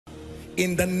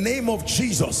in the name of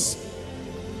Jesus.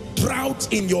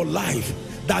 Drought in your life,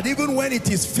 that even when it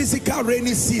is physical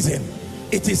rainy season,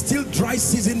 it is still dry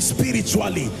season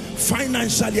spiritually,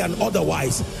 financially and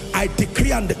otherwise. I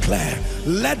decree and declare,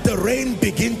 let the rain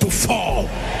begin to fall.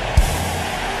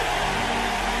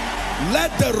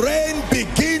 Let the rain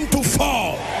begin to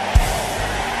fall.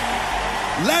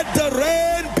 Let the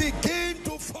rain begin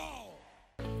to fall.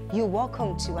 You're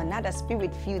welcome to another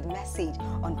spirit-filled message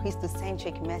on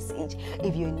Christocentric Message.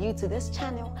 If you're new to this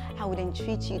channel, I would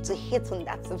entreat you to hit on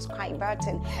that subscribe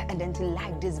button and then to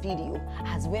like this video.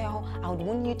 As well, I would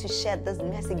want you to share this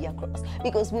message across,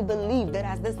 because we believe that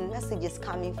as this message is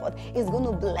coming forth, it's going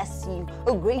to bless you.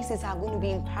 Graces are going to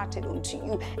be imparted unto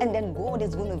you, and then God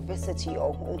is going to visit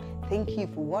your home. Thank you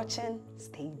for watching.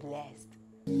 Stay blessed.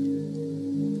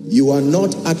 You are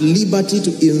not at liberty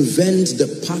to invent the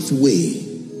pathway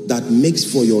that makes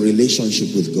for your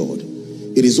relationship with God.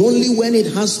 It is only when it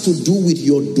has to do with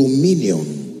your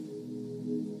dominion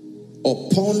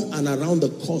upon and around the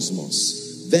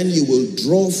cosmos, then you will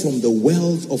draw from the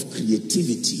wealth of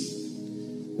creativity.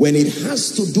 When it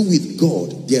has to do with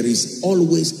God, there is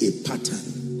always a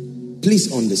pattern.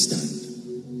 Please understand.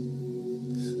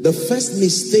 The first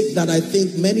mistake that I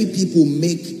think many people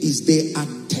make is they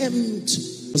attempt,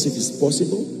 if it's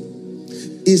possible,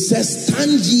 it says,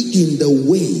 stand ye in the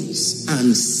ways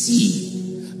and see,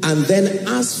 and then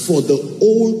ask for the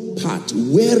old path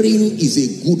wherein is a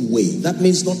good way. That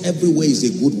means not every way is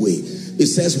a good way. It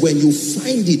says, when you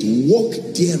find it, walk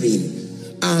therein.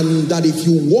 And that if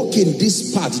you walk in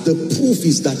this path, the proof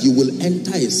is that you will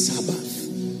enter a Sabbath.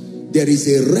 There is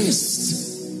a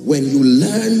rest when you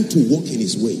learn to walk in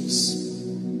his ways.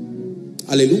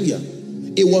 Hallelujah.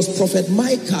 It was Prophet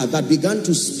Micah that began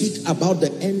to speak about the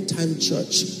end time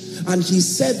church. And he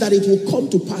said that it will come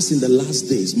to pass in the last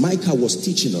days. Micah was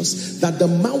teaching us that the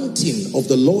mountain of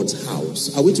the Lord's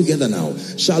house, are we together now,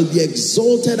 shall be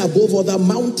exalted above other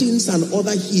mountains and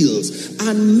other hills,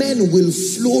 and men will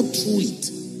flow through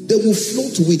it. They will flow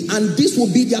to it, and this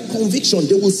will be their conviction.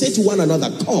 They will say to one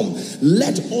another, come,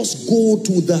 let us go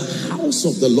to the house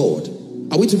of the Lord.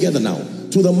 Are we together now?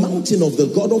 To the mountain of the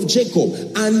God of Jacob,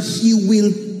 and he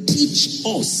will teach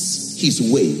us his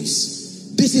ways.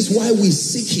 This is why we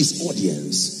seek his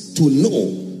audience, to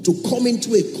know, to come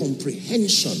into a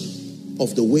comprehension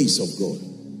of the ways of God.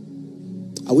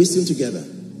 Are we still together?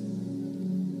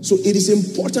 So it is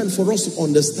important for us to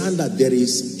understand that there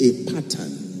is a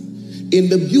pattern. In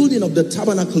the building of the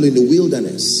tabernacle in the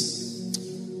wilderness,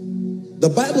 the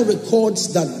Bible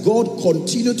records that God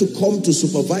continued to come to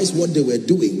supervise what they were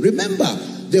doing. Remember,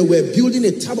 they were building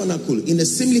a tabernacle in a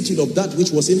similitude of that which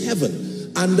was in heaven.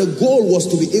 And the goal was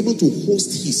to be able to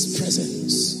host his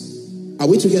presence. Are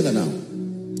we together now?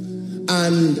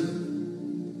 And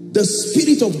the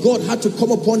Spirit of God had to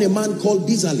come upon a man called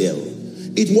Bezalel.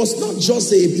 It was not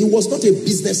just he was not a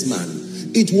businessman.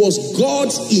 It was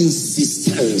God's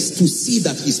insistence to see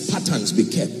that his patterns be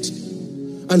kept.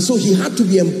 And so he had to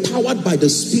be empowered by the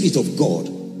Spirit of God.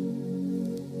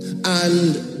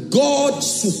 And God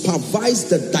supervised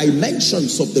the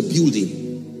dimensions of the building.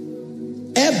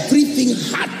 Everything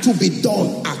had to be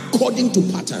done according to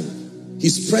pattern.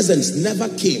 His presence never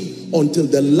came until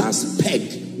the last peg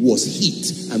was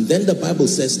hit. And then the Bible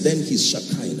says, then his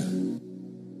Shekinah.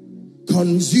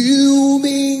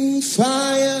 Consuming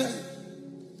fire,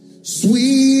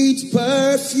 sweet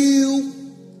perfume,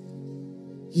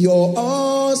 your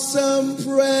awesome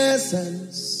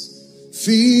presence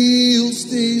fills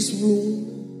this room.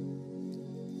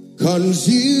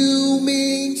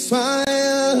 Consuming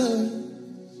fire,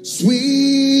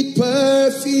 sweet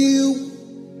perfume,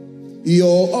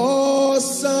 your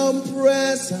awesome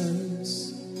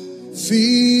presence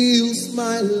fills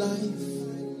my life.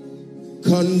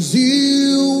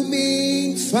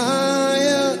 Consuming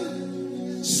fire,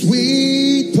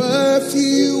 sweet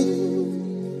perfume,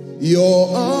 your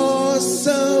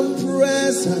awesome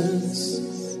presence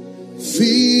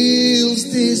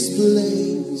fills this place.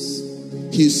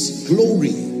 His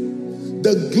glory,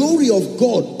 the glory of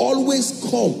God always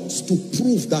comes to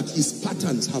prove that his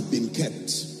patterns have been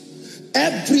kept.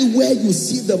 Everywhere you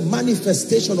see the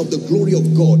manifestation of the glory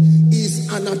of God is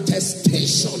an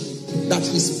attestation that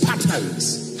his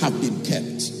patterns have been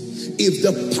kept. If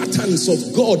the patterns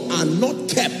of God are not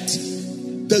kept,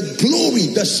 the glory,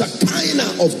 the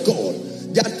Shekinah of God,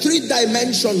 there are three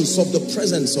dimensions of the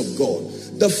presence of God.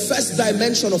 The first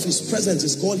dimension of his presence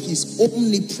is called his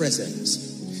omnipresence.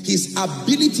 His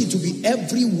ability to be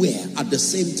everywhere at the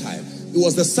same time. It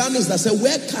was the psalmist that said,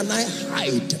 where can I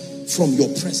hide from your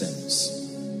presence?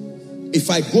 If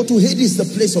I go to Hades, the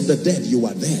place of the dead, you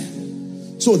are there.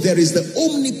 So there is the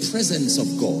omnipresence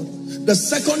of God. The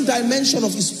second dimension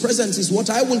of his presence is what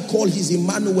I will call his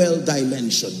Emmanuel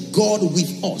dimension. God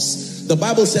with us. The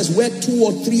Bible says, where 2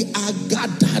 or 3 are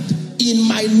gathered in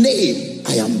my name,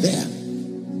 I am there.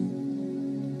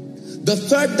 The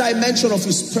third dimension of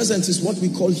his presence is what we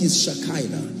call his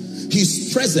Shekinah.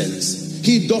 His presence.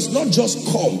 He does not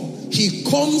just come. He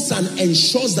comes and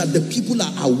ensures that the people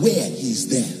are aware he is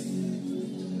there.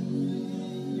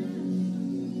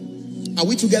 Are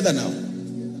we together now?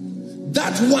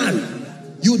 That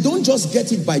one, you don't just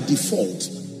get it by default.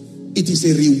 It is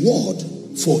a reward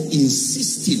for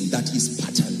insisting that his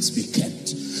patterns be kept.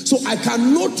 So I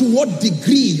can know to what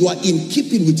degree you are in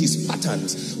keeping with his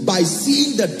patterns by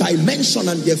seeing the dimension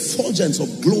and the effulgence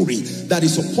of glory that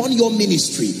is upon your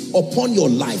ministry, upon your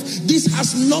life. This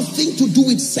has nothing to do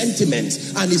with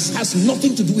sentiments, and it has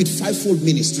nothing to do with fivefold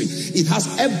ministry. It has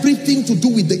everything to do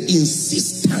with the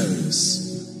insistence.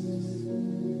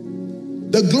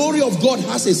 The glory of God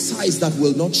has a size that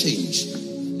will not change.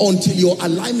 Until your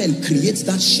alignment creates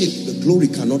that shape, the glory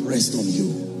cannot rest on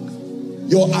you.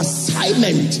 Your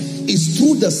assignment is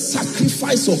through the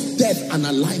sacrifice of death and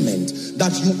alignment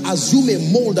that you assume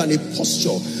a mold and a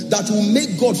posture that will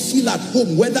make God feel at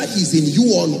home, whether he's in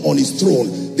you or on his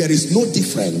throne. There is no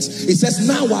difference. It says,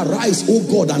 now arise, O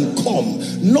God, and come,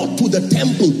 not to the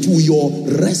temple, to your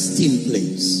resting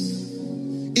place.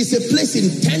 It's a place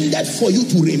intended for you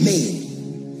to remain.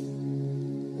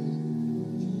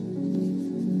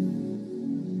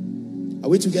 Are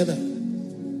we together?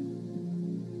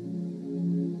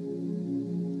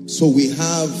 So we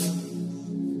have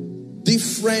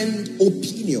different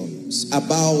opinions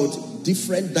about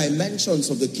different dimensions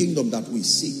of the kingdom that we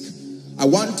seek. I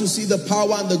want to see the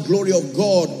power and the glory of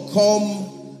God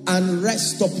come and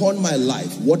rest upon my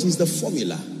life. What is the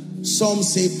formula? Some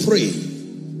say pray.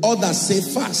 Others say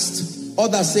fast.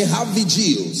 Others say have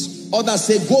vigils. Others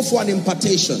say go for an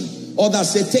impartation. Others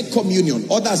say take communion.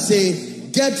 Others say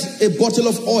get a bottle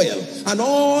of oil, and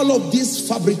all of these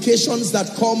fabrications that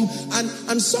come.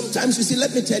 And sometimes, you see,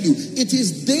 let me tell you, it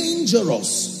is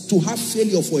dangerous to have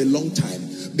failure for a long time,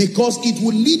 because it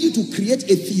will lead you to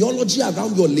create a theology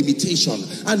around your limitation,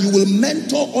 and you will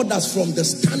mentor others from the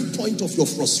standpoint of your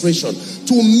frustration,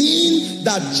 to mean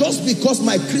that just because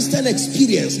my Christian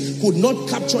experience could not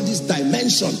capture this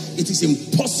dimension, it is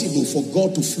impossible for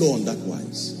God to flow on that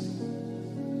wise.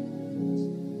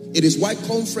 It is why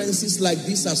conferences like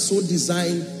this are so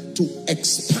designed to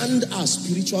expand our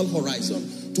spiritual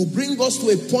horizon, to bring us to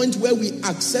a point where we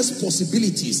access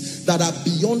possibilities that are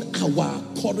beyond our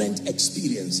current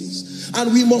experiences.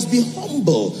 And we must be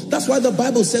humble. That's why the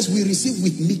Bible says we receive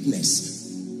with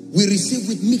meekness. We receive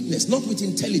with meekness, not with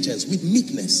intelligence, with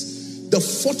meekness. The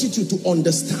fortitude to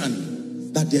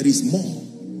understand that there is more.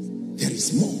 There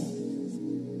is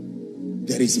more.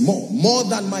 There is more. More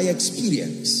than my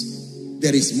experience.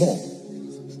 There is more.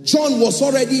 John was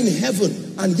already in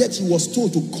heaven, and yet he was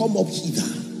told to come up hither.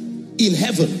 In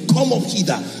heaven, come up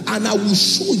hither, and I will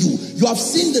show you. You have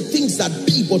seen the things that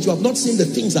be, but you have not seen the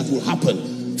things that will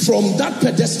happen. From that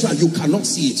pedestal, you cannot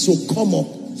see it. So come up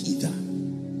hither.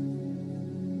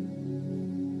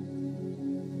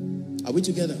 Are we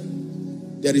together?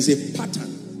 There is a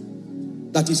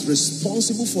pattern that is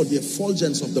responsible for the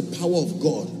effulgence of the power of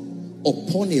God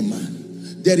upon a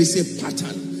man. There is a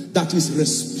pattern that is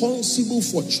responsible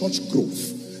for church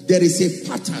growth. There is a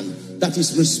pattern that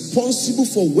is responsible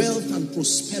for wealth and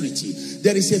prosperity.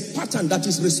 There is a pattern that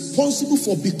is responsible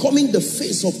for becoming the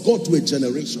face of God to a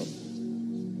generation.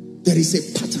 There is a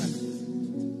pattern.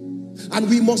 And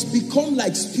we must become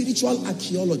like spiritual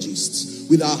archaeologists,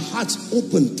 with our hearts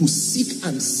open to seek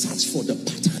and search for the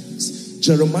patterns.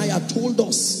 Jeremiah told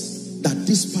us that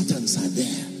these patterns are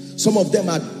there. Some of them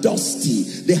are dusty.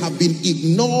 They have been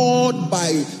ignored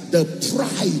by the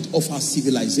pride of our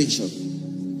civilization.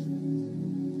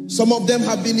 Some of them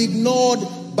have been ignored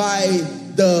by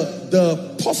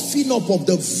the puffing up of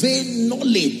the vain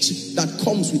knowledge that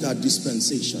comes with our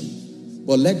dispensation.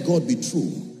 But let God be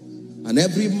true, and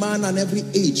every man and every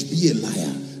age be a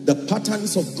liar. The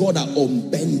patterns of God are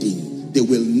unbending. They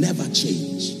will never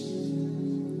change.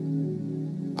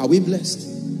 Are we blessed?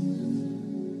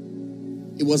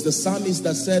 It was the psalmist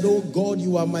that said, oh God,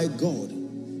 you are my God.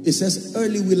 It says,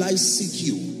 early will I seek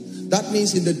you. That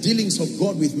means in the dealings of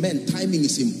God with men, timing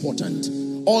is important.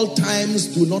 All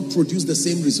times do not produce the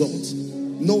same result.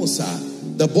 No, sir.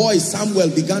 The boy Samuel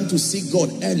began to seek God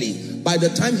early. By the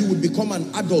time he would become an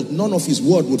adult, none of his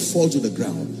word would fall to the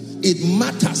ground. It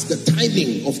matters the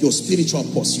timing of your spiritual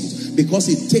pursuit, because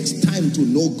it takes time to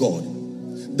know God.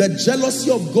 The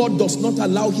jealousy of God does not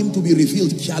allow him to be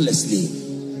revealed carelessly.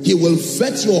 He will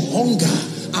vet your hunger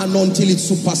and until it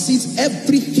supersedes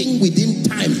everything within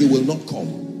time, he will not come.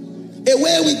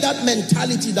 Away with that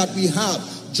mentality that we have.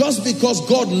 Just because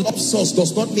God loves us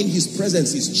does not mean his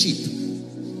presence is cheap.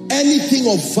 Anything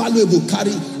of value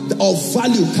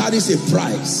carries a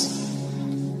price.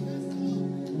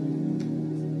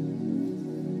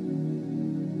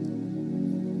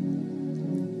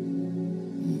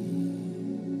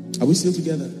 Are we still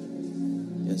together?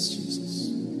 Yes,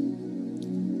 Jesus.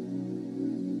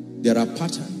 There are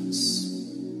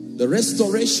patterns. The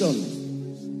restoration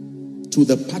to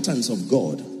the patterns of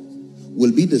God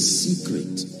will be the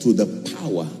secret to the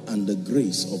power and the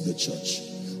grace of the church.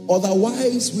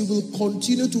 Otherwise, we will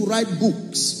continue to write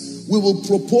books. We will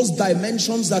propose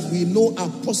dimensions that we know are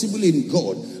possible in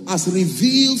God as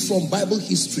revealed from Bible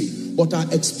history, but our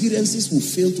experiences will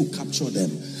fail to capture them.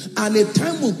 And a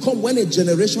time will come when a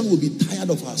generation will be tired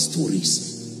of our stories.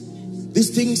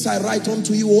 These things I write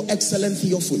unto you, O excellent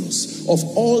Theophilus, of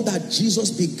all that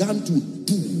Jesus began to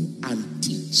do and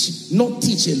teach. Not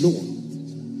teach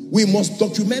alone. We must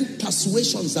document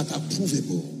persuasions that are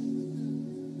provable.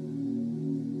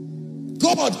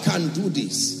 God can do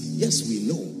this. Yes, we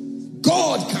know.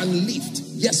 God can lift.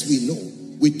 Yes, we know.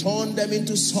 We turn them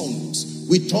into songs.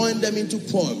 We turn them into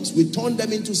poems. We turn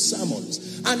them into sermons.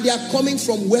 And they are coming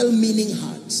from well-meaning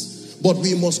hearts. But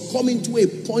we must come into a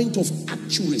point of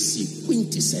accuracy,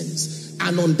 quintessence,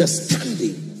 and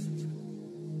understanding.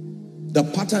 The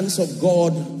patterns of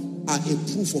God are a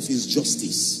proof of his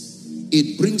justice.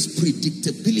 It brings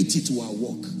predictability to our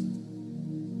walk.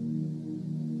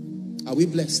 Are we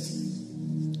blessed?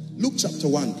 Luke chapter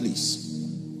 1, please.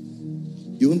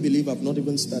 You won't believe I've not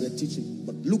even started teaching.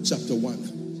 But Luke chapter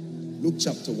 1. Luke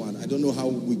chapter 1. I don't know how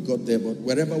we got there, but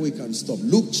wherever we can stop.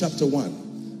 Luke chapter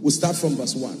 1. We'll start from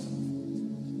verse 1.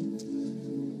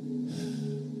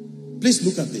 Please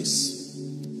look at this.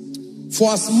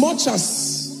 For as much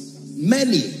as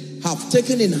many have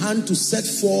taken in hand to set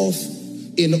forth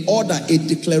in order a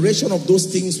declaration of those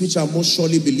things which are most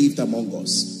surely believed among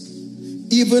us,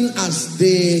 even as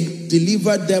they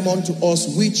delivered them unto us,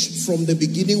 which from the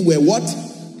beginning were what?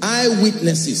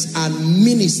 Eyewitnesses and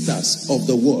ministers of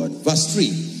the word. Verse 3.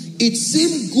 It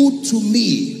seemed good to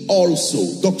me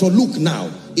also. Dr. Luke now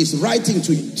is writing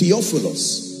to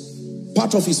Theophilus,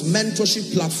 part of his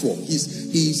mentorship platform.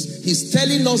 He's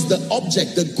telling us the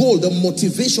object, the goal, the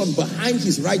motivation behind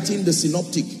his writing the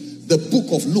synoptic, the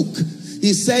book of Luke.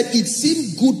 He said, it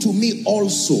seemed good to me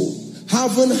also,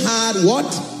 having had what?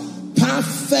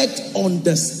 Perfect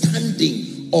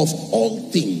understanding of all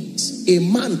things. A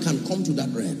man can come to that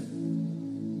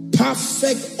realm.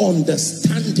 Perfect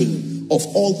understanding of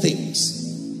all things.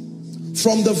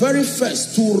 From the very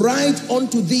first, to write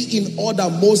unto thee in order,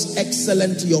 most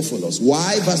excellent Theophilus.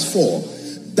 Why? Verse 4.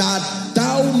 That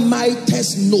thou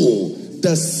mightest know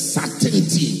the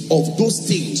certainty of those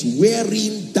things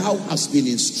wherein thou hast been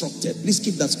instructed. Please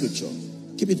keep that scripture.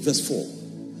 Keep it, verse 4.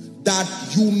 That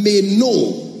you may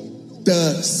know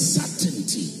the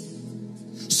certainty,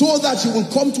 so that you will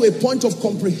come to a point of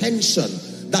comprehension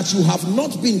that you have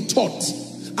not been taught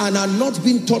and are not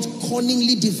being taught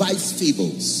cunningly devised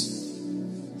fables.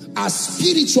 As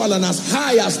spiritual and as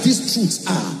high as these truths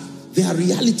are, there are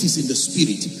realities in the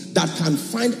spirit that can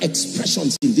find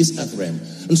expressions in this earth realm.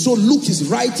 And so Luke is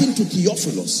writing to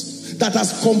Theophilus that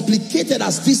as complicated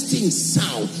as these things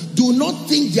sound, do not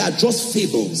think they are just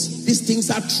fables. These things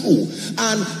are true.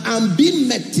 And I'm being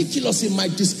meticulous in my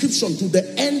description to the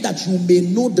end that you may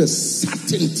know the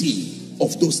certainty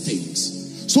of those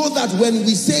things. So that when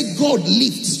we say God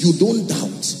lifts, you don't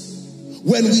doubt.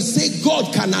 When we say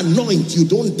God can anoint, you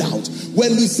don't doubt.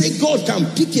 When we say God can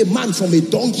pick a man from a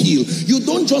dunghill, you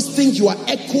don't just think you are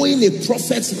echoing a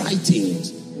prophet's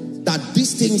writings. That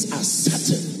these things are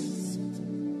certain.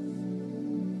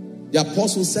 The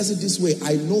apostle says it this way: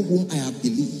 I know whom I have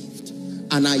believed,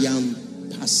 and I am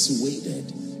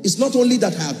persuaded. It's not only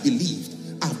that I have believed,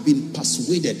 I've been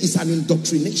persuaded. It's an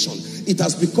indoctrination. It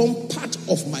has become part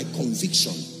of my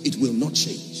conviction. It will not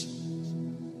change.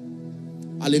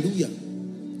 Hallelujah.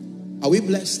 Are we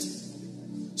blessed?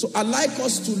 So I'd like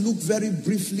us to look very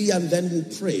briefly and then we'll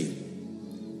pray.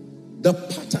 The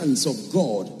patterns of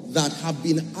God that have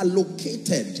been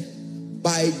allocated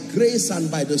by grace and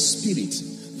by the Spirit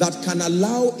that can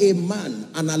allow a man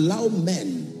and allow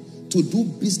men to do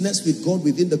business with God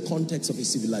within the context of a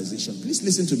civilization. Please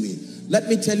listen to me. Let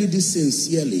me tell you this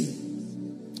sincerely.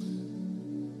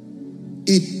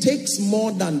 It takes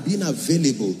more than being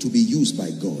available to be used by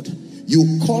God.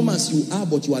 You come as you are,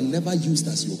 but you are never used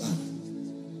as you are.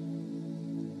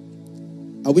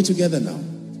 Are we together now?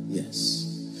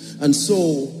 Yes. And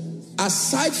so,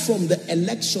 aside from the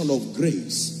election of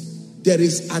grace, there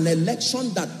is an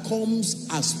election that comes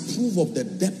as proof of the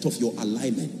depth of your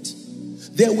alignment.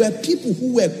 There were people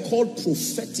who were called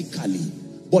prophetically,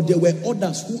 but there were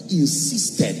others who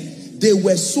insisted. They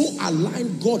were so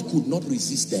aligned, God could not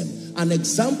resist them. An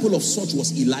example of such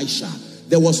was Elisha.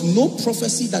 There was no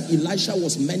prophecy that Elisha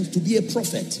was meant to be a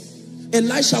prophet.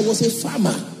 Elisha was a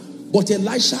farmer, but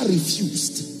Elisha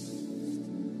refused.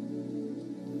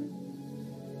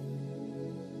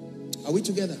 Are we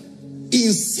together?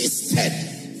 Insisted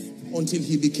until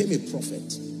he became a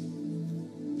prophet.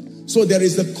 So there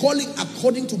is the calling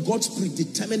according to God's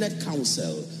predeterminate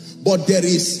counsel, but there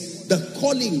is the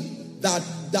calling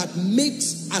that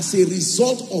makes as a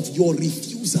result of your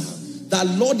refusal. That,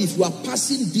 Lord, if you are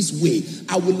passing this way,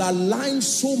 I will align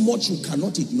so much you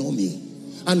cannot ignore me.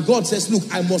 And God says, look,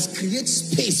 I must create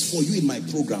space for you in my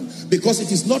program, because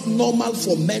it is not normal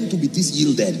for men to be this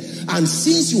yielded. And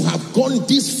since you have gone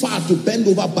this far to bend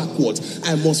over backwards,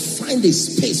 I must find a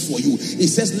space for you. He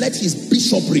says, let his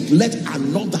bishopric, let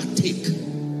another take.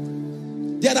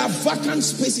 There are vacant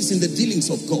spaces in the dealings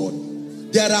of God.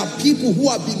 There are people who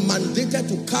have been mandated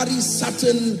to carry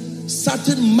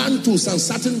certain mantles and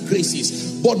certain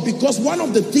graces, but because one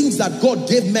of the things that God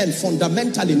gave men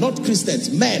fundamentally, not Christians,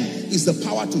 men, is the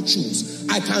power to choose.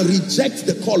 I can reject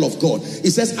the call of God.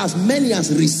 It says, as many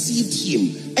as received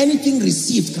him, anything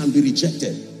received can be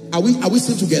rejected. Are we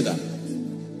still together?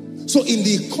 So in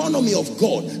the economy of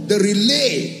God, the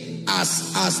relay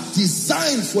as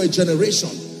designed for a generation,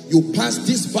 you pass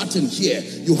this button here,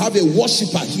 you have a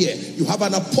worshiper here, you have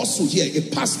an apostle here, a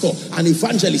pastor, an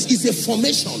evangelist. It's a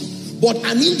formation. But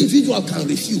an individual can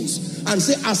refuse and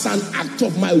say, as an act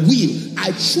of my will,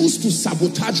 I choose to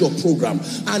sabotage your program,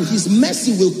 and his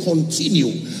mercy will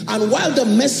continue. And while the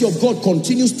mercy of God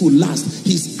continues to last,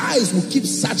 his eyes will keep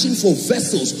searching for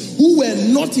vessels who were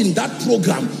not in that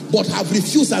program but have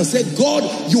refused and said, God,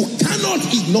 you cannot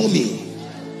ignore me.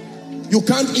 You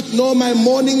can't ignore my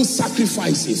morning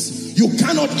sacrifices. You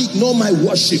cannot ignore my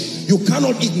worship. You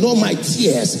cannot ignore my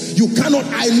tears. You cannot.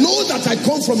 I know that I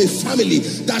come from a family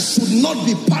that should not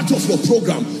be part of your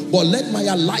program, but let my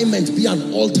alignment be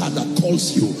an altar that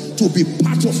calls you to be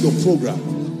part of your program.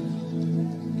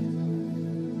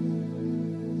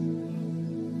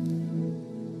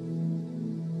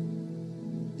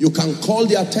 You can call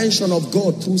the attention of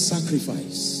God through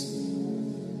sacrifice.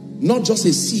 Not just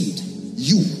a seed,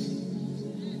 you.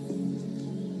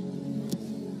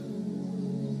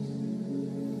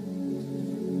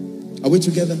 Are we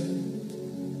together?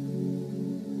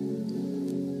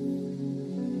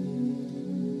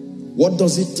 What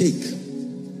does it take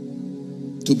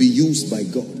to be used by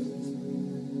God?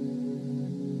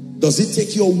 Does it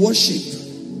take your worship?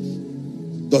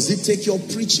 Does it take your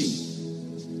preaching?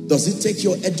 Does it take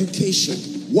your education?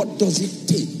 What does it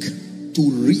take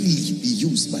to really be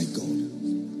used by God?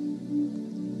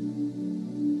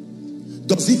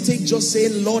 Does it take just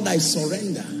saying, Lord, I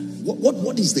surrender?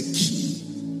 What is the key?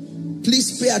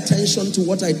 Please pay attention to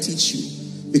what I teach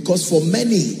you, because for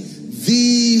many,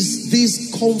 this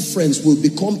conference will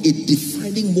become a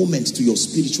defining moment to your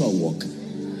spiritual walk.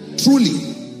 Truly,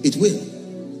 it will.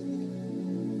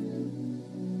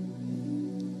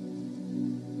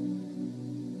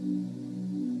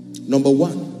 Number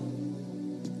one,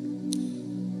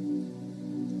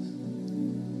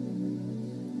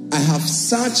 I have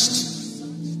searched,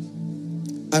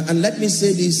 and let me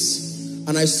say this,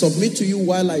 and I submit to you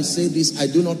while I say this, I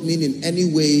do not mean in any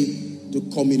way to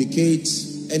communicate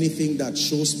anything that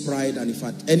shows pride. And if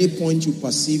at any point you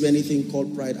perceive anything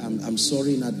called pride, I'm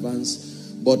sorry in advance.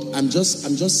 But I'm just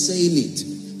saying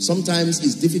it. Sometimes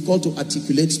it's difficult to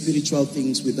articulate spiritual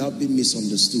things without being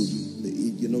misunderstood.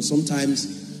 You know, sometimes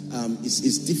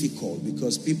it's difficult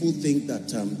because people think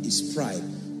that it's pride.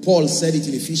 Paul said it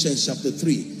in Ephesians chapter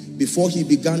 3. Before he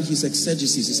began his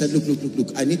exegesis, he said, look,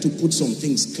 I need to put some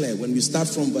things clear. When we start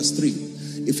from verse 3,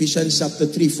 Ephesians chapter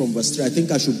 3 from verse 3, I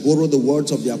think I should borrow the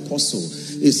words of the apostle.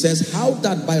 It says, how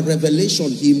that by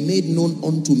revelation he made known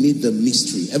unto me the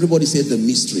mystery. Everybody say the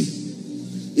mystery.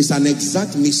 It's an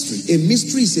exact mystery. A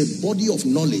mystery is a body of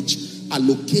knowledge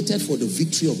allocated for the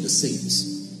victory of the saints.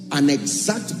 An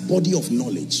exact body of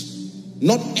knowledge.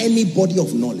 Not any body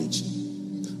of knowledge.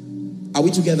 Are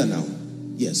we together now?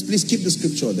 Yes, please keep the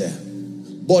scripture there.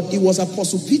 But it was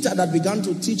Apostle Peter that began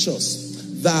to teach us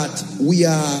that we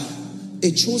are a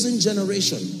chosen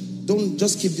generation. Don't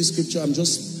just keep this scripture. I'm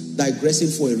just digressing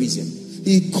for a reason.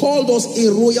 He called us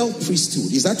a royal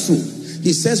priesthood. Is that true?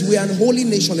 He says we are a holy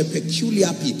nation, a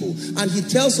peculiar people. And he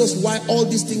tells us why all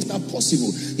these things are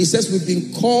possible. He says we've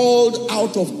been called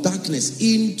out of darkness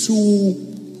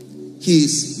into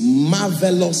his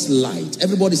marvelous light.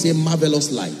 Everybody say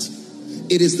marvelous light.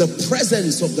 It is the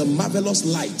presence of the marvelous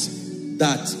light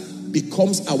that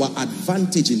becomes our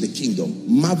advantage in the kingdom.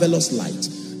 Marvelous light.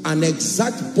 An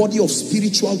exact body of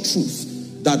spiritual truth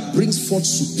that brings forth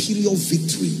superior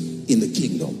victory in the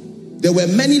kingdom. There were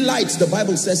many lights, the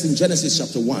Bible says in Genesis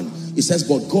chapter 1. It says,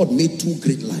 but God made two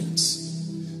great lights.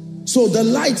 So the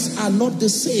lights are not the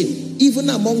same. Even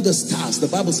among the stars, the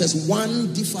Bible says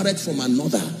one different from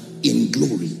another in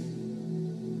glory.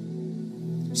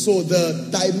 So the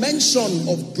dimension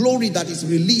of glory that is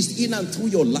released in and through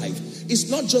your life is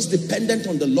not just dependent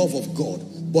on the love of God,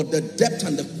 but the depth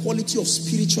and the quality of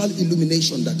spiritual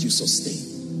illumination that you sustain.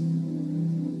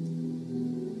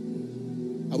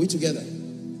 Are we together?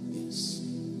 Yes.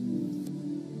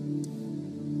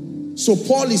 So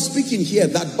Paul is speaking here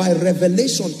that by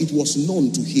revelation it was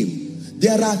known to him.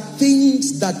 There are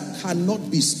things that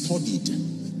cannot be studied.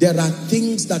 There are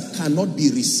things that cannot be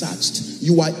researched.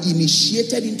 You are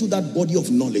initiated into that body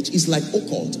of knowledge. It's like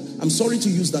occult. I'm sorry to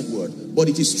use that word, but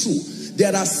it is true.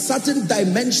 There are certain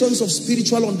dimensions of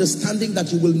spiritual understanding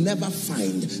that you will never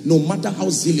find, no matter how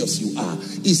zealous you are.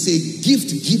 It's a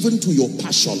gift given to your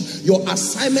passion. Your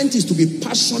assignment is to be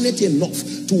passionate enough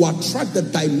to attract the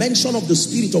dimension of the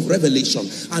spirit of revelation,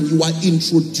 and you are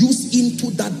introduced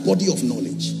into that body of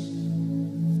knowledge.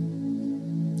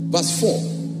 Verse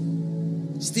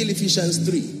 4, still Ephesians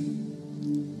 3.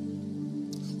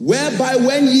 Whereby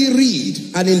when ye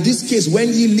read, and in this case when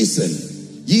ye listen,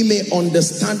 ye may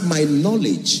understand my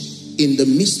knowledge in the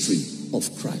mystery of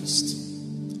Christ.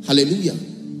 Hallelujah.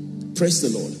 Praise the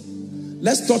Lord.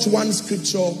 Let's touch one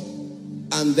scripture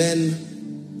and then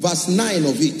verse 9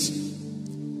 of it.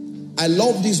 I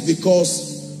love this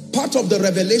because part of the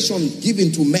revelation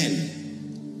given to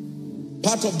men,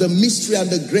 part of the mystery and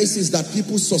the graces that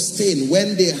people sustain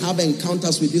when they have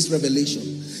encounters with this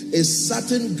revelation, is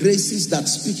certain graces that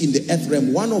speak in the earth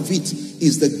realm. One of it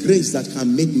is the grace that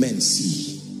can make men see.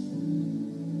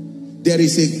 There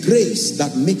is a grace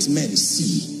that makes men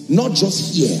see, not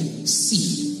just hear,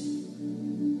 see.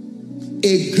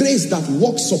 A grace that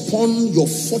works upon your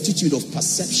fortitude of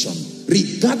perception,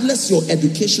 regardless your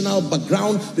educational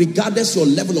background, regardless your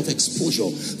level of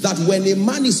exposure, that when a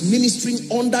man is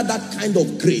ministering under that kind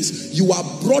of grace, you are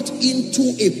brought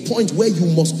into a point where you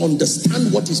must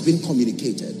understand what is being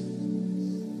communicated.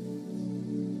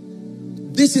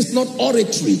 This is not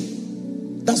oratory.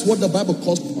 That's what the Bible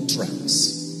calls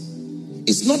utterance.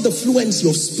 It's not the fluency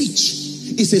of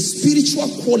speech. It's a spiritual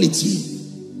quality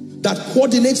that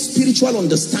coordinates spiritual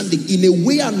understanding in a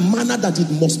way and manner that it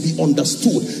must be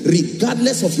understood,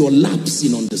 regardless of your lapse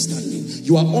in understanding.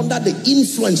 You are under the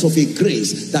influence of a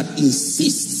grace that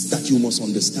insists that you must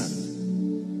understand.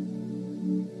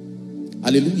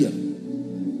 Hallelujah.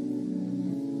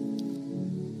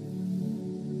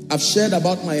 I've shared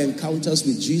about my encounters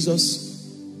with Jesus.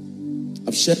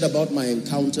 I've shared about my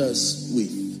encounters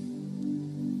with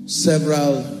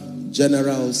several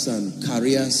generals and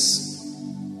carriers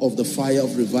of the fire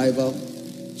of revival.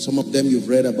 Some of them you've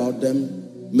read about them.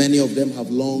 Many of them have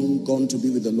long gone to be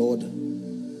with the Lord.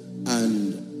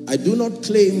 And I do not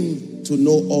claim to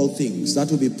know all things.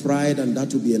 That would be pride and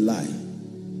that would be a lie.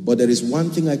 But there is one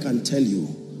thing I can tell you.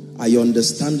 I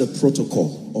understand the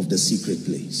protocol of the secret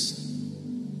place.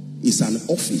 It's an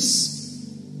office.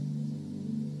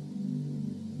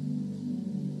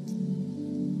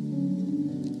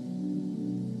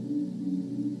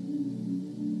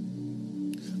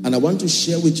 And I want to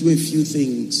share with you a few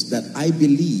things that I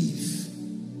believe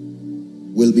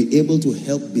will be able to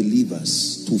help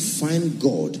believers to find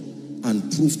God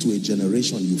and prove to a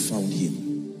generation you found him.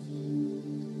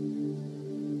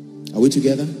 Are we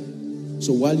together?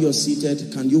 So while you're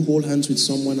seated, can you hold hands with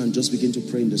someone and just begin to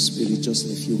pray in the spirit just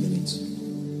in a few minutes?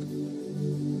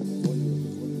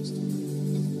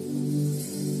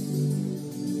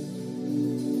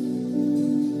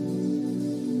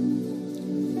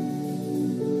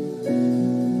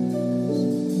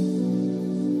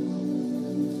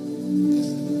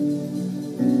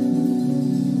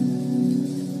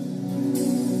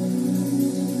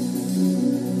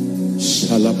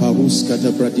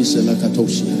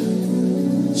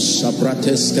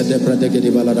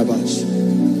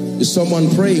 Is someone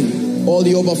praying? All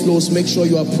the overflows, make sure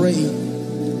you are praying.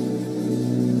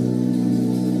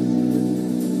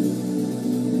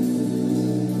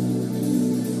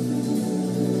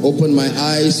 Open my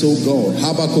eyes, O God.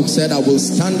 Habakkuk said, I will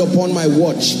stand upon my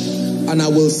watch and I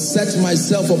will set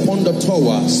myself upon the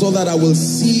tower so that I will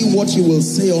see what you will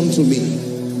say unto me.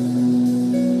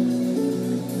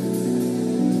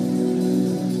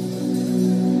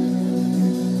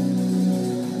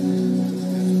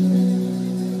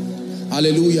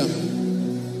 Hallelujah.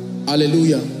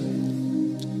 Hallelujah.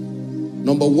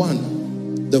 Number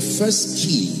one, the first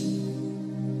key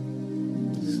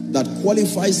that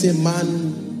qualifies a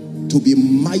man to be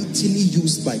mightily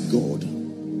used by God,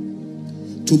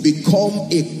 to become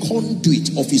a conduit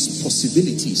of his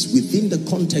possibilities within the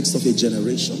context of a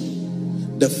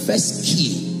generation. The first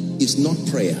key is not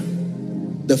prayer.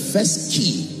 The first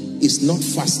key is not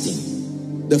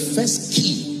fasting. The first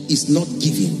key is not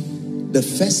giving. The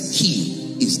first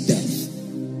key is death.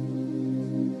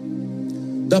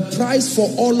 The price for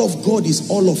all of God is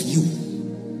all of you.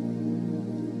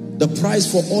 The price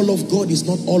for all of God is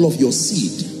not all of your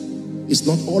seed. It's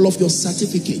not all of your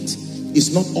certificate.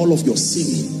 It's not all of your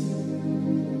singing.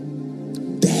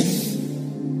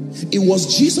 Death. It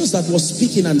was Jesus that was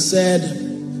speaking and said,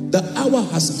 the hour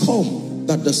has come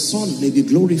that the Son may be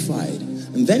glorified.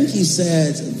 And then he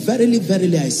said, verily,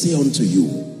 verily, I say unto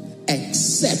you,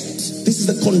 except, this is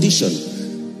the condition,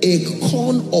 a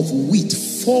corn of wheat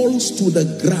falls to the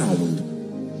ground.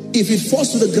 If it falls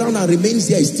to the ground and remains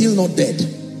there, it's still not dead.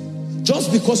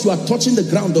 Just because you are touching the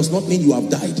ground does not mean you have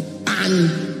died.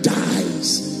 And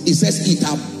dies. It says it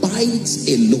abides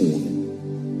alone.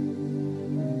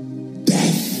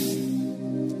 Death.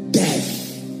 Death.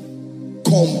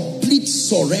 Complete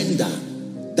surrender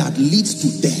that leads to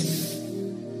death.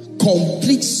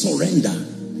 Complete surrender.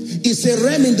 It's a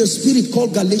realm in the spirit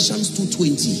called Galatians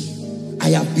 2:20. I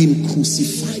have been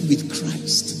crucified with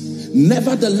Christ.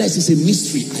 Nevertheless, it's a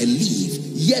mystery. I live,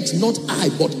 yet not I,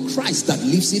 but Christ that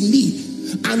lives in me.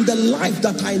 And the life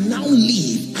that I now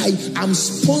live, I am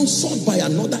sponsored by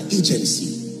another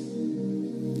agency.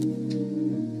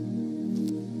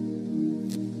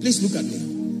 Please look at me.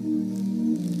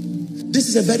 This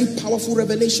is a very powerful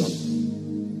revelation.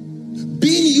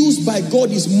 Being used by God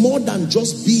is more than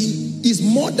just being, is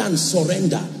more than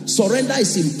surrender. Surrender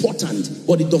is important,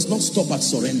 but it does not stop at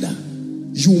surrender.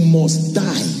 You must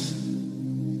die.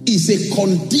 It's a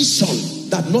condition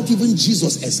that not even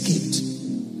Jesus escaped.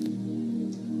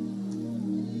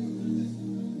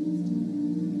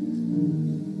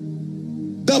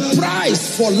 The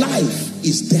price for life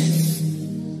is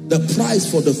death. The price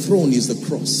for the throne is the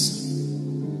cross.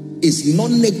 It's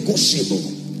non-negotiable.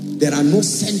 There are no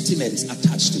sentiments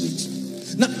attached to it.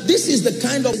 Now, this is the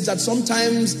kind of that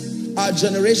sometimes our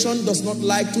generation does not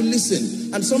like to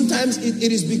listen. And sometimes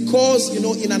it is because, you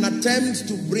know, in an attempt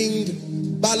to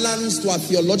bring balance to our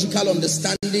theological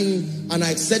understanding and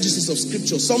our exegesis of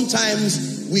scripture,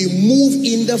 sometimes we move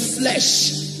in the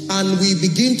flesh and we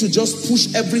begin to just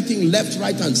push everything left,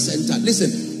 right, and center.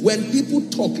 Listen, when people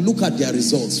talk, look at their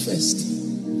results first.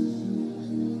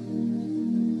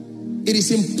 It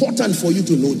is important for you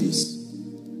to know this.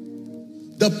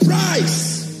 The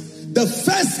price, the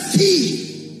first key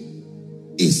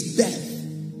is death.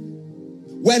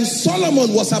 When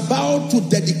Solomon was about to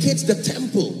dedicate the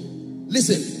temple,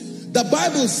 listen, the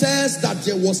Bible says that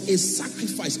there was a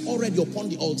sacrifice already upon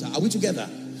the altar. Are we together?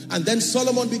 And then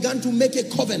Solomon began to make a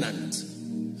covenant.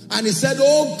 And he said,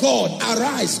 oh God,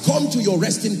 arise, come to your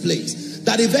resting place.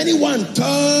 That if anyone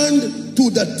turned to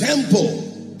the temple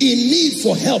in need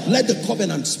for help, let the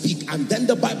covenant speak. And then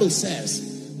the Bible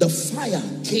says, the fire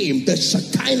came, the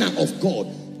Shekinah of God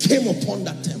came upon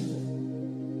that temple.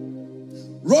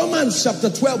 Romans chapter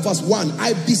 12 verse 1,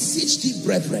 I beseech thee,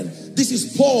 brethren. This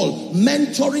is Paul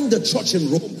mentoring the church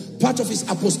in Rome, part of his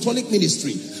apostolic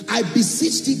ministry. I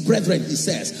beseech thee, brethren, he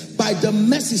says, by the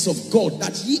mercies of God,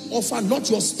 that ye offer not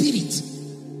your spirit,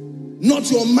 not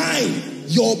your mind,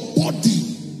 your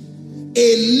body,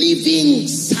 a living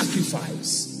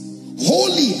sacrifice,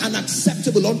 holy and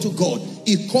acceptable unto God.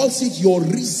 He calls it your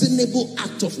reasonable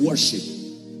act of worship.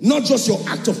 Not just your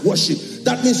act of worship.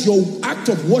 That means your act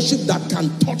of worship that can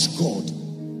touch God.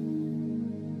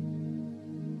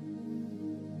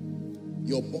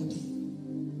 Your body.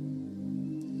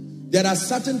 There are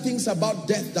certain things about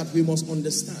death that we must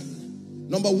understand.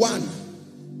 Number one,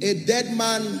 a dead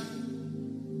man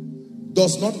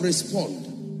does not respond.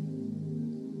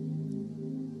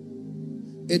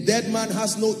 A dead man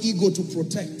has no ego to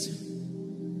protect.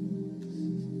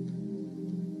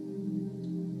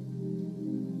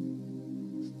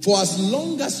 For as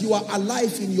long as you are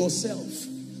alive in yourself,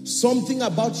 something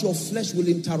about your flesh will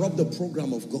interrupt the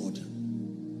program of God.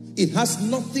 It has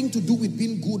nothing to do with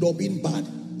being good or being bad.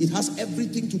 It has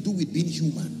everything to do with being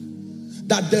human.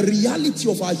 That the reality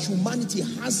of our humanity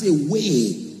has a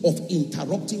way of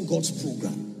interrupting God's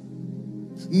program.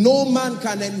 No man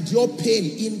can endure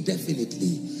pain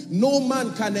indefinitely. No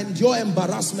man can endure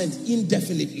embarrassment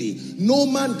indefinitely. No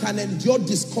man can endure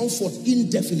discomfort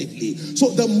indefinitely. So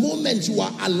the moment you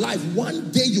are alive,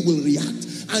 one day you will react.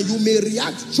 And you may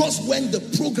react just when the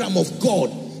program of God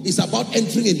It's about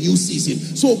entering a new season.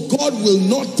 So God will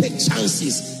not take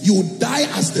chances. You die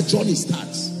as the journey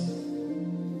starts.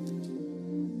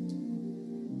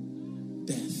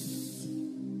 Death.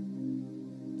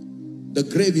 The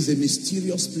grave is a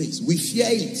mysterious place. We fear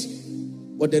it,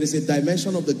 but there is a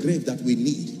dimension of the grave that we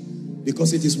need,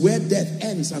 because it is where death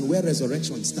ends and where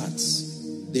resurrection starts.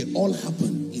 They all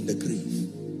happen in the grave.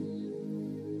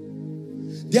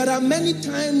 There are many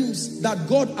times that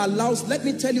God allows. Let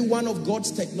me tell you one of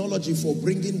God's technology for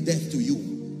bringing death to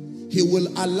you. He will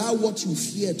allow what you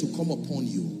fear to come upon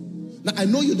you. Now, I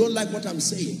know you don't like what I'm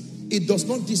saying. It does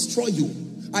not destroy you.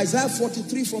 Isaiah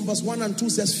 43 from verse 1 and 2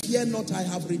 says, fear not, I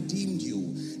have redeemed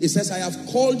you. It says, I have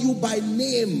called you by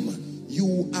name.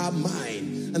 You are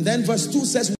mine. And then verse 2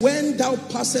 says, when thou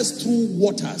passest through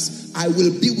waters, I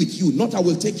will be with you. Not I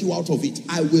will take you out of it.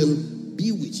 I will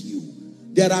be with you.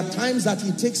 There are times that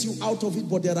he takes you out of it,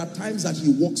 but there are times that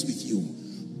he walks with you.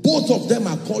 Both of them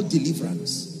are called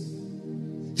deliverance.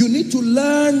 You need to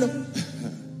learn.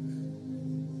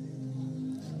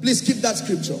 Please keep that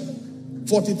scripture.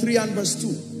 43 and verse 2.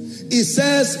 It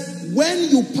says, when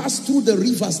you pass through the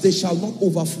rivers, they shall not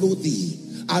overflow thee.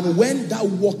 And when thou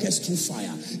walkest through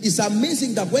fire. It's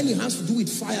amazing that when it has to do with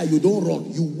fire, you don't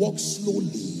run. You walk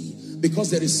slowly,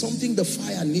 because there is something the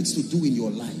fire needs to do in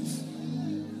your life.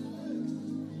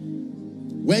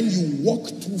 When you walk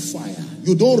through fire,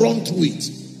 you don't run through it.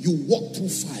 You walk through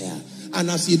fire. And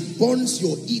as it burns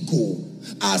your ego,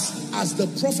 as the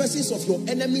prophecies of your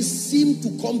enemies seem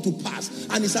to come to pass,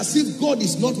 and it's as if God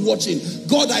is not watching.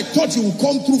 God, I thought you would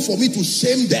come through for me to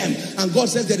shame them. And God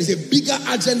says there is a bigger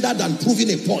agenda than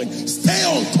proving a point. Stay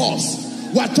on course.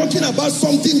 We're talking about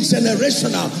something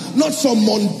generational, not some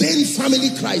mundane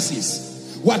family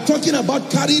crisis. We're talking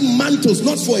about carrying mantles,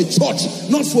 not for a church,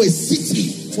 not for a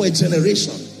city, for a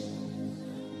generation.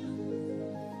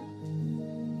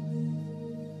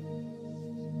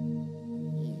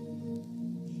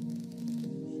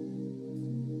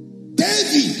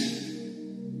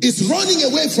 David is running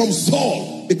away from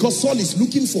Saul because Saul is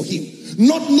looking for him,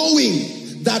 not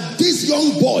knowing that this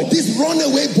young boy, this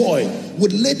runaway boy,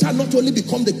 would later not only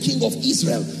become the king of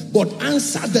Israel, but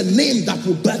answer the name that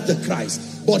will birth the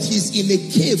Christ. But he's in a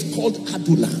cave called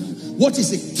Adullam. What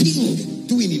is a king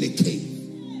doing in a cave?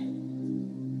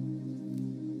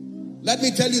 Let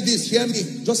me tell you this, hear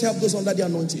me. Just help those under the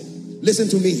anointing. Listen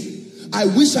to me. I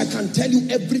wish I can tell you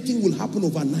everything will happen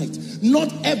overnight.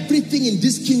 Not everything in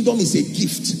this kingdom is a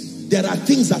gift. There are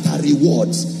things that are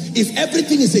rewards. If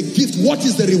everything is a gift, what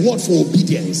is the reward for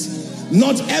obedience?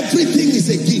 Not everything is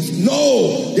a gift.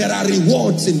 No, there are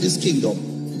rewards in this kingdom.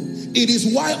 It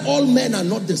is why all men are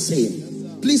not the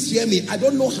same. Please hear me. I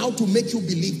don't know how to make you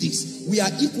believe this. We are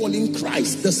equal in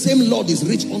Christ. The same Lord is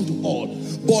rich unto all.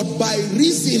 But by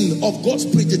reason of God's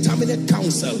predetermined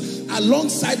counsel,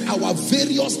 alongside our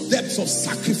various depths of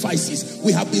sacrifices,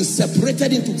 we have been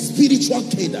separated into spiritual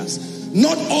cadres.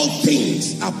 Not all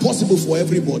things are possible for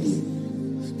everybody.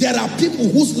 There are people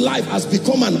whose life has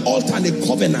become an altar and a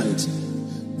covenant.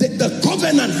 The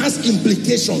covenant has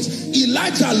implications.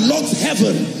 Elijah loves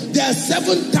heaven. There are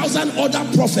 7,000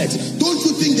 other prophets. Don't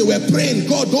you think they were praying,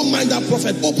 God, don't mind that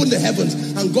prophet, open the heavens?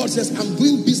 And God says, I'm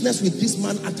doing business with this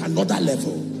man at another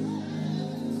level.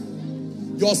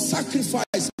 Your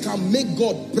sacrifice can make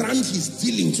God brand his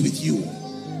dealings with you.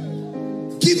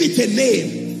 Give it a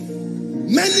name.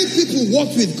 Many people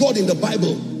walked with God in the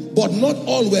Bible, but not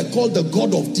all were called the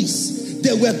God of this.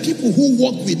 There were people who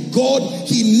walked with God.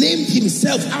 He named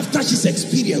himself after his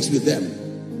experience with them.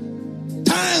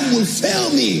 Time will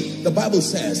fail me, the Bible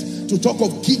says, to talk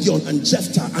of Gideon and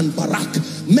Jephthah and Barak,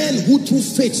 men who through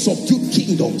faith subdued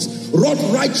kingdoms, wrought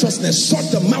righteousness, shut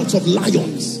the mouths of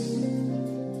lions.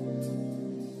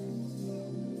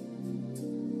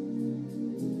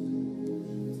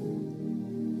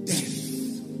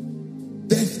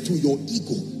 Death to your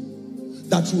ego,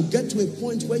 that you get to a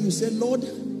point where you say, Lord,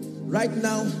 right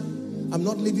now, I'm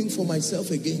not living for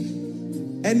myself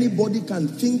again. Anybody can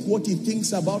think what he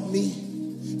thinks about me.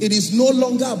 It is no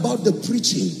longer about the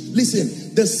preaching.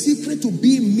 Listen, the secret to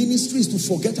be in ministry is to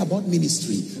forget about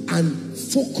ministry and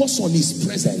focus on his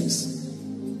presence.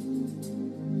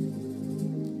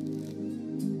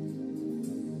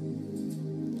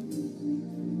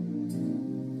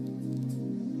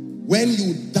 When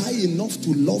you die enough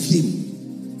to love him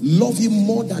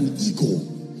more than ego,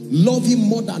 love him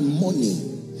more than money.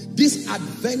 This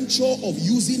adventure of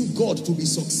using God to be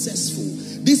successful,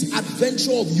 this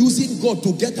adventure of using God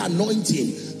to get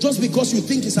anointing, just because you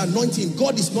think it's anointing,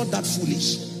 God is not that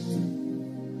foolish.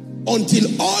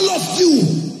 Until all of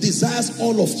you desires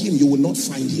all of him, you will not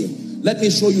find him. Let me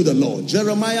show you the Lord.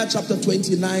 Jeremiah chapter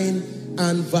 29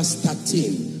 and verse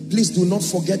 13. Please do not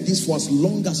forget this for as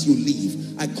long as you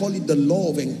live. I call it the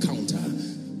law of encounter.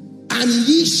 And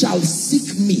ye shall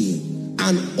seek me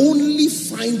and only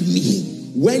find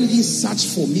me when ye search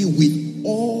for me with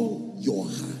all your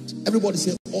heart. Everybody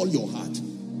say all your heart.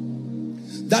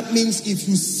 That means if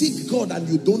you seek God and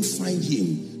you don't find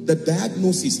him, the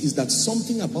diagnosis is that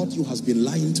something about you has been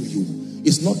lying to you.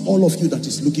 It's not all of you that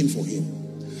is looking for him.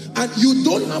 And you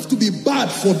don't have to be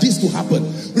bad for this to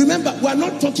happen. Remember, we're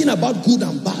not talking about good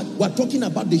and bad. We're talking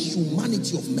about the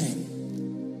humanity of man.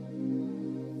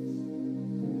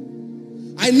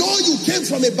 I know you came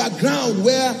from a background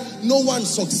where no one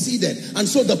succeeded, and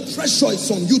so the pressure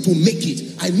is on you to make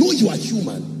it. I know you are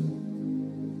human.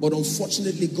 But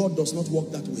unfortunately, God does not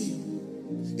work that way.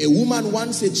 A woman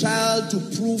wants a child to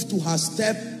prove to her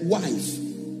stepwife,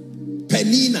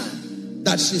 Penina,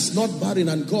 that she's not barren,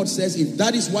 and God says, if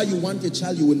that is why you want a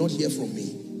child, you will not hear from me.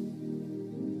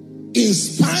 In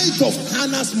spite of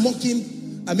Hannah's mocking,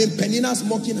 Penina's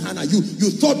mocking Hannah, you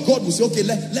thought God would say, okay,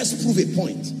 let's prove a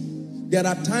point. There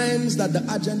are times that the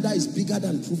agenda is bigger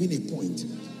than proving a point.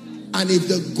 And if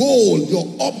the goal, your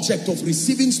object of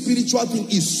receiving spiritual thing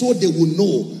is so they will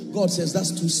know, God says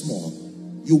that's too small.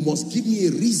 You must give me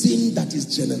a reason that is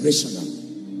generational.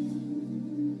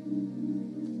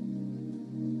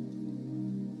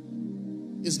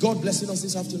 Is God blessing us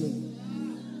this afternoon?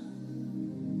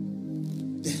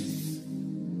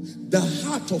 Death. The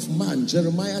heart of man,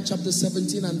 Jeremiah chapter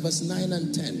 17 and verse 9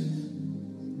 and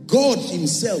 10. God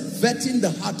himself, vetting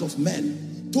the heart of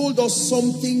man, told us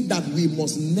something that we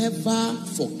must never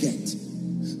forget.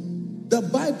 The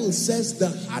Bible says the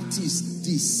heart is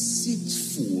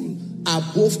deceitful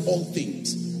above all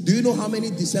things. Do you know how many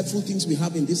deceitful things we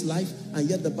have in this life? And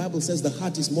yet the Bible says the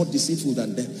heart is more deceitful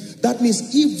than death. That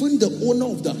means even the owner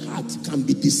of the heart can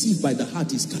be deceived by the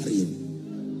heart he's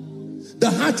carrying.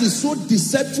 The heart is so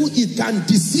deceitful, it can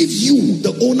deceive you,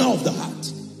 the owner of the heart.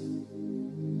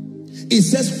 It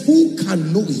says, who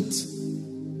can know it?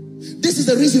 This is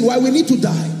the reason why we need to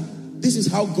die. This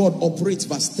is how God operates.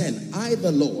 Verse 10. I,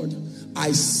 the Lord,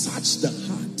 I search the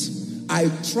heart. I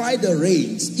try the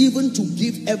reins, even to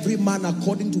give every man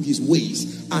according to his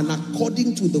ways and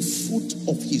according to the fruit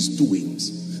of his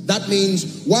doings. That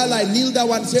means while I kneel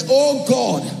down and say, oh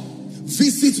God,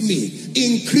 visit me,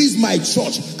 increase my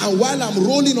church. And while I'm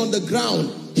rolling on the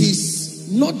ground, he's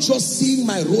not just seeing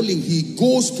my rolling, he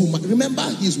goes to my, remember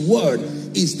his word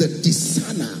is the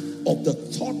discerner of the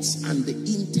thoughts and the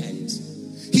intent.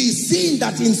 He's seeing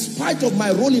that in spite of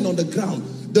my rolling on the ground,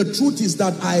 the truth is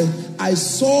that I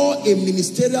saw a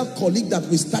ministerial colleague that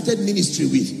we started ministry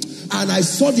with, and I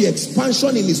saw the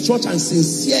expansion in his church, and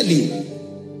sincerely,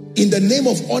 in the name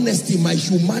of honesty, my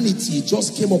humanity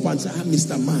just came up and said,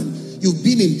 Mr. Man, you've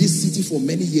been in this city for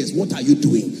many years. What are you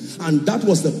doing? And that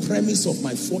was the premise of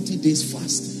my 40 days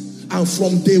fast. And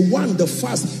from day one, the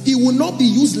fast, it will not be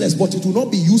useless, but it will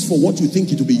not be used for what you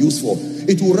think it will be used for.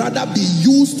 It will rather be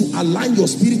used to align your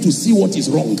spirit to see what is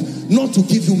wrong, not to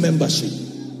give you membership.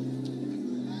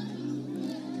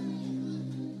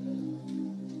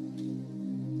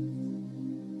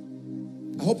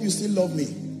 I hope you still love me.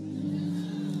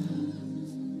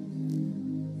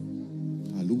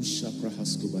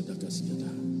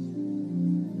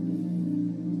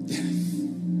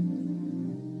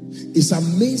 It's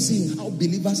amazing how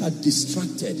believers are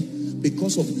distracted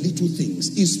because of little things.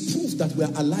 It's proof that we're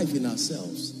alive in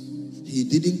ourselves. He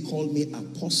didn't call me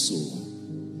apostle.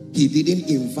 He didn't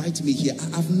invite me here.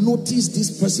 I've noticed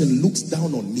this person looks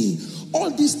down on me. All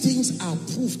these things are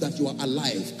proof that you are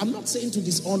alive. I'm not saying to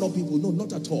dishonor people. No,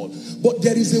 not at all. But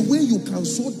there is a way you can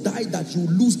so die that you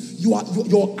lose.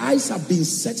 Your eyes have been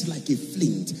set like a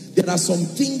flint. There are some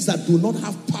things that do not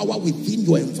have power within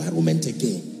your environment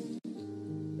again.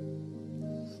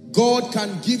 God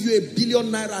can give you $1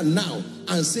 billion now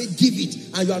and say, give it.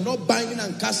 And you are not buying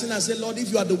and casting and say, Lord,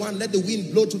 if you are the one, let the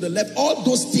wind blow to the left. All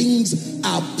those things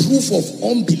are proof of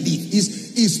unbelief.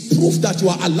 Is proof that you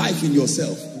are alive in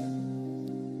yourself.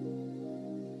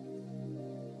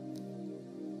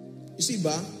 You see,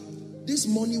 this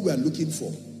money we are looking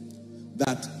for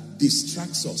that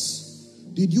distracts us.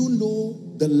 Did you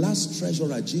know the last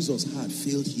treasurer Jesus had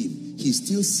failed him? He's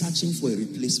still searching for a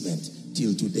replacement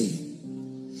till today.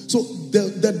 So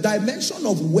the dimension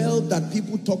of wealth that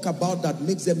people talk about that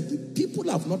makes them, people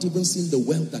have not even seen the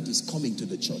wealth that is coming to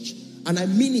the church. And I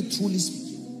mean it truly speaking.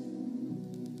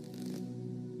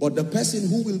 But the person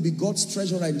who will be God's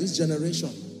treasurer in this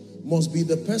generation must be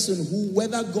the person who,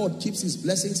 whether God keeps his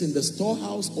blessings in the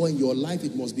storehouse or in your life,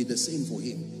 it must be the same for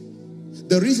him.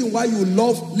 The reason why you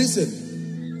love,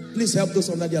 listen, please help those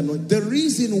under the anointing. The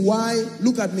reason why,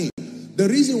 look at me, the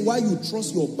reason why you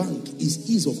trust your bank is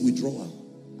ease of withdrawal.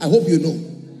 I hope you know.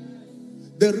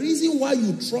 The reason why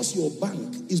you trust your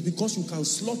bank is because you can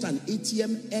slot an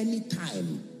ATM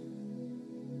anytime.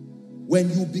 When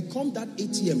you become that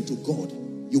ATM to God,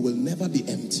 you will never be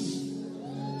empty.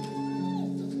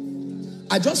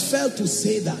 I just felt to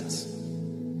say that.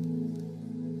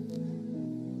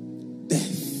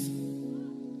 Death.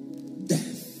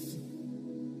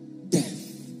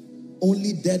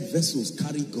 Only dead vessels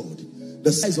carry God.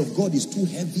 The size of God is too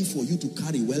heavy for you to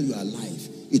carry while you are alive.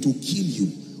 It will kill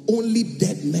you. Only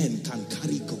dead men can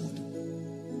carry God.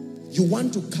 You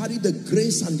want to carry the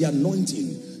grace and the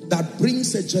anointing that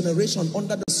brings a generation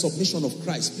under the submission of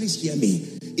Christ. Please hear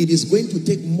me. It is going to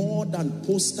take more than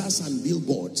posters and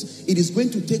billboards. It is going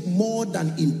to take more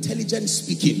than intelligent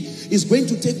speaking. It's going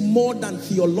to take more than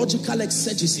theological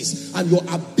exegesis and your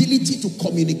ability to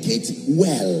communicate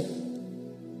well.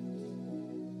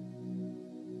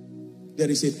 There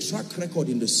is a track record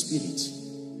in the spirit.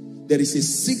 There is a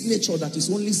signature that is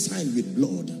only signed with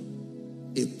blood.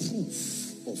 A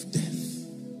proof of death.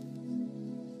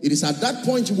 It is at that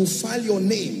point you will file your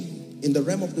name in the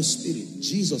realm of the spirit.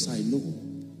 Jesus, I know.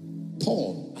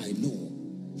 Paul, I know.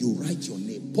 You write your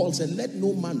name. Paul said, let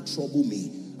no man trouble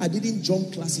me. I didn't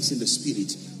jump classes in the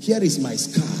spirit. Here is my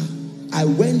scar. I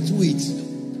went through it.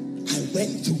 I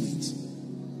went through it.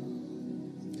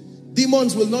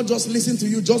 Demons will not just listen to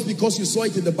you just because you saw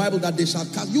it in the Bible that they shall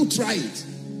cast. You try it.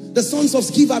 The sons of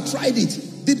Sceva tried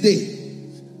it, did they?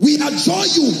 We adjure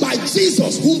you by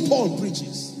Jesus whom Paul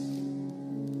preaches.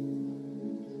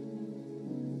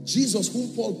 Jesus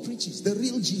whom Paul preaches, the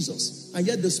real Jesus. And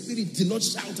yet the spirit did not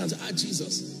shout and say, ah,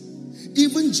 Jesus.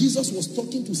 Even Jesus was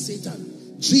talking to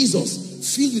Satan.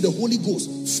 Jesus, filled with the Holy Ghost,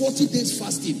 40 days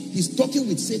fasting. He's talking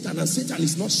with Satan and Satan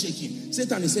is not shaking.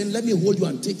 Satan is saying, let me hold you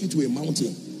and take you to a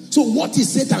mountain. So what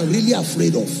is Satan really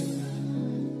afraid of?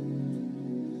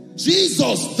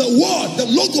 Jesus, the word, the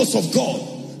logos of God,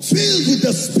 filled with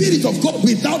the spirit of God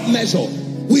without measure,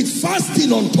 with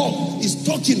fasting on top, is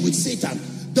talking with Satan.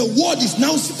 The word is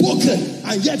now spoken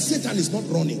and yet Satan is not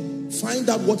running. Find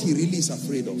out what he really is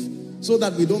afraid of so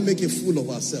that we don't make a fool of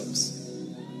ourselves.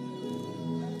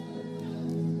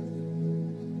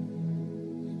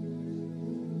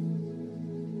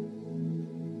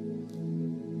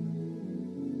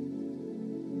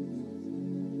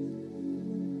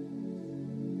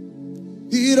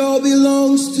 It all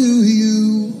belongs to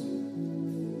you.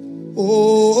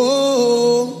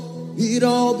 Oh, it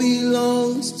all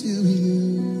belongs to you.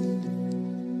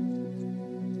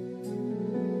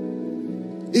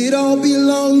 It all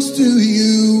belongs to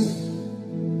you.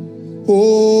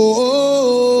 Oh,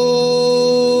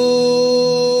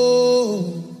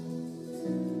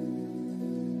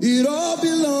 it all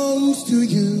belongs to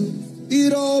you.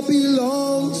 It all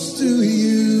belongs to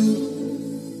you.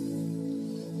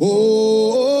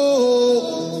 Oh,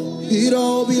 it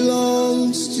all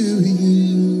belongs to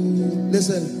you.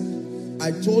 Listen,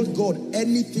 I told God,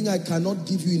 anything I cannot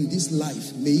give you in this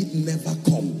life, may it never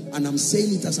come. And I'm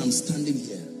saying it as I'm standing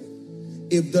here.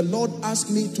 If the Lord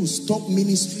asked me to stop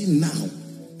ministry now,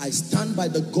 I stand by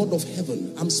the God of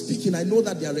heaven. I'm speaking. I know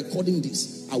that they are recording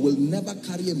this. I will never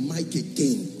carry a mic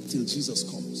again till Jesus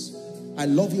comes. I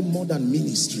love him more than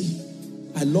ministry.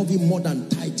 I love him more than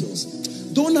titles.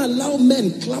 Don't allow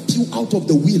men clap you out of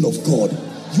the will of God.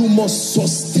 You must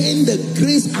sustain the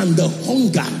grace and the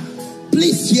hunger.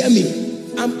 Please hear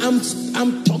me.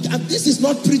 I'm talking. This is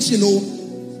not preaching,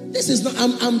 This is not,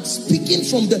 I'm speaking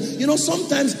from the,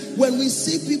 sometimes when we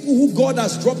see people who God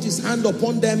has dropped his hand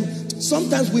upon them,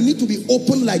 sometimes we need to be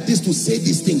open like this to say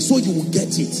these things so you will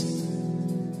get it.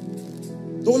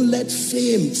 Don't let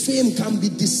fame can be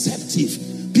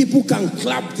deceptive. People can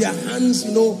clap their hands,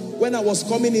 When I was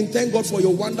coming in, thank God for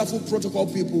your wonderful protocol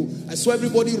people. I saw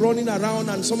everybody running around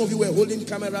and some of you were holding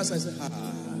cameras. I said,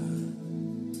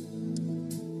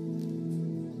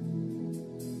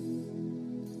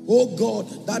 Oh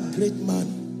God, that great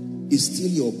man is still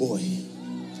your boy.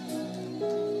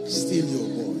 Still your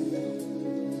boy.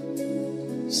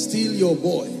 Still your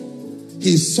boy.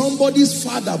 He's somebody's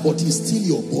father, but he's still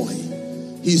your boy.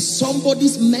 He's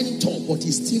somebody's mentor, but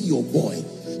he's still your boy.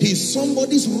 He's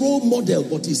somebody's role model,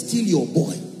 but he's still your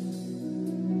boy.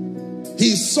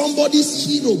 He's somebody's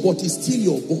hero, but he's still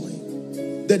your boy.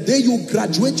 The day you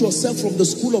graduate yourself from the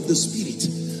school of the spirit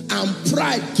and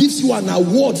pride gives you an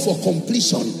award for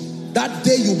completion, that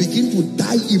day you begin to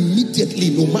die immediately,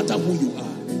 no matter who you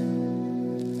are.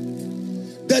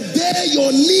 The day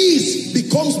your knees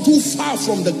becomes too far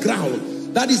from the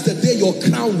ground, that is the day your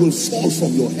crown will fall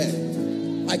from your head.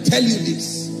 I tell you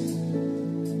this.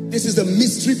 This is the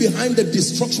mystery behind the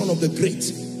destruction of the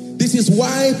great. This is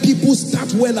why people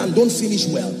start well and don't finish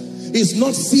well. It's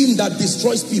not sin that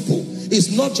destroys people. It's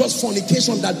not just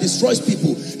fornication that destroys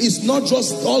people. It's not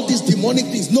just all these demonic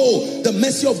things. No, the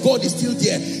mercy of God is still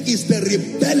there. It's the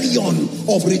rebellion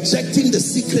of rejecting the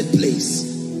secret place.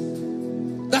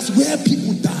 That's where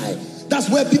people die. That's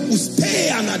where people stay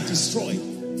and are destroyed.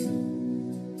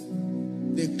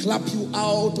 They clap you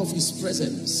out of his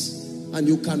presence and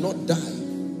you cannot die.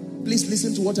 Please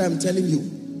listen to what I am telling you.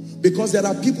 Because there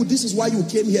are people, this is why you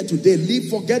came here today. Leave,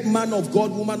 forget man of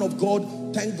God, woman of God.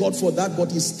 Thank God for that.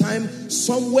 But it's time,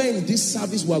 somewhere in this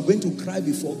service, we are going to cry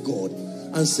before God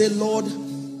and say, Lord,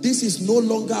 this is no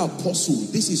longer apostle.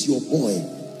 This is your boy.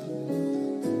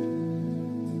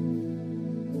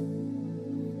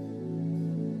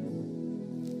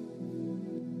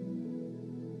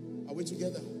 Are we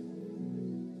together?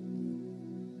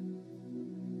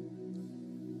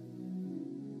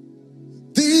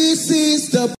 This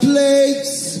is the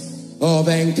place of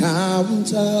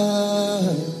encounter.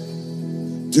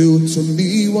 Do to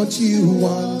me what you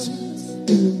want.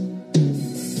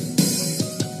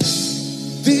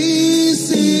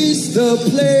 This is the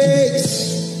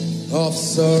place of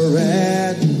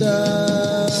surrender.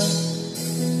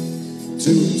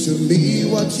 Do to me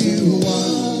what you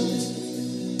want.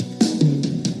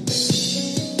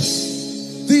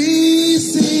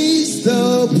 This is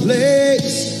the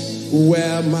place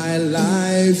where my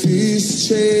life is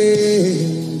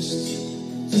changed.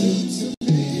 To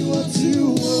be what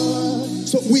you want.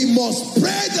 So we must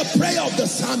pray the prayer of the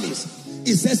psalmist.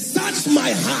 It says, search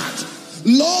my heart.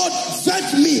 Lord,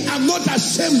 search me. I'm not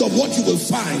ashamed of what you will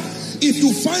find. If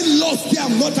you find loss there,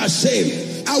 I'm not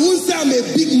ashamed. I won't say I'm a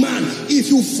big man. If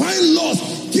you find loss,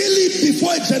 kill it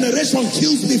before a generation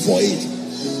kills me for it.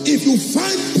 If you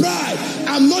find pride,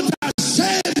 I'm not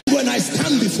ashamed when I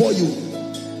stand before you.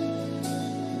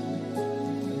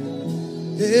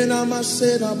 I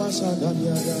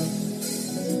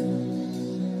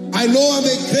know I'm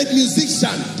a great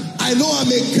musician. I know I'm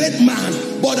a great man.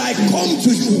 But I come to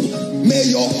you. May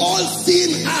your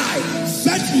all-seeing eye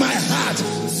search my heart,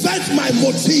 search my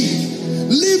motive.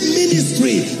 Leave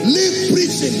ministry, leave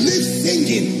preaching, leave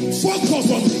singing. Focus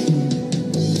on me.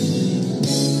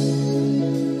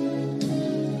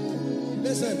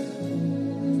 Listen.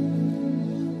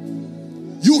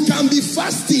 You can be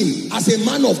fasting as a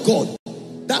man of God.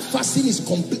 That fasting is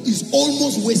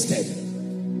almost wasted.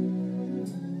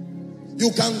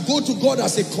 You can go to God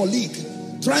as a colleague,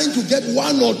 trying to get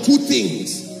one or two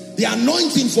things. The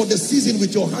anointing for the season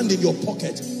with your hand in your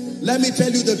pocket. Let me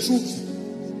tell you the truth.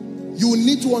 You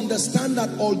need to understand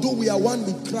that although we are one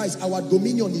with Christ, our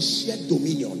dominion is shared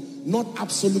dominion, not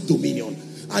absolute dominion.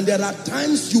 And there are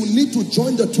times you need to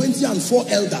join the 20 and 4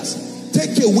 elders.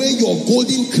 Take away your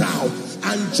golden crown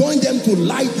and join them to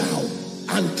lie down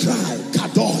and cry,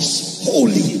 Kadosh,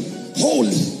 holy,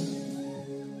 holy.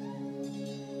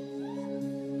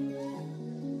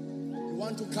 You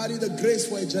want to carry the grace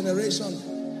for a generation.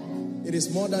 It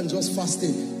is more than just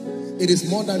fasting. It is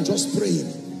more than just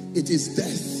praying. It is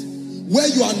death. Where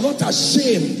you are not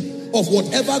ashamed of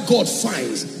whatever God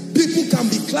finds. People can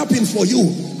be clapping for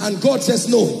you. And God says,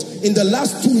 no. In the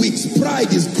last 2 weeks,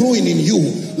 pride is growing in you.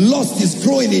 Lust is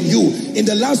growing in you. In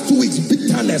the last 2 weeks,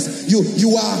 bitterness. You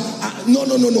are, no.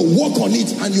 Work on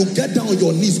it and you get down on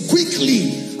your knees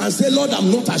quickly and say, Lord, I'm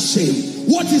not ashamed.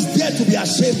 What is there to be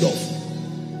ashamed of?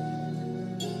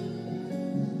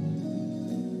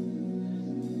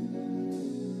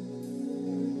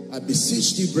 I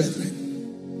beseech thee,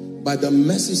 brethren, by the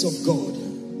mercies of God,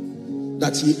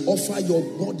 that ye offer your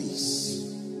bodies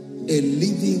a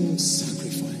living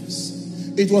sacrifice.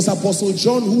 It was Apostle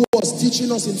John who was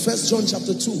teaching us in 1 John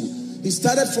chapter 2. He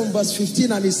started from verse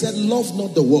 15 and he said, love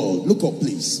not the world. Look up,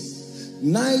 please.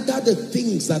 Neither the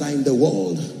things that are in the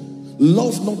world.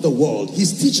 Love not the world.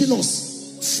 He's teaching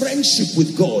us friendship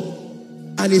with God.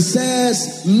 And he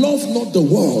says, love not the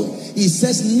world. He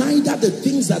says, neither the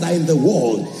things that are in the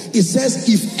world. He says,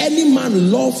 if any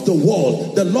man love the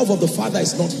world, the love of the Father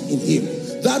is not in him.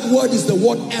 That word is the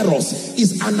word eros.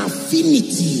 Is an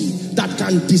affinity that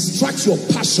can distract your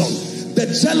passion. The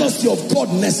jealousy of God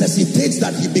necessitates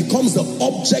that he becomes the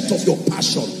object of your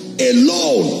passion,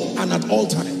 alone and at all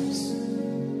times.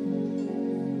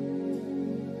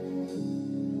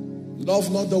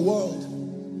 Love not the world.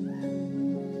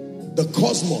 The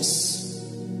cosmos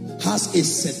has a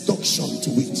seduction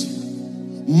to it.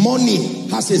 Money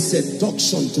has a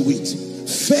seduction to it.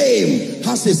 Fame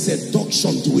has a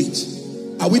seduction to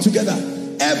it. Are we together?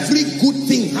 Every good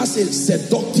thing has a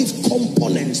seductive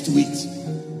component to it.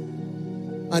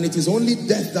 And it is only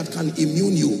death that can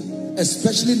immune you,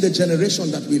 especially in the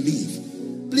generation that we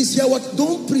live. Please hear what?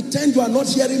 Don't pretend you are not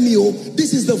hearing me. Oh,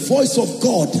 this is the voice of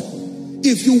God.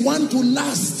 If you want to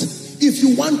last, if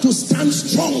you want to stand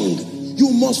strong, you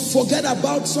must forget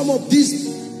about some of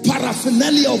this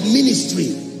paraphernalia of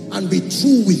ministry and be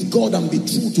true with God and be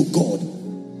true to God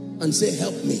and say,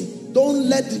 help me. Don't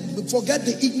forget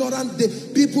the ignorant. The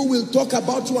people will talk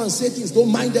about you and say things.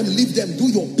 Don't mind them, leave them. Do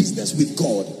your business with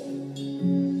God.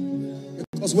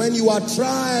 Because when you are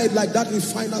tried like that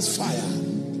refiner's fire,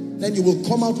 then you will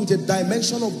come out with a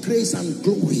dimension of grace and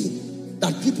glory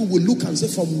that people will look and say,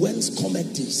 from whence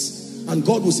cometh this? And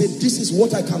God will say, this is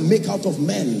what I can make out of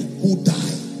men who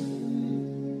die.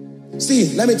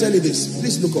 See, let me tell you this.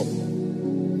 Please look up.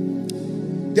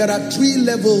 There are 3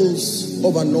 levels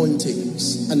of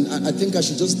anointings. And I think I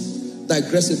should just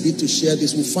digress a bit to share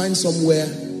this. We'll find somewhere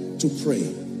to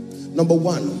pray. Number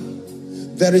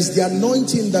 1, there is the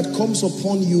anointing that comes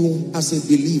upon you as a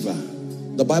believer.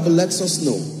 The Bible lets us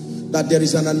know that there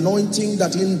is an anointing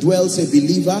that indwells a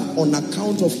believer on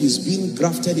account of his being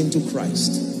grafted into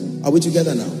Christ. Are we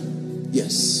together now?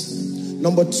 Yes.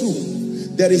 Number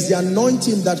 2, there is the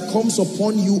anointing that comes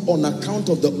upon you on account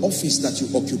of the office that you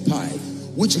occupy,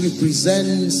 which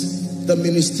represents the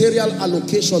ministerial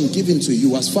allocation given to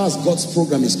you as far as God's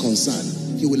program is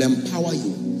concerned. He will empower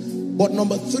you. But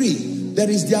number 3, there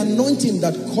is the anointing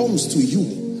that comes to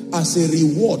you as a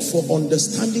reward for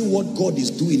understanding what God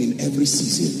is doing in every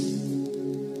season.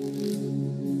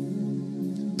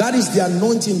 That is the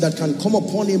anointing that can come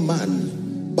upon a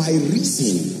man by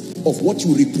reason of what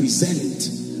you represent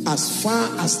as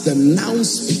far as the now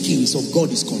speakings of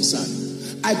God is concerned.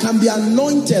 I can be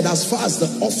anointed as far as the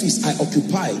office I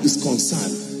occupy is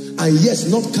concerned, and yes,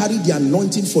 not carry the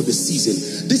anointing for the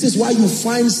season. This is why you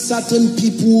find certain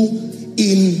people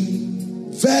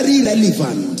in very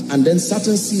relevant, and then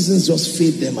certain seasons just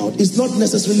fade them out. It's not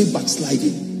necessarily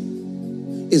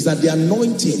backsliding. It's that the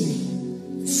anointing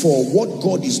for what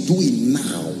God is doing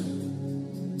now,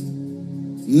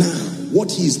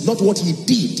 what he is, not what he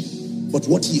did, but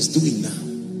what he is doing now,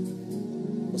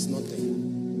 was not there.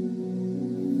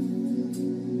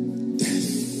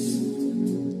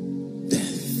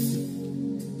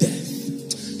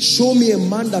 Death. Show me a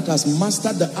man that has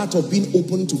mastered the art of being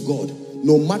open to God.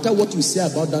 No matter what you say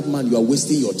about that man, you are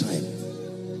wasting your time.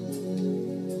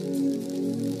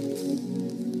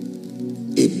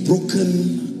 A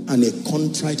broken and a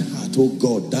contrite heart, oh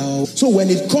God, thou. So when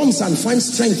it comes and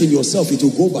finds strength in yourself, it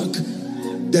will go back.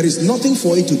 There is nothing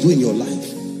for it to do in your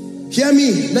life. Hear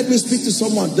me, let me speak to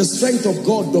someone. The strength of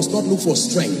God does not look for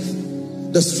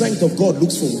strength. The strength of God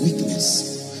looks for weakness.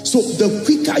 So the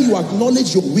quicker you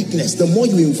acknowledge your weakness, the more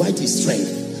you invite his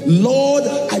strength. Lord,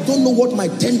 I don't know what my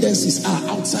tendencies are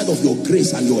outside of your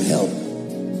grace and your help.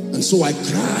 And so I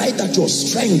cry that your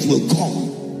strength will come.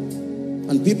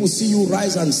 And people see you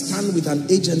rise and stand with an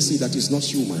agency that is not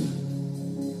human.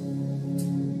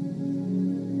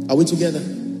 Are we together?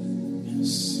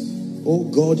 Yes. Oh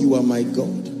God, you are my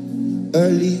God.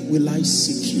 Early will I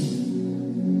seek you.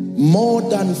 More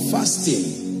than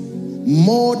fasting,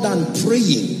 more than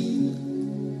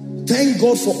praying. Thank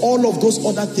God for all of those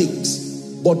other things.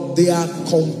 But they are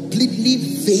completely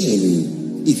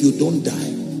vain if you don't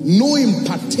die. No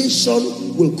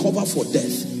impartation will cover for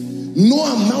death. No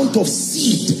amount of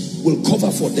seed will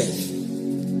cover for death.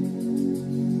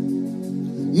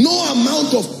 No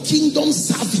amount of kingdom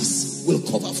service will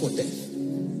cover for death.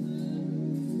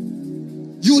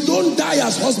 You don't die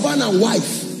as husband and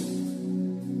wife.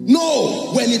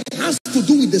 No, when it has to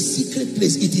do with the secret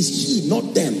place, it is he,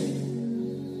 not them.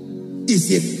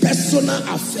 It's a personal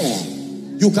affair.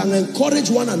 You can encourage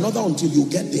one another until you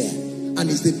get there. And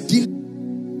it's the deal.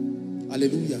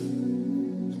 Hallelujah.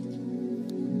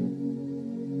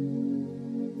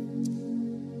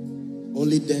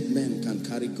 Only dead men can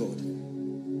carry God.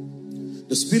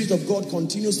 The Spirit of God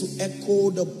continues to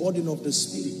echo the burden of the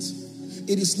Spirit.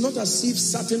 It is not as if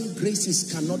certain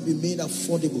graces cannot be made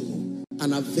affordable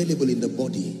and available in the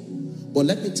body. But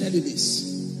let me tell you this.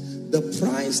 The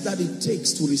price that it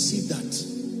takes to receive that,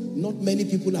 not many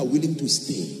people are willing to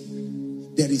stay.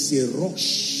 There is a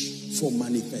rush for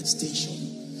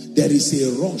manifestation. There is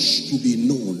a rush to be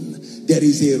known. There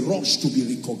is a rush to be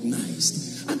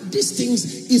recognized. And these things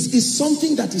is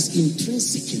something that is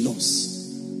intrinsic in us.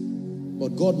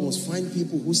 But God must find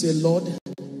people who say, Lord,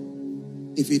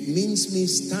 if it means me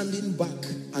standing back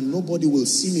and nobody will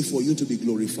see me for you to be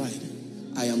glorified,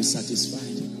 I am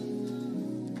satisfied.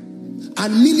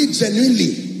 And mean it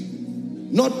genuinely.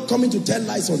 Not coming to tell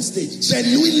lies on stage.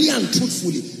 Genuinely and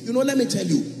truthfully. You know, let me tell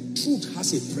you, truth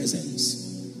has a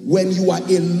presence. When you are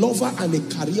a lover and a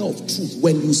carrier of truth,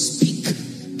 when you speak,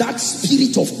 that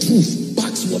spirit of truth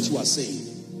backs what you are saying.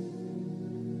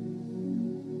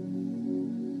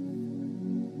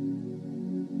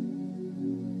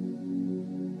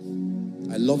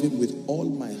 love him with all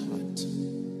my heart.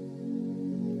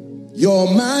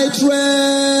 You're my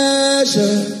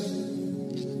treasure,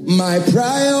 my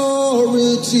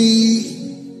priority.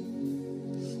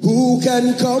 Who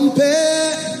can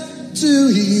compare to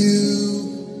you?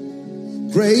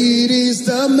 Great is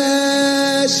the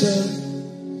measure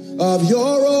of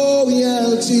your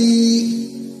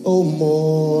royalty. Oh,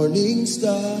 morning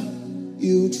star,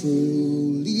 you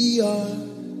truly are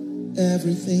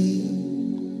everything.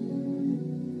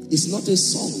 It's not a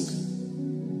song,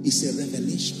 it's a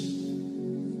revelation.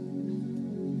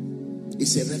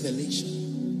 It's a revelation.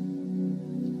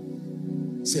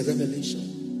 It's a revelation.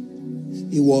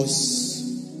 It was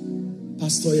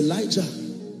Pastor Elijah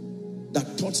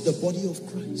that taught the body of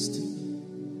Christ.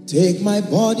 Take my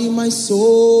body, my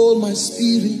soul, my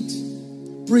spirit,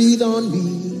 breathe on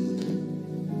me.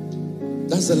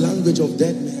 That's the language of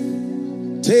dead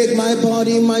men. Take my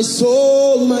body, my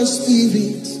soul, my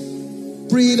spirit,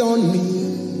 breathe on me.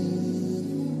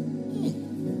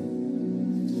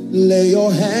 Lay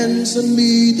your hands on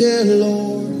me, dear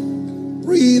Lord,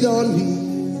 breathe on me.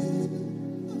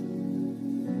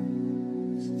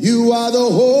 You are the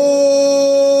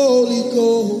Holy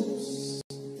Ghost,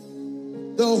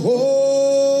 the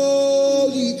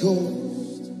Holy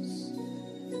Ghost,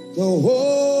 the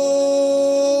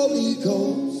Holy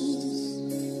Ghost,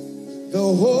 the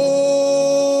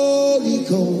Holy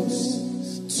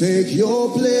Ghost. Take your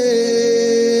place,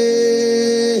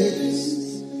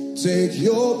 take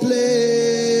your place,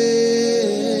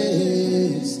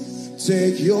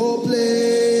 take your place.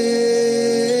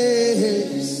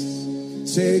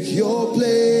 Take your place.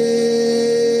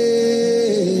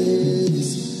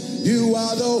 You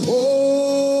are the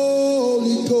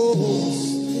Holy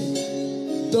Ghost,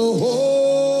 the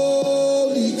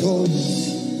Holy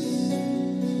Ghost,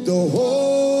 the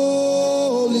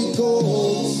Holy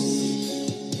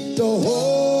Ghost, the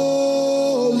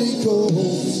Holy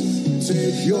Ghost.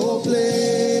 Take your place,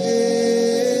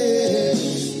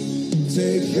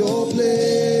 take your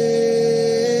place.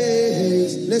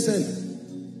 Listen.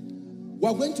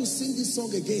 We're going to sing this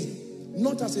song again,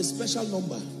 not as a special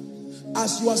number.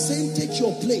 As you are saying, take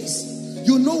your place.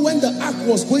 You know when the ark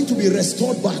was going to be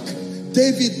restored back,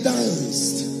 David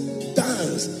danced.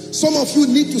 Some of you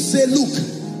need to say, look,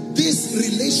 this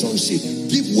relationship,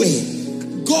 give way.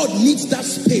 God needs that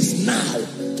space now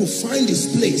to find his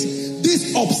place.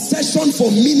 This obsession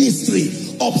for ministry,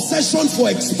 obsession for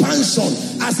expansion,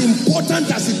 as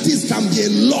important as it is, can be a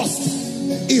loss.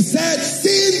 He said,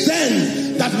 seeing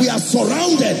then that we are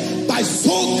surrounded by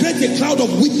so great a cloud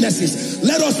of witnesses,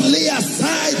 let us lay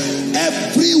aside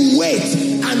every weight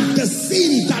and the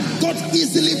sin that doth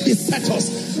easily beset us.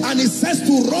 And it says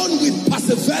to run with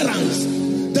perseverance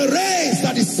the race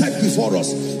that is set before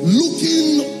us,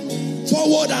 looking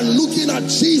forward and looking at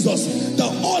Jesus, the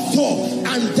author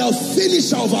and the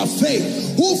finisher of our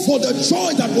faith, who for the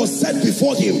joy that was set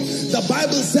before him, the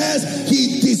Bible says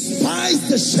he despised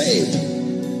the shame.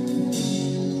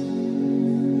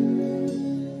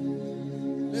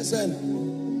 Listen,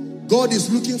 God is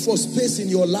looking for space in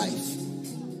your life.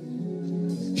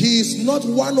 He is not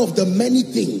one of the many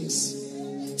things.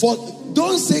 For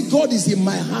don't say God is in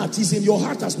my heart. He's in your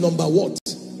heart as number what?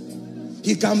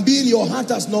 He can be in your heart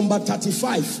as number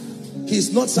 35.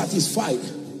 He's not satisfied.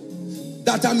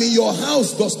 That I'm in your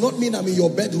house does not mean I'm in your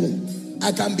bedroom.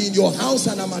 I can be in your house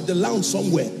and I'm at the lounge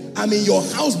somewhere. I'm in your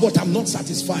house but I'm not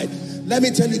satisfied. Let me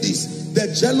tell you this. The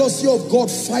jealousy of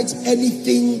God fights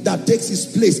anything that takes his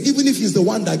place. Even if he's the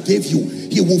one that gave you,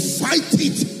 he will fight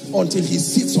it until he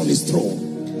sits on his throne.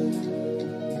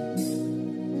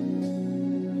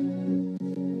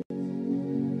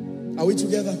 Are we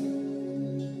together?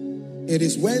 It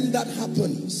is when that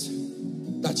happens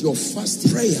that your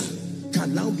first prayer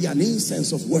can now be an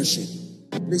incense of worship.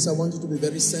 Please, I want you to be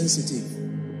very sensitive.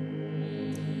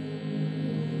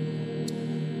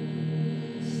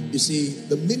 You see,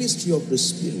 the ministry of the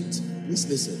Spirit, please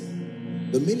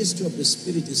listen. The ministry of the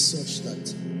Spirit is such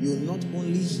that you not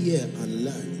only hear and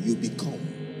learn, you become.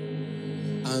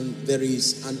 And there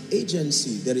is an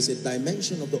agency, there is a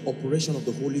dimension of the operation of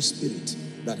the Holy Spirit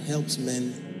that helps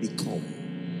men become.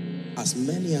 As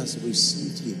many as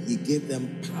received him, he gave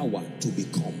them power to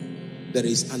become. There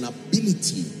is an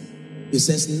ability. It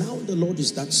says, now the Lord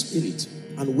is that Spirit.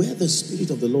 And where the Spirit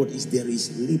of the Lord is, there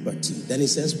is liberty. Then it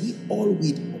says, we all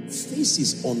with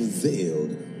faces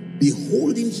unveiled,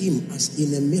 beholding him as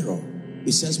in a mirror.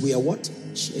 It says, we are what?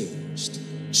 Changed.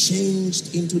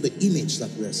 Changed into the image that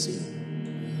we are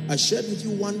seeing. I shared with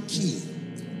you one key,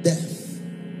 death.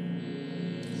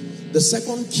 The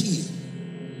second key,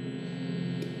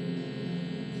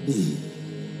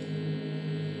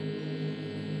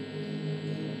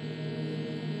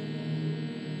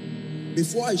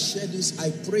 Before I share this,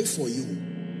 I pray for you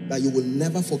that you will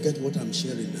never forget what I'm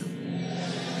sharing now.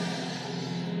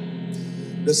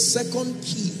 The second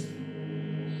key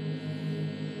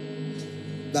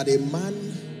that a man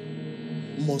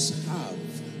must have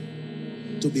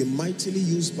to be mightily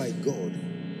used by God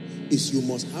is you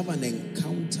must have an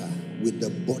encounter with the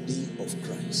body of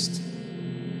Christ.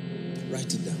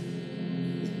 Write it down.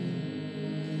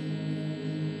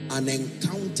 An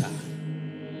encounter,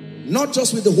 not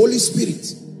just with the Holy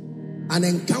Spirit, an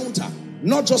encounter,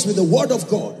 not just with the Word of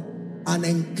God, an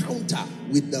encounter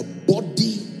with the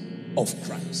body of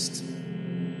Christ.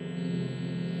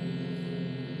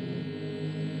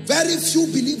 Very few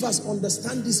believers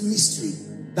understand this mystery,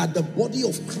 that the body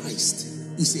of Christ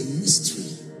is a mystery.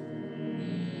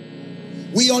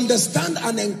 We understand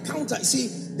an encounter. See,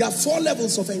 there are 4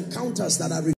 levels of encounters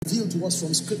that are revealed to us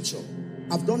from Scripture.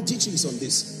 I've done teachings on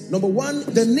this. Number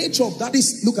 1, the nature of that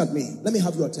is, look at me, let me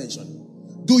have your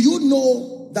attention. Do you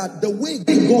know that the way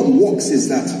God works is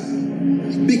that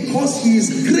because he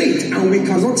is great and we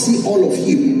cannot see all of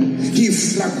him, he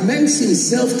fragments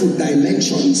himself to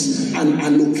dimensions and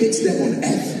allocates them on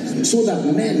earth so that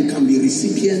men can be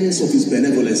recipients of his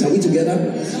benevolence. Are we together?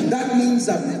 That means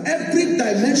that every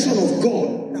dimension of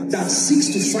God that seeks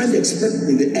to find expression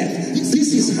in the earth,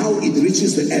 this is how it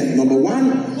reaches the earth. Number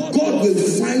 1, God will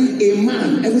find a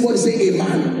man. Everybody say a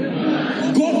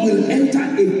man. God will enter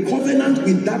a covenant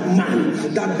with that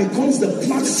man that becomes the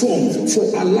platform for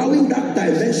allowing that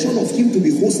dimension of him to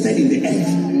be hosted in the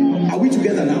earth. Are we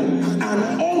together now?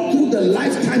 And all through the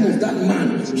lifetime of that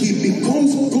man, he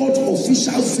becomes God's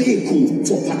official vehicle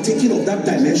for partaking of that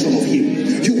dimension of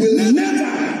him. You will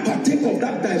never partake of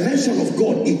that dimension of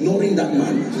God ignoring that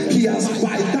man. He has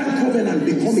by that covenant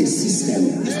become a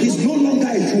system. He's no longer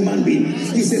a human being.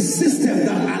 He's a system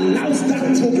that allows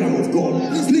that program of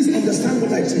God. Please understand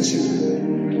what I teach you.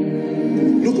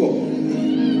 Look up.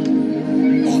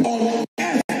 On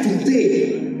earth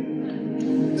today,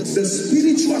 the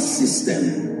spiritual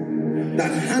system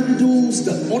that handles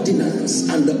the ordinance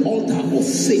and the altar of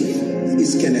faith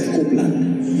is Kenneth Copeland.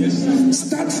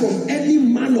 Start from any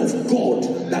man of God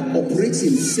that operates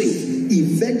in faith.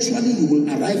 Eventually you will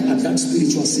arrive at that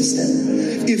spiritual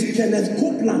system. If Kenneth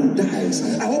Copeland dies,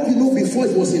 I hope you know before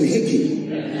it was in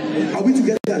Hagin. Are we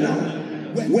together now?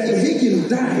 When Hagin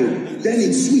died, then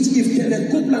it switched. If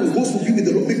Kenneth Copeland goes to be with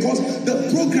the Lord, because the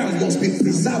program must be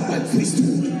preserved by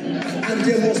priesthood, and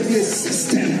there must be a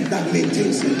system that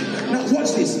maintains it. Now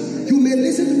watch this. You may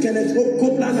listen to Kenneth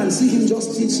Copeland and see him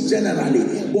just teach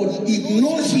generally, but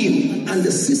ignore him and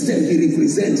the system he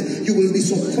represents. You will be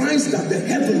surprised that the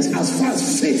heavens, as far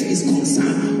as faith is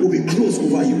concerned, will be closed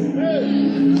over you.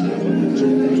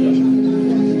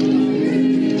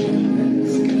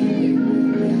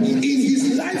 In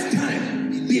his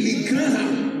lifetime, Billy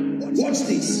Graham, watch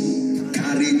this,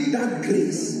 carried that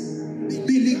grace.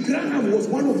 Billy Graham was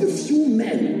one of the few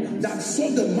men that saw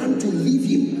the mantle leave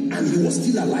him and he was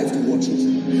still alive to watch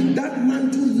it. That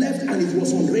mantle left and it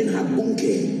was on Reinhard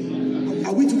Bonnke.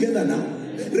 Are we together now?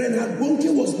 Reinhard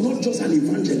Bonnke was not just an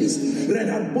evangelist.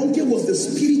 Reinhard Bonnke was the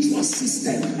spiritual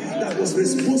system that was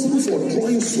responsible for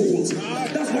drawing souls.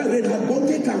 That's why Reinhard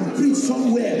Bonnke can preach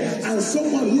somewhere and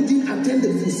someone who didn't attend the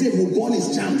crusade will burn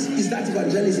his charms. Is that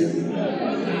evangelism?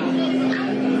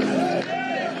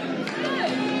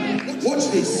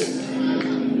 Watch this.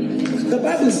 The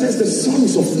Bible says the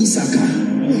sons of Issachar,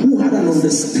 who had an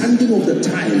understanding of the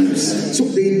times, so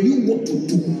they knew what to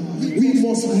do. We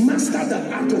must master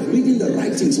the art of reading the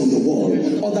writings on the wall.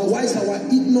 Otherwise, our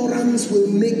ignorance will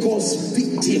make us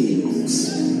victims.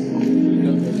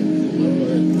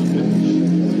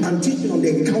 I'm teaching on the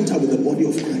encounter with the body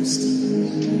of Christ.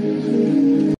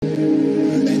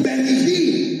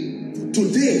 Benihim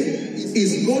today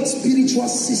is God's spiritual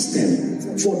system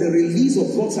for the release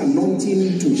of God's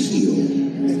anointing to heal.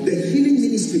 The healing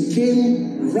ministry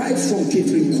came right from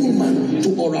Catherine Kuhlman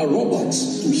to Oral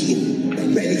Roberts to him.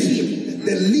 Benihim,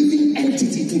 the living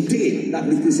entity today that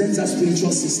represents our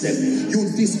spiritual system.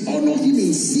 You dishonor him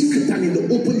in secret and in the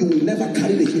open, you will never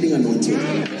carry the healing anointing.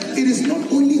 It is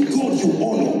not only God you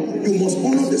honor, you must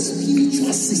honor the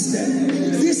spiritual system.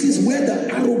 This is where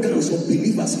the arrogance of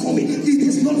believers come in. It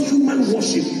is not human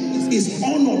worship. Is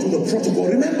honor to the protocol.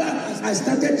 Remember, I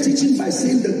started teaching by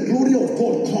saying the glory of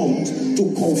God comes to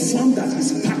confirm that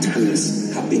his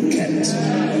patterns have been kept.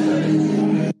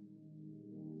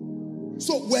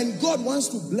 So when God wants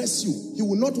to bless you, he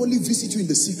will not only visit you in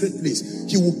the secret place,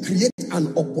 he will create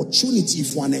an opportunity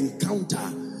for an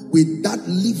encounter with that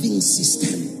living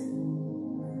system.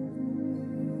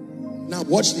 Now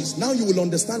watch this. Now you will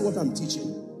understand what I'm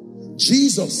teaching.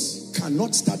 Jesus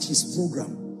cannot start his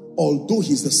program although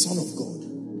he's the Son of God.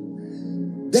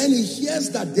 Then he hears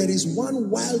that there is one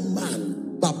wild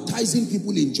man baptizing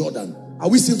people in Jordan. Are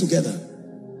we still together?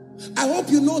 I hope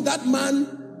you know that man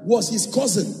was his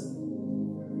cousin.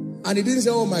 And he didn't say,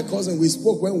 oh, my cousin, we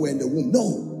spoke when we were in the womb.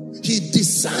 No, he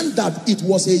discerned that it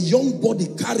was a young body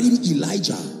carrying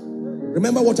Elijah.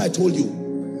 Remember what I told you?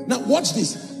 Now watch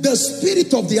this. The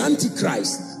spirit of the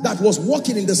Antichrist that was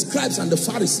working in the scribes and the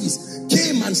Pharisees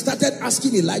came and started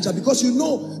asking Elijah, because you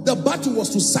know the battle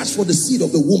was to search for the seed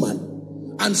of the woman.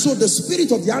 And so the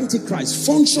spirit of the Antichrist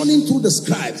functioning through the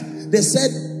scribes, they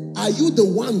said, are you the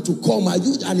one to come? Are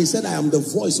you? And he said, I am the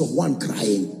voice of one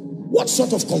crying. What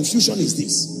sort of confusion is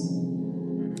this?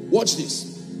 Watch this.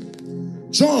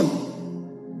 John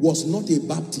was not a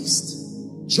Baptist.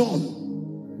 John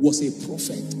was a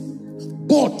prophet.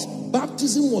 But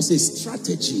baptism was a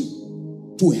strategy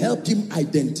to help him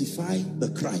identify the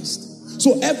Christ.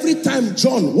 So every time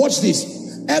John, watch this,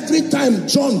 every time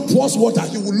John pours water,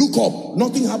 he will look up.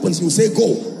 Nothing happens. He will say,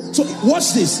 go. So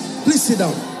watch this. Please sit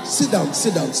down. Sit down,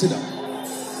 sit down, sit down.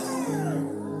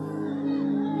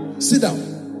 Sit down.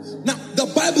 Now, the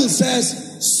Bible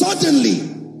says, suddenly,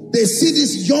 they see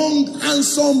this young,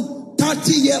 handsome,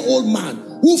 30-year-old man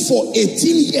who for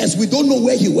 18 years, we don't know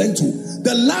where he went to.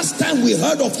 The last time we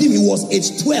heard of him, he was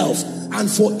age 12. And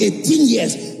for 18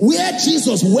 years, where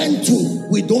Jesus went to,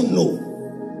 we don't know.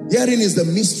 Herein is the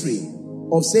mystery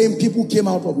of saying people came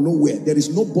out of nowhere. There is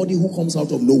nobody who comes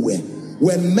out of nowhere.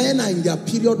 When men are in their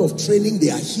period of training, they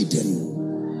are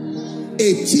hidden.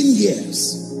 18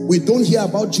 years, we don't hear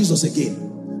about Jesus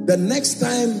again. The next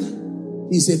time,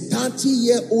 he's a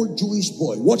 30-year-old Jewish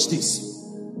boy. Watch this.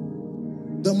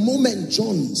 The moment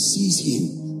John sees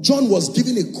him, John was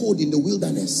given a code in the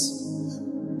wilderness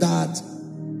that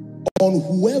on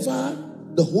whoever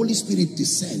the Holy Spirit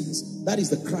descends, that is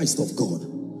the Christ of God.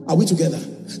 Are we together?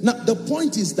 Now, the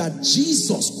point is that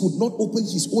Jesus could not open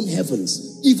his own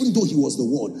heavens, even though he was the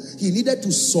Word. He needed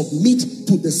to submit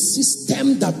to the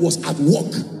system that was at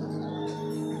work.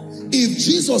 If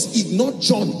Jesus ignored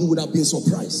John, he would have been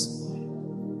surprised.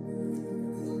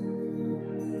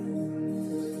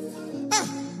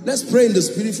 Let's pray in the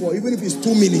spirit for even if it's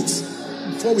 2 minutes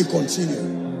before we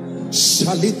continue.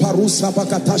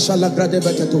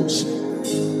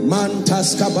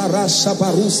 Mantas kabarasha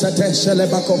barusete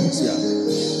shelebakomzia.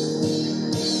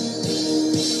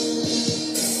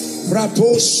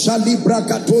 Brato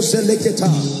shalibrakato seleketa.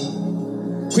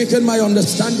 Quicken my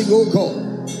understanding, O God.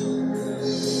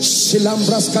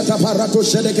 Shilambras kataparato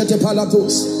shelekete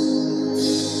palatos.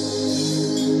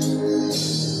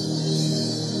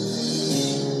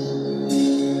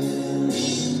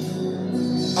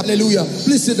 Hallelujah.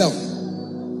 Please sit down.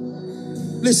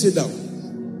 Please sit down.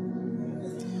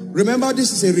 Remember,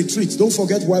 this is a retreat. Don't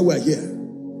forget why we're here.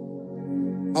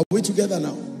 Are we together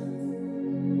now?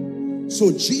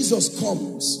 So Jesus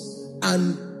comes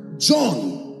and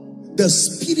John, the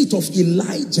spirit of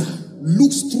Elijah,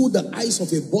 looks through the eyes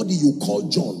of a body you call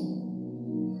John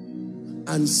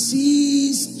and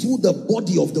sees through the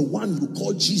body of the one you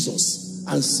call Jesus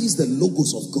and sees the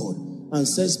logos of God and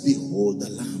says, behold the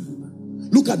Lamb.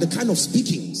 Look at the kind of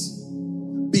speakings.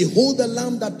 Behold the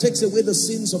Lamb that takes away the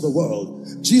sins of the world.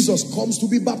 Jesus comes to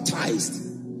be baptized.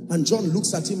 And John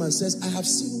looks at him and says, I have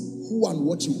seen who and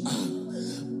what you are.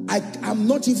 I am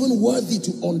not even worthy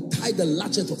to untie the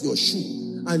latchet of your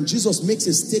shoe. And Jesus makes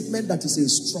a statement that is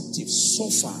instructive.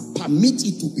 Suffer, permit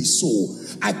it to be so.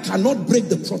 I cannot break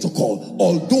the protocol,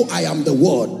 although I am the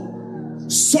Word.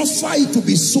 Suffer it to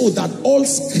be so that all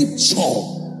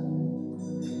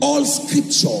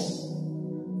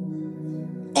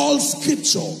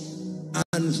scripture,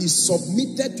 and he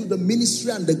submitted to the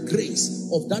ministry and the grace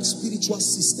of that spiritual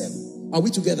system. Are we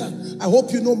together? I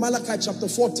hope you know Malachi chapter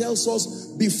 4 tells us,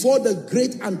 before the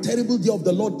great and terrible day of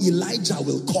the Lord, Elijah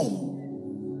will come.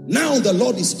 Now the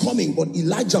Lord is coming, but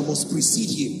Elijah must precede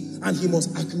him, and he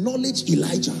must acknowledge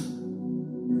Elijah.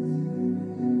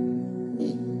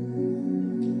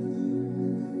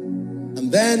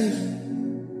 And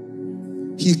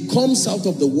then he comes out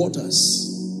of the waters.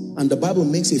 And the Bible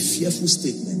makes a fearful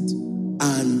statement.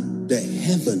 And the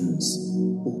heavens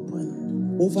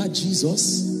opened. Over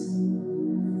Jesus.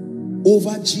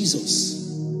 Over Jesus.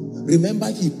 Remember,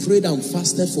 he prayed and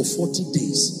fasted for 40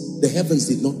 days. The heavens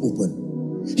did not open.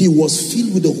 He was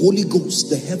filled with the Holy Ghost.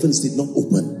 The heavens did not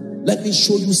open. Let me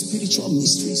show you spiritual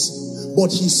mysteries.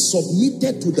 But he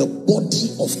submitted to the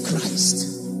body of Christ.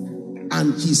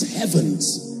 And his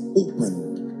heavens opened.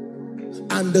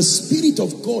 And the Spirit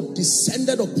of God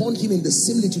descended upon him in the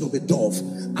similitude of a dove.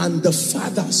 And the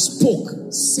Father spoke,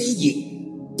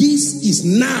 saying, this is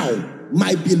now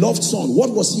my beloved Son.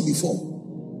 What was he before?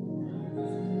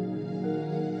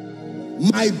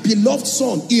 my beloved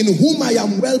son, in whom I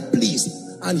am well pleased.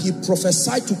 And he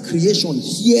prophesied to creation,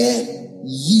 hear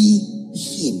ye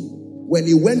him. When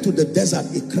he went to the desert,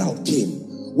 a crowd came.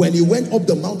 When he went up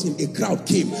the mountain, a crowd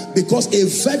came. Because a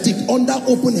verdict under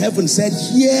open heaven said,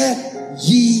 hear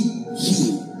ye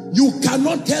him. You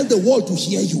cannot tell the world to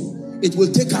hear you. It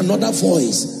will take another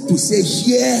voice to say,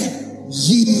 hear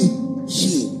ye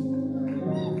him.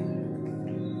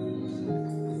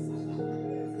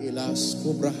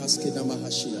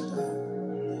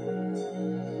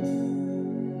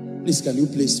 Please, can you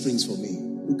play strings for me?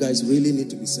 You guys really need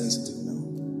to be sensitive now.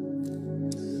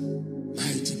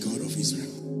 Mighty God of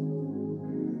Israel.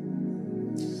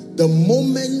 The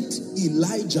moment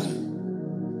Elijah,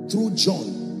 through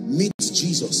John, meets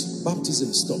Jesus,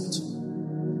 baptism stopped.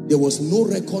 There was no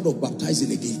record of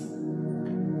baptizing again.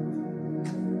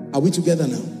 Are we together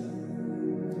now?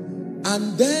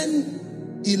 And then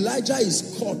Elijah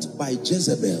is caught by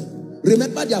Jezebel.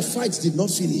 Remember, their fights did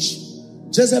not finish.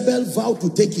 Jezebel vowed to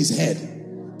take his head.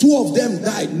 2 of them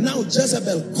died. Now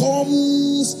Jezebel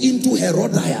comes into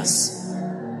Herodias,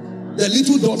 the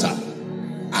little daughter,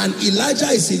 and Elijah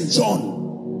is in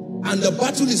John, and the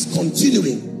battle is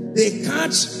continuing. They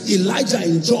catch Elijah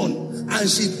in John, and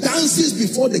she dances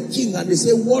before the king, and they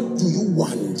say, what do you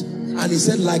want? And he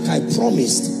said, like I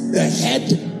promised, the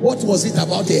head. What was it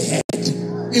about a head?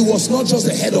 It was not just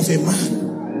the head of a man.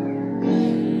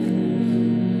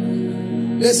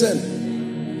 Listen,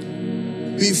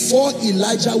 before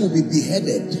Elijah would be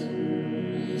beheaded,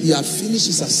 he had finished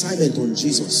his assignment on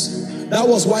Jesus. That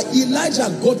was why Elijah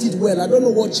got it well. I don't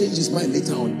know what changed his mind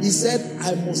later on. He said,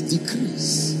 I must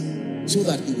decrease so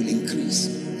that he will increase.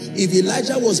 If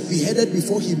Elijah was beheaded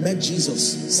before he met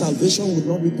Jesus, salvation would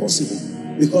not be possible,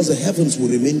 because the heavens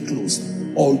would remain closed,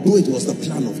 although it was the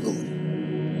plan of God.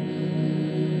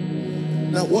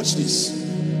 Now watch this.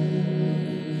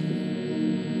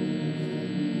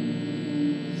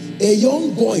 A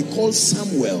young boy called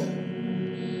Samuel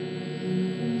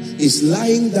is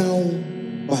lying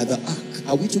down by the ark.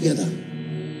 Are we together?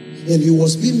 And he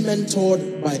was being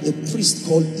mentored by a priest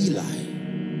called Eli.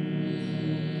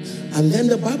 And then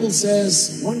the Bible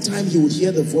says, one time he would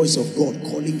hear the voice of God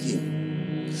calling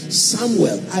him,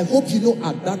 Samuel. I hope you know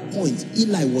at that point,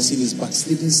 Eli was in his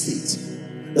backsliding state.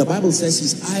 The Bible says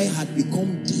his eye had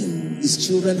become dim. His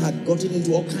children had gotten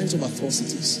into all kinds of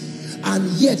atrocities. And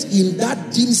yet in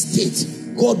that dim state,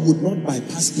 God would not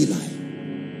bypass Eli.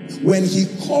 When he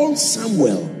called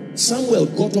Samuel, Samuel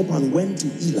got up and went to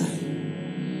Eli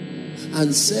and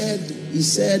he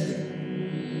said,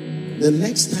 the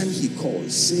next time he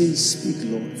calls, say, speak,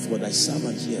 Lord, for thy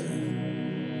servant heareth.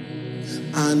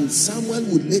 And Samuel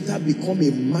would later become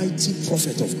a mighty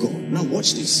prophet of God. Now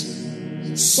watch this.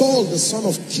 Saul, the son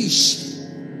of Kish,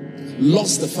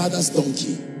 lost the father's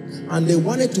donkey, and they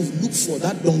wanted to look for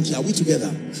that donkey. Are we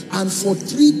together? And for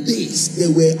 3 days they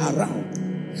were around.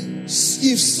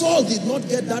 If Saul did not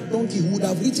get that donkey, he would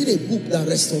have written a book that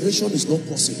restoration is not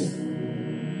possible.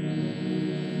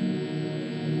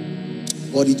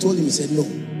 But he told him, he said, no,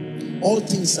 all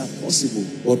things are possible,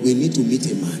 but we need to meet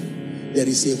a man. There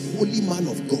is a holy man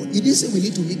of God. He didn't say we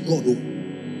need to meet God. Oh.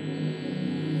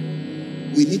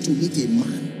 We need to meet a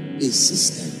man, a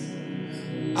system.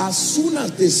 As soon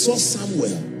as they saw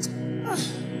Samuel,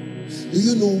 do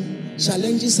you know,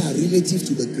 challenges are relative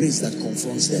to the grace that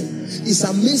confronts them. It's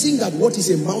amazing that what is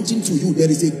a mountain to you, there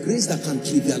is a grace that can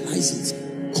trivialize it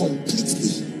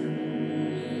completely.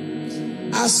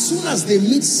 As soon as they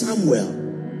meet Samuel,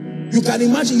 you can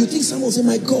imagine, you think Samuel will say,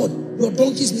 my God, your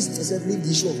donkey is missing. He said, leave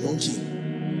the issue of donkey.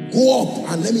 Go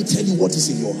up and let me tell you what is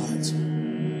in your heart.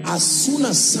 As soon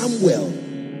as Samuel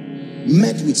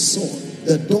met with Saul,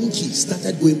 the donkey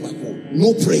started going back home.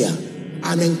 No prayer.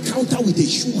 An encounter with a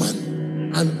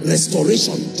human and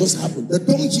restoration just happened. The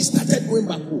donkey started going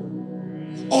back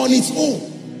home on its own.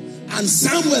 And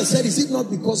Samuel said, is it not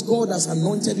because God has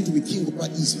anointed you to be king over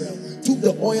Israel? Took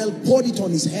the oil, poured it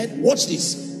on his head. Watch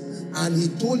this. And he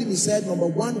told him, he said, number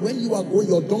 1, when you are going,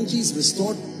 your donkey is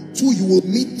restored. 2, you will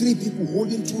meet 3 people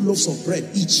holding 2 loaves of bread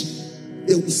each.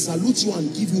 They will salute you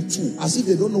and give you 2, as if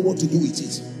they don't know what to do with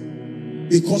it,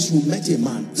 because you met a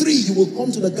man. 3, you will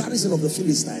come to the garrison of the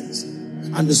Philistines,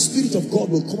 and the Spirit of God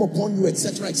will come upon you,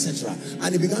 etc., etc.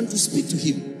 And he began to speak to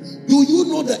him. Do you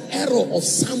know the error of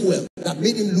Samuel that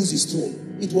made him lose his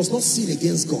throne? It was not sin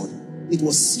against God. It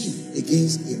was sin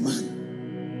against a man.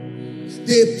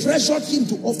 They pressured him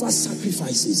to offer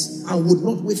sacrifices and would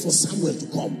not wait for Samuel to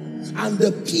come. And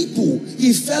the people,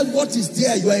 he felt, what is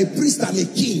there? You are a priest, I'm a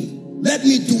king. Let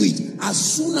me do it.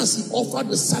 As soon as he offered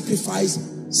the sacrifice,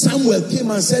 Samuel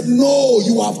came and said, no,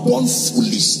 you have done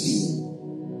foolishly.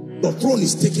 the throne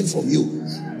is taken from you.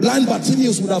 Blind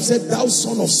Bartimaeus would have said, thou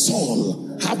son of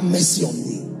Saul, have mercy on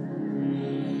me.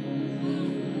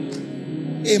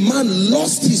 A man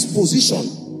lost his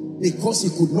position because he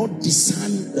could not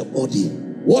discern the body.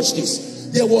 Watch this.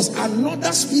 There was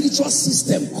another spiritual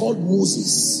system called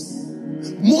Moses.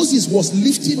 Moses was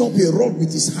lifting up a rod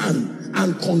with his hand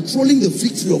and controlling the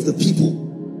victory of the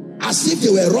people as if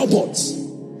they were robots.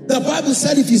 The Bible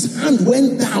said if his hand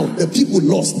went down, the people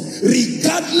lost,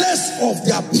 regardless of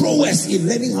their prowess in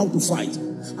learning how to fight.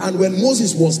 And when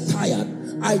Moses was tired,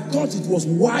 I thought it was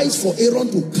wise for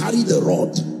Aaron to carry the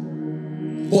rod.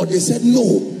 But they said,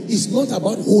 no, it's not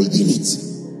about holding it.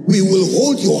 We will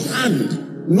hold your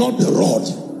hand, not the rod.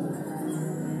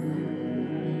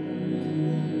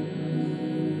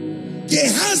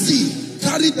 Gehazi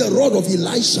carried the rod of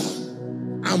Elisha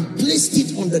and placed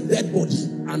it on the dead body,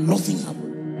 and nothing happened.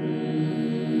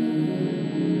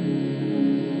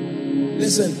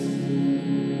 Listen,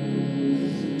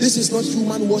 this is not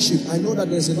human worship. I know that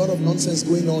there's a lot of nonsense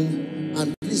going on,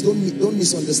 and please don't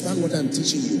misunderstand what I'm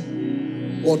teaching you.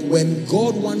 But when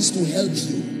God wants to help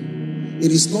you,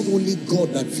 it is not only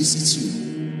God that visits you.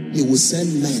 He will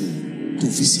send men to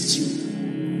visit you.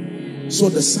 So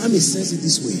the psalmist says it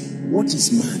this way: what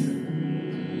is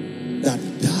man that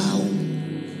thou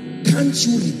can't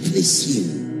you replace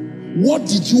him? What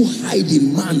did you hide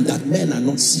in man that men are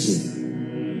not seeing?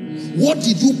 What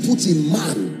did you put in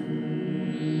man?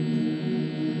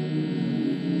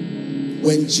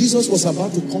 When Jesus was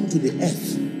about to come to the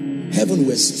earth, heaven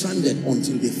was stranded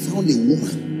until they found a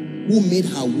woman who made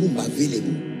her womb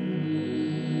available.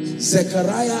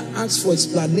 Zechariah asked for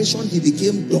explanation, he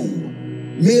became dumb.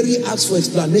 Mary asked for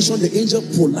explanation, the angel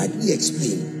politely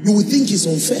explained. You would think it's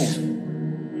unfair.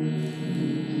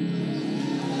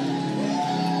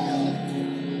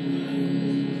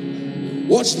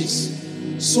 Watch this.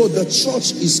 So the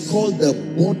church is called the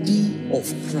body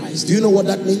of Christ. Do you know what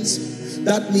that means?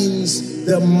 That means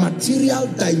the material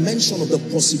dimension of the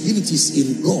possibilities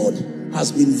in God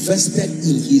has been vested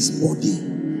in his body.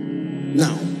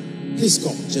 Now, please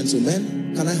come,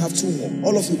 gentlemen. Can I have two more?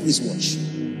 All of you, please watch.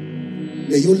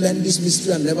 May you learn this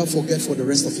mystery and never forget for the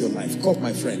rest of your life. Come,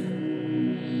 my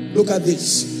friend. Look at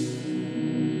this.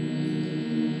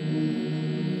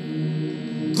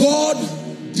 God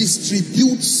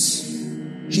distributes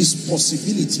his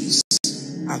possibilities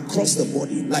across the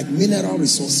body like mineral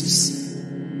resources.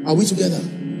 Are we together?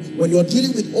 When you're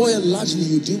dealing with oil, largely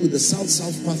you deal with the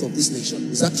south part of this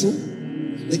nation. Is that true?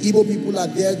 The Igbo people are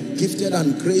there, gifted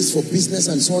and graced for business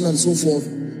and so on and so forth.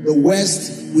 The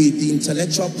West with the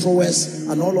intellectual prowess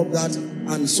and all of that,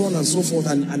 and so on and so forth,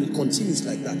 and it continues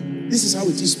like that. This is how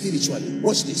it is spiritually.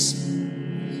 Watch this.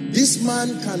 This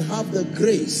man can have the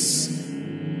grace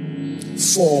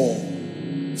for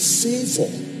favor.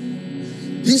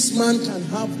 This man can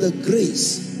have the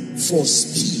grace for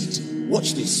speed.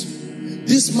 Watch this.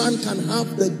 This man can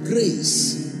have the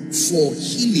grace for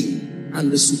healing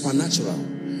and the supernatural.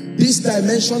 This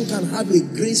dimension can have a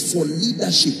grace for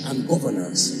leadership and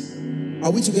governance.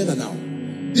 Are we together now?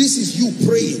 This is you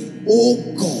praying, oh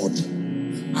God,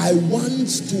 I want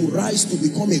to rise to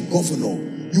become a governor.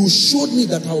 You showed me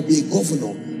that I will be a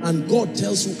governor. And God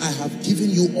tells you, I have given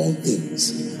you all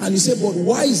things. And you say, but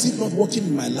why is it not working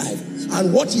in my life?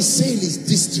 And what he's saying is,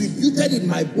 distributed in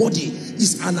my body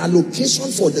is an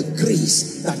allocation for the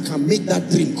grace that can make that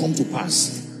dream come to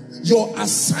pass. Your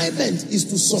assignment is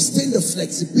to sustain the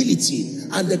flexibility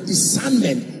and the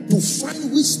discernment to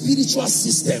find which spiritual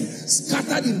system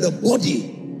scattered in the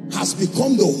body has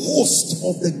become the host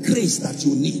of the grace that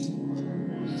you need.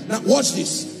 Now watch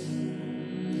this.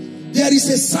 There is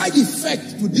a side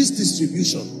effect to this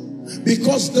distribution,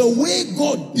 because the way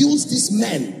God builds these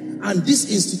men and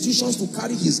these institutions to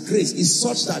carry his grace is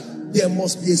such that there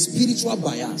must be a spiritual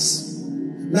bias.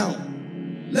 Now,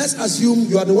 let's assume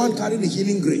you are the one carrying the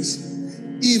healing grace.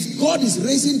 If God is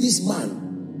raising this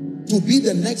man to be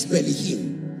the next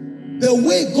Belihim, the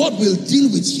way God will deal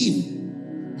with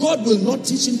him, God will not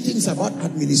teach him things about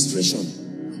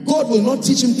administration. God will not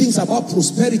teach him things about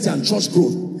prosperity and church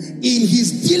growth. In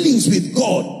his dealings with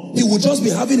God, he will just be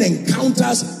having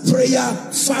encounters, prayer,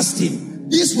 fasting.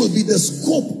 This will be the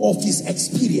scope of his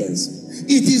experience.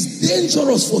 It is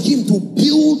dangerous for him to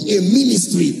build a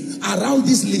ministry around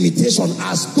this limitation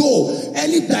as though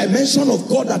any dimension of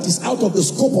God that is out of the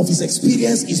scope of his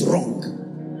experience is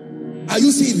wrong. Are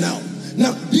you seeing now?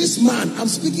 Now, this man, I'm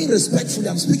speaking respectfully,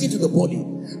 I'm speaking to the body.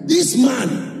 This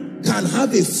man can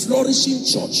have a flourishing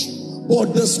church,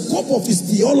 but the scope of his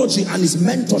theology and his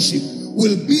mentorship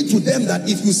will be to them that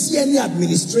if you see any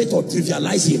administrator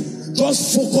trivialize him,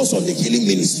 just focus on the healing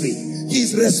ministry.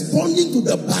 He's responding to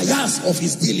the bias of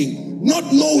his dealing, not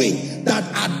knowing that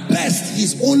at best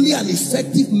he's only an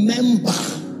effective member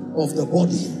of the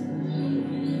body.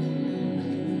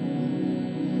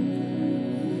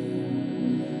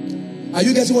 Are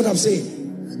you getting what I'm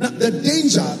saying? Now, the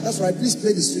danger, that's right, please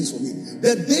play the strings for me.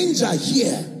 The danger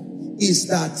here is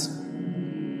that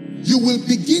you will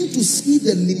begin to see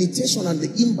the limitation and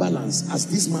the imbalance as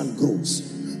this man grows.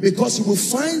 Because you will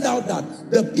find out that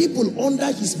the people under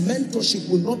his mentorship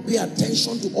will not pay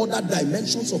attention to other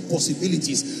dimensions of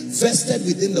possibilities vested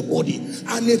within the body.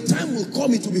 And a time will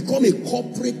come, it will become a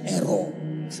corporate error.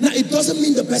 Now, it doesn't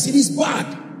mean the person is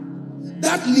bad.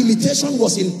 That limitation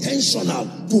was intentional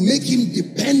to make him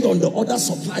depend on the other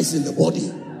supplies in the body.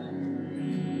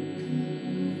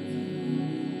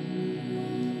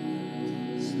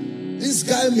 This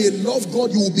guy may love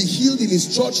God, you will be healed in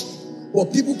his church,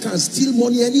 but people can steal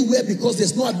money anywhere because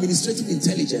there's no administrative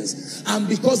intelligence, and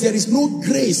because there is no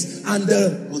grace and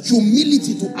the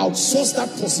humility to outsource that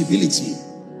possibility,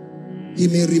 he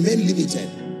may remain limited.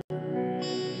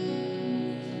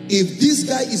 If this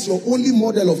guy is your only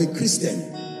model of a Christian,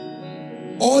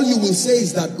 all you will say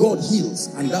is that God heals,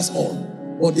 and that's all.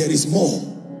 But there is more.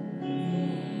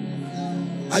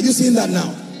 Are you seeing that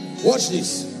now? Watch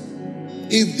this.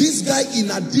 If this guy,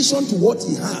 in addition to what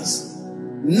he has,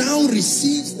 now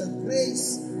receives the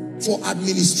grace for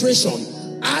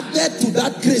administration, added to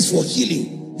that grace for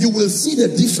healing, you will see the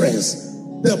difference.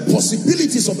 The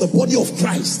possibilities of the body of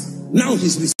Christ. Now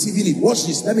he's receiving it. Watch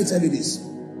this. Let me tell you this.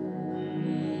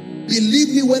 Believe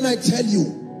me when I tell you,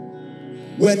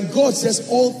 when God says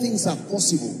all things are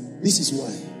possible, this is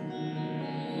why.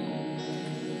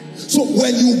 So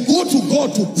when you go to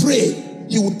God to pray,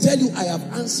 he will tell you, I have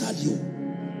answered you.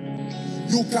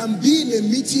 You can be in a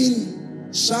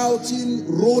meeting shouting,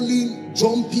 rolling,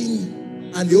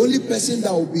 jumping, and the only person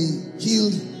that will be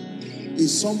healed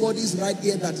is somebody's right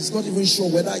ear that is not even sure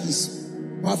whether he's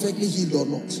perfectly healed or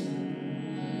not.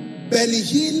 Benny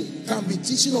Hinn can be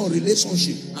teaching on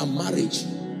relationship and marriage.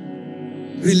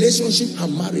 Relationship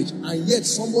and marriage, and yet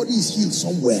somebody is healed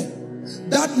somewhere.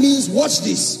 That means, watch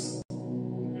this,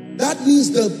 that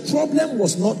means the problem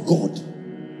was not God.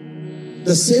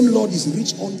 The same Lord is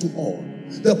rich unto all.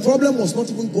 The problem was not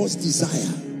even God's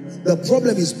desire. The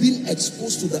problem is being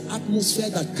exposed to the atmosphere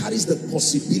that carries the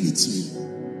possibility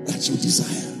that you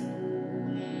desire.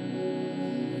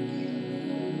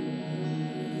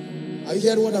 Are you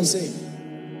hearing what I'm saying?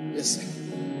 Yes, sir.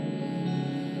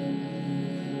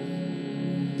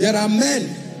 There are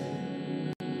men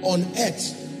on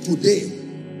earth today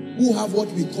who have what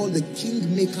we call the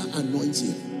kingmaker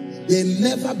anointing. They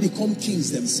never become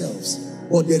kings themselves,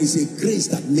 but there is a grace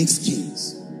that makes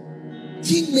kings.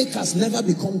 Kingmakers never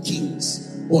become kings,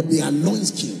 but they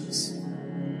anoint kings.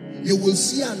 You will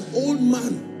see an old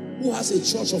man who has a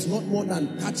church of not more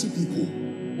than 30 people,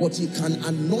 but he can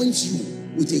anoint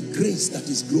you with a grace that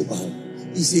is global.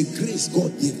 It's a grace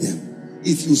God gave them.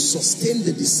 If you sustain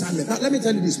the discernment. Now let me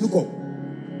tell you this, look up.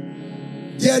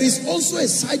 There is also a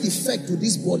side effect to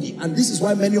this body, and this is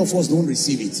why many of us don't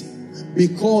receive it.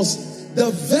 Because the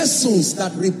vessels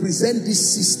that represent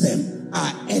this system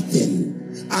are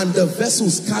earthen, and the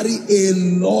vessels carry a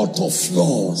lot of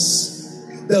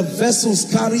flaws. The vessels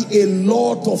carry a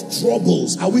lot of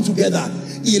troubles. Are we together?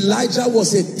 Elijah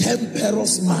was a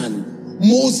temperous man.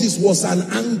 Moses was an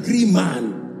angry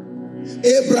man.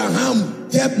 Abraham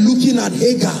kept looking at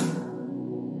Hagar.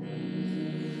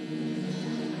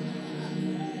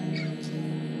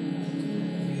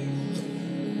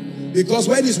 Because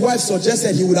when his wife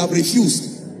suggested, he would have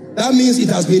refused. That means it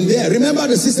has been there. Remember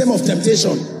the system of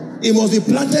temptation. It must be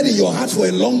planted in your heart for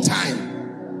a long time.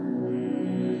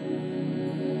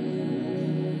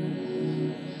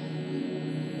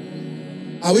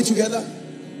 Are we together?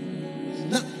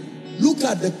 Now, look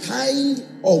at the kind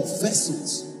of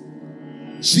vessels.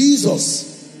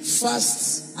 Jesus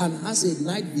fasts and has a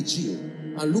night vigil.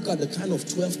 And look at the kind of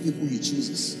 12 people he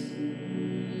chooses.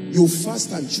 You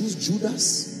fast and choose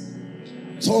Judas,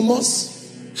 Thomas.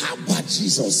 How about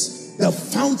Jesus, the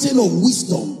fountain of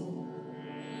wisdom?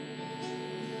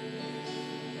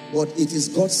 But it is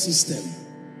God's system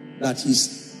that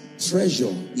his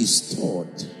treasure is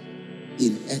stored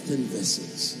in earthen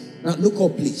vessels. Now look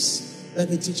up, please. Let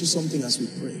me teach you something as we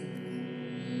pray.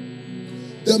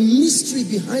 The mystery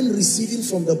behind receiving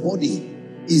from the body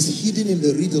is hidden in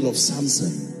the riddle of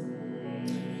Samson.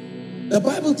 The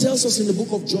Bible tells us in the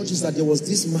book of Judges that there was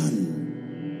this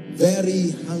man,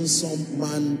 very handsome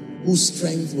man, whose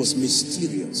strength was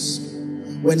mysterious.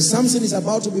 When Samson is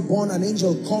about to be born, an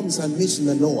angel comes and meets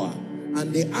Manoah,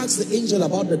 and they ask the angel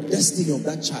about the destiny of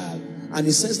that child. And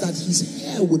it says that his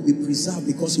hair would be preserved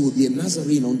because he would be a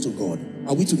Nazarene unto God.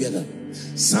 Are we together?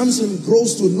 Samson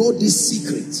grows to know this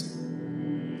secret.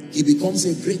 He becomes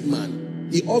a great man.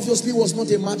 He obviously was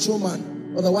not a macho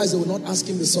man. Otherwise, they would not ask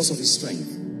him the source of his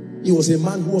strength. He was a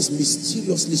man who was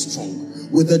mysteriously strong.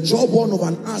 With the jawbone of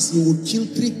an ass, he would kill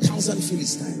 3,000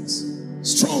 Philistines.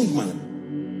 Strong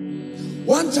man.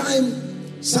 One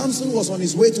time, Samson was on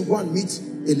his way to go and meet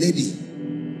a lady.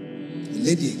 A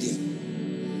lady again.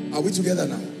 Are we together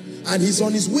now? And he's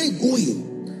on his way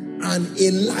going, and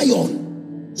a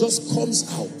lion just comes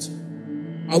out.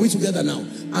 Are we together now?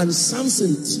 And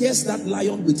Samson tears that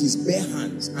lion with his bare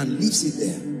hands and leaves it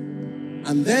there.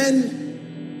 And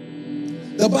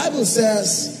then the Bible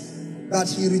says that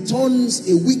he returns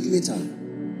a week later.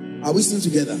 Are we still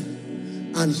together?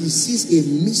 And he sees a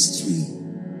mystery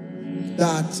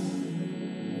that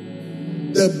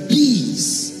the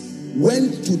bees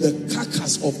went to the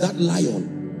carcass of that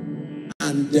lion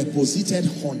and deposited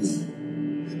honey.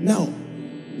 Now,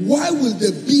 why will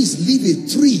the bees leave a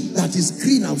tree that is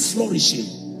green and flourishing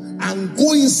and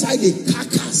go inside a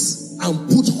carcass and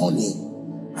put honey?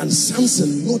 And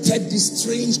Samson noted this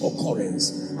strange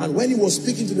occurrence. And when he was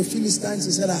speaking to the Philistines,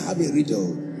 he said, I have a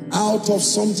riddle. Out of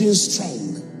something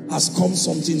strong has come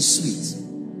something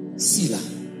sweet. Selah.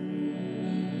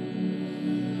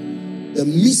 The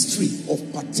mystery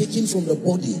of partaking from the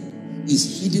body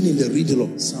is hidden in the riddle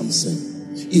of Samson.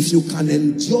 If you can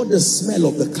endure the smell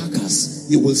of the carcass,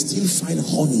 you will still find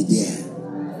honey there.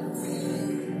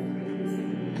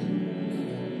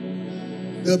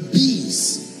 The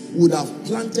bees would have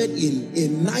planted in a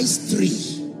nice tree.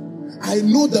 I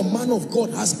know the man of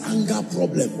God has anger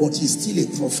problem, but he's still a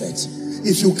prophet.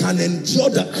 If you can endure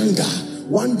the anger,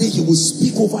 one day he will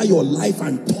speak over your life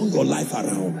and turn your life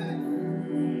around.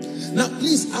 Now,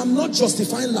 please, I'm not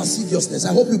justifying lasciviousness.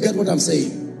 I hope you get what I'm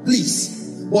saying. Please.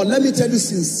 But let me tell you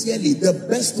sincerely, the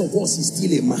best of us is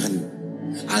still a man.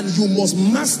 And you must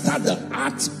master the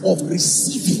art of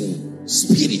receiving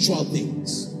spiritual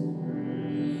things.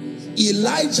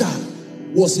 Elijah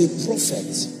was a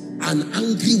prophet, an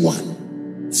angry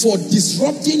one. For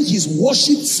disrupting his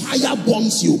worship, fire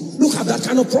burns you. Look at that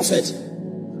kind of prophet.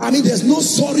 I mean, there's no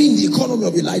sorry in the economy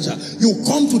of Elijah. You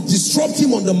come to disrupt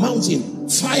him on the mountain,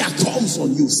 fire comes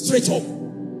on you straight up.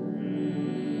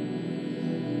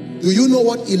 Do you know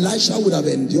what Elisha would have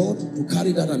endured to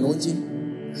carry that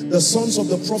anointing? The sons of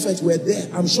the prophet were there.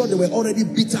 I'm sure they were already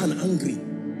bitter and angry.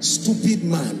 Stupid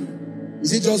man.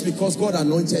 Is it just because God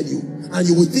anointed you? And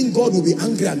you would think God will be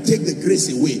angry and take the grace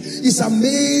away. It's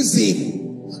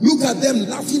amazing. Look at them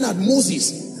laughing at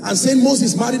Moses and saying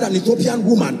Moses married an Ethiopian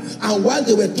woman. And while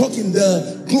they were talking,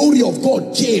 the glory of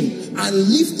God came and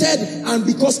lifted. And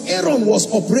because Aaron was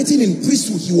operating in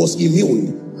priesthood, he was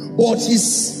immune. But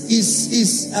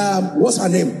what's her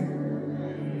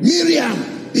name?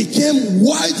 Miriam became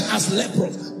white as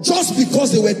leprous just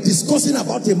because they were discussing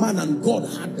about a man and God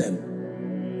had them.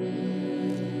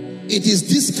 It is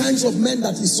these kinds of men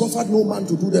that he suffered no man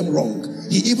to do them wrong.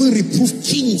 He even reproved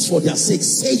kings for their sake,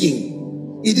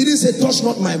 saying, he didn't say, touch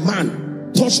not my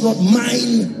man, touch not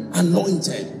mine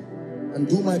anointed, and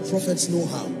do my prophets no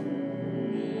harm.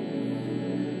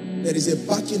 There is a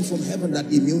backing from heaven that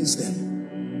immunes them.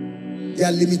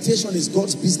 Their limitation is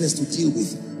God's business to deal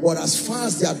with. But as far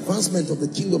as the advancement of the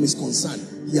kingdom is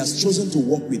concerned, he has chosen to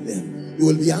walk with them. He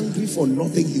will be angry for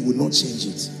nothing. He will not change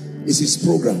it. It's his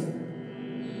program.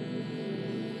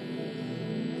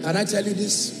 Can I tell you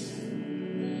this?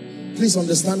 Please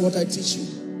understand what I teach you.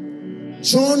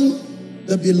 John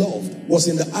the Beloved was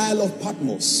in the Isle of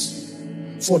Patmos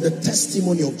for the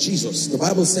testimony of Jesus. The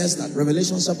Bible says that,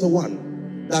 Revelation chapter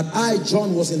 1, that I,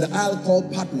 John, was in the isle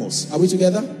called Patmos. Are we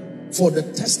together? For the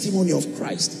testimony of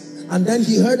Christ. And then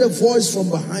he heard a voice from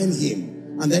behind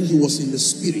him, and then he was in the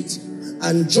spirit.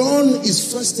 And John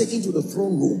is first taken to the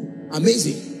throne room.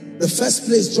 Amazing. The first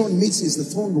place John meets is the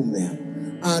throne room there.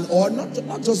 And or not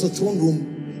just the throne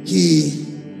room.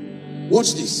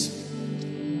 Watch this.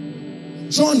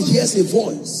 John hears a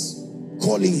voice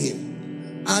calling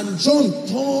him. And John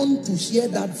turned to hear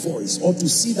that voice or to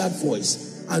see that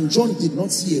voice. And John did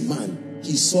not see a man.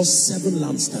 He saw 7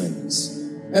 lampstands.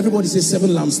 Everybody say 7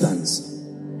 lampstands.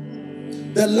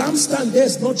 The lampstand there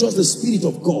is not just the Spirit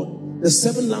of God. The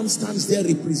 7 lampstands there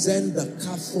represent the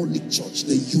Catholic Church,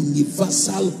 the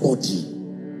universal body.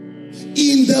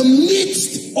 In the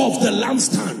midst of the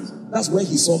lampstand, that's where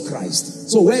he saw Christ.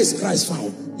 So where is Christ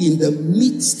found? In the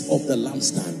midst of the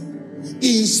lampstand.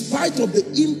 In spite of the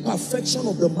imperfection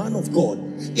of the man of God,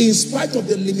 in spite of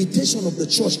the limitation of the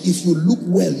church, if you look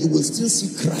well, you will still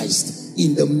see Christ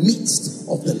in the midst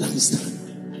of the lampstand.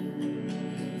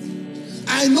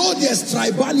 I know there's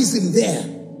tribalism there,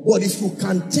 but if you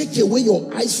can take away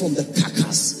your eyes from the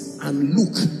carcass and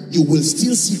look, you will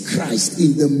still see Christ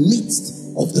in the midst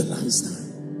of the lampstand.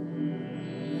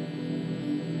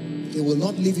 He will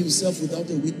not leave himself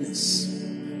without a witness.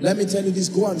 Let me tell you this,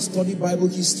 go and study Bible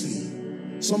history.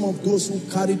 Some of those who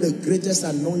carried the greatest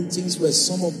anointings were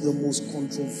some of the most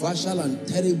controversial and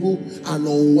terrible and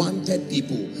unwanted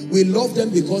people. We love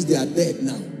them because they are dead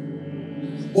now.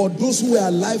 But those who were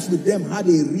alive with them had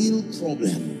a real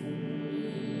problem.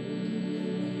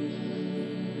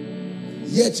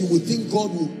 Yet you would think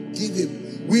God will give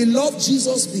him. We love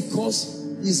Jesus because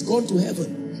he's gone to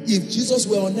heaven. If Jesus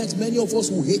were on earth, many of us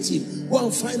will hate him. Go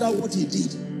and find out what he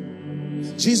did.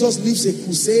 Jesus leaves a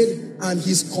crusade and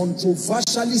he's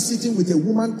controversially sitting with a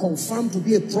woman confirmed to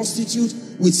be a prostitute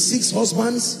with 6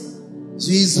 husbands.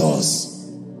 Jesus.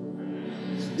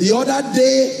 The other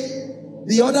day,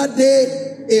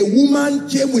 a woman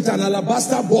came with an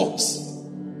alabaster box.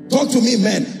 Talk to me,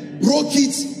 man. Broke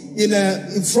it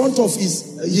in front of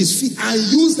his feet and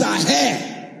used her hair.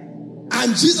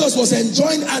 And Jesus was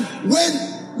enjoying. And when,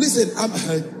 listen,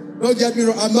 don't get me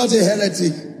wrong, I'm not a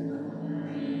heretic.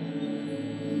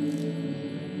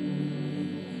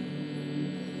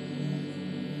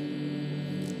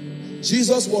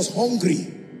 Jesus was hungry.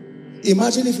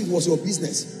 Imagine if it was your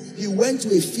business. He went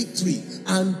to a fig tree,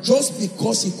 and just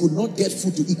because he could not get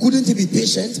food to eat, couldn't he be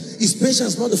patient? Is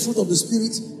patience not the fruit of the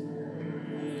Spirit?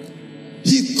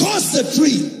 He cursed the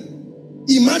tree.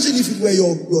 Imagine if it were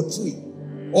your tree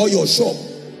or your shop.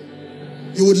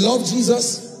 You would love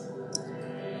Jesus?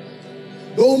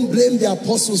 Don't blame the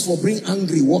apostles for being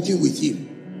angry walking with him.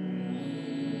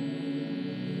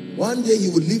 One day he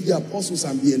would leave the apostles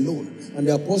and be alone. And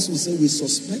the apostles say, we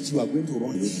suspect you are going to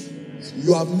run away.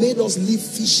 You have made us leave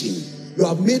fishing. You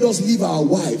have made us leave our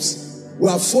wives. We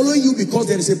are following you because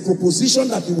there is a proposition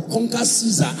that you will conquer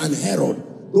Caesar and Herod.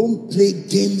 Don't play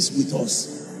games with us.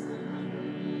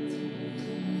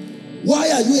 Why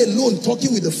are you alone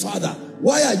talking with the Father?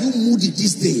 Why are you moody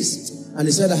these days? And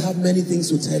he said, I have many things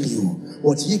to tell you,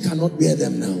 but ye cannot bear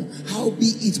them now. How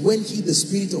be it when he, the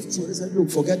Spirit of truth, he said, look,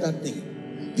 forget that thing.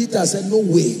 Peter said, no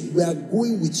way, we are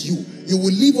going with you. You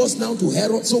will leave us now to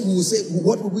Herod. So we will say,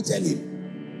 what will we tell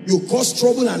him? You cause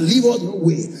trouble and leave us? No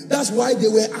way. That's why they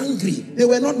were angry. They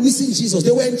were not missing Jesus.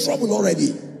 They were in trouble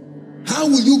already. How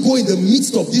will you go in the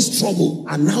midst of this trouble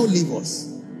and now leave us?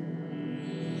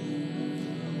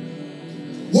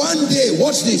 One day,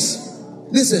 watch this.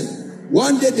 Listen,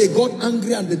 one day they got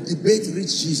angry and the debate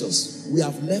reached Jesus. We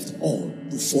have left all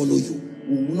to follow you.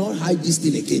 We will not hide this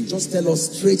thing again. Just tell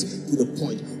us straight to the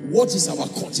point. What is our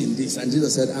cut in this? And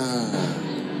Jesus said,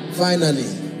 finally.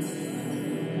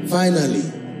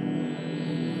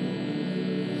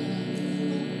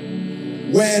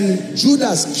 When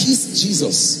Judas kissed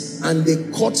Jesus and they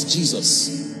caught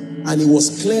Jesus, and it was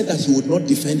clear that he would not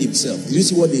defend himself. Did you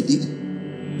see what they did?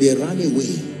 They ran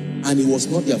away, and it was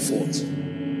not their fault.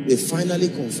 They finally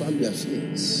confirmed their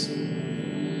fears.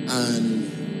 And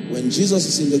when Jesus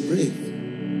is in the grave,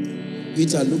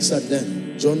 Peter looks at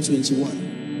them. John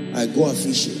 21. I go a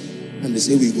fishing. And they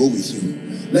say, we go with you.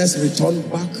 Let's return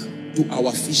back to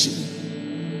our fishing.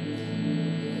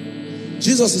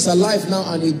 Jesus is alive now,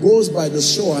 and he goes by the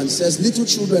shore and says, little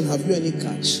children, have you any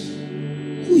catch?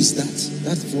 Who is that?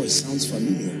 That voice sounds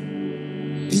familiar.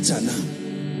 Peter now.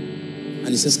 And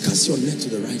he says, cast your net to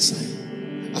the right side.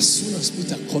 As soon as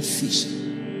Peter caught fish,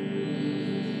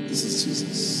 this is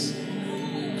Jesus.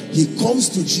 He comes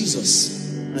to Jesus,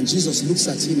 and Jesus looks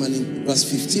at him, and in verse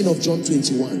 15 of John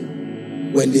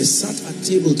 21, when they sat at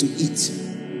table to eat,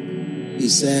 he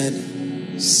said,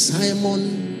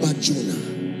 Simon Bar-Jonah,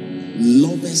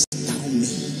 lovest thou me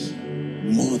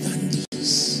more than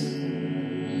this?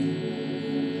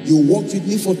 You walked with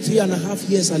me for 3.5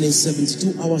 years, and in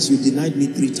 72 hours you denied me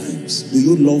 3 times. Do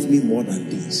you love me more than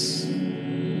this?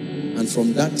 And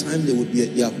from that time there would be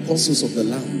the apostles of the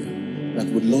Lamb that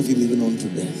would love him even unto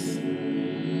death.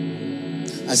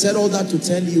 I said all that to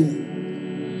tell you,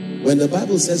 when the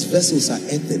Bible says vessels are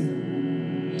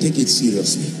earthen, take it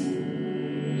seriously.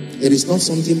 It is not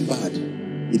something bad,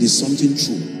 it is something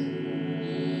true.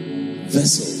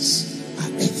 Vessels are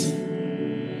earthen.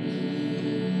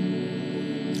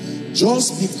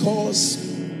 Just because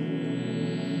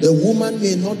the woman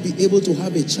may not be able to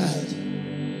have a child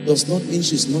does not mean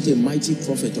she's not a mighty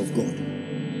prophet of God.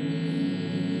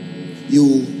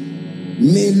 You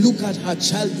may look at her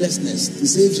childlessness to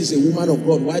say, if she's a woman of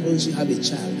God, why don't she have a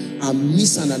child, and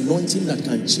miss an anointing that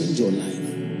can change your life.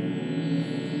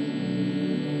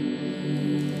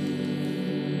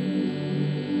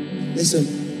 Listen,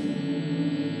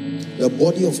 the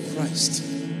body of Christ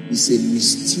is a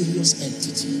mysterious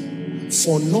entity.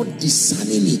 For not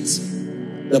discerning it,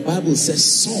 the Bible says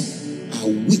some are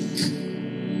weak,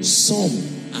 some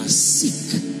are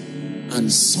sick, and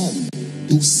some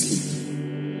do sleep.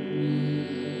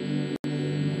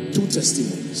 2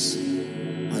 testimonies,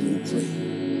 and we pray.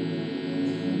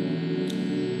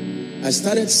 I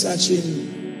started searching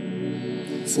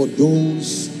for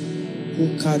those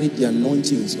who carried the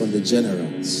anointings on the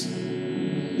generals,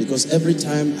 because every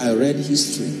time I read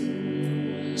history,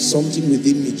 something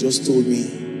within me just told me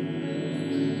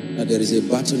that there is a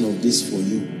baton of this for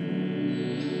you,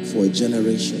 for a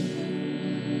generation.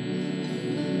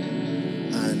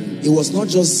 And it was not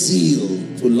just zeal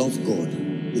to love God,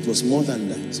 it was more than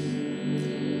that.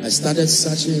 I started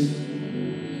searching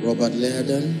Robert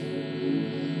Liardon,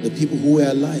 the people who were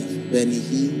alive, Benny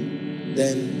Hinn,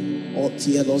 then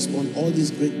T.L. Osborne, all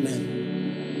these great men.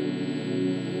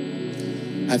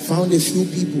 I found a few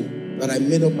people that I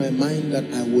made up my mind that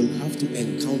I will have to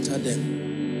encounter them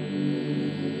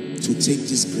to take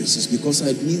these graces, because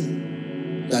I knew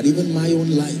that even my own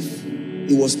life,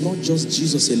 it was not just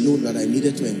Jesus alone that I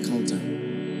needed to encounter.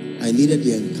 I needed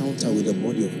the encounter with the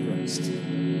body of Christ.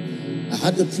 I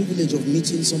had the privilege of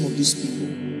meeting some of these people.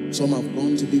 Some have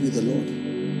gone to be with the Lord,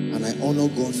 and I honor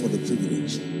God for the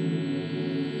privilege.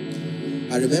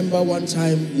 I remember one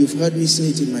time, you've heard me say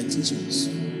it in my teachings,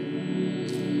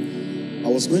 I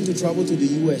was going to travel to the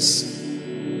US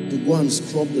to go and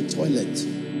scrub the toilet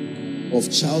of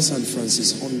Charles and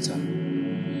Francis Hunter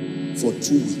for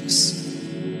 2 weeks.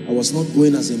 I was not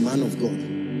going as a man of God.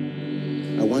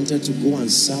 I wanted to go and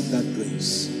serve that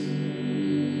grace.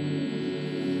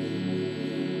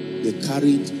 They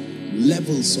carried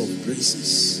levels of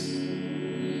graces.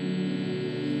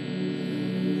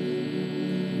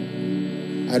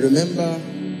 I remember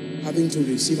having to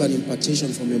receive an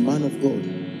impartation from a man of God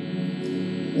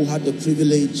who had the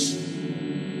privilege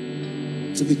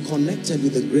to be connected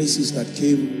with the graces that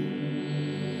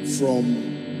came from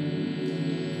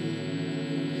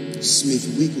Smith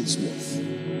Wigglesworth.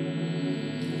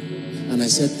 And I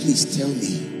said, please tell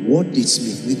me, what did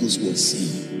Smith Wigglesworth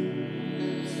say?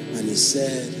 And he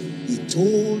said, he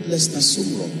told Lester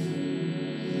Sumrall,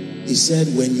 he said,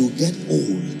 when you get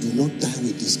old, do not die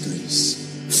with this grace.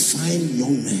 Find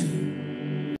young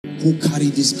men who carry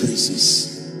these graces.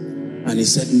 And he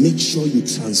said, make sure you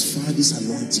transfer this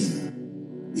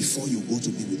anointing before you go to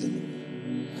be with the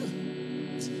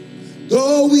Lord.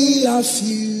 Though we are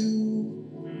few,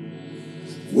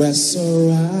 we're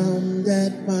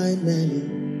surrounded by many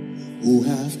who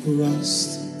have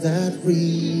crossed that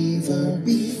river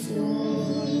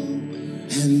before.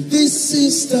 And this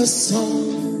is the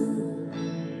song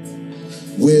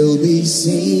we'll be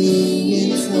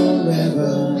singing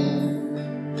forever.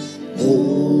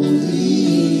 Holy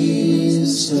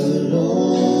is the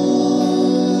Lord.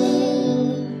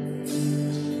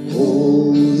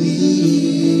 Holy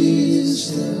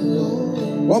is the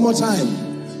Lord. One more time.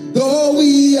 Though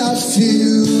we are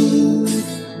few,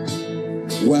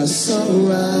 we're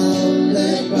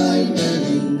surrounded by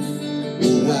many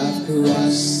who have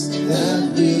crossed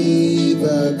that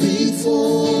river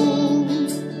before.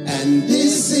 And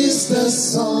this is the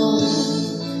song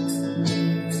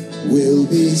we'll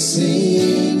be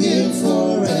singing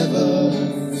forever.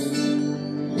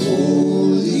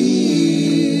 Holy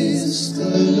is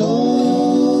the Lord.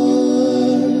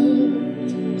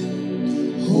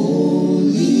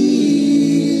 Holy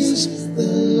is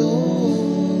the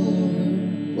Lord.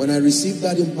 When I received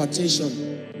that impartation,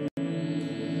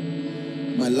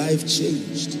 my life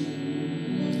changed.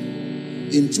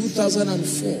 In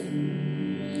 2004,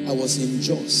 I was in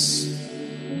Jos,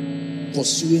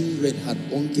 pursuing Reinhard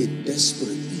Bonnke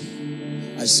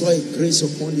desperately. I saw a grace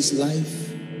upon his life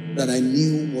that I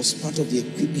knew was part of the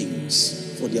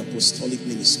equippings for the apostolic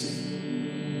ministry.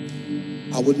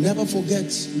 I would never forget,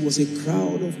 it was a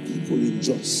crowd of people in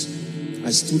Jos.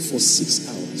 I stood for 6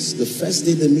 hours. The first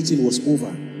day the meeting was over,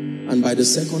 and by the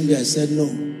second day I said, no,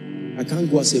 I can't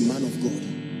go as a man of God.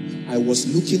 I was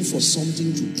looking for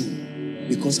something to do,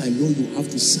 because I know you have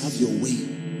to serve your way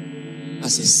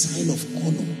as a sign of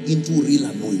honor into real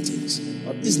anointings.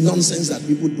 But this nonsense that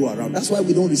people do around, that's why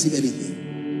we don't receive anything.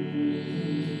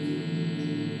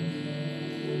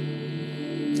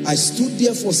 I stood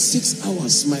there for 6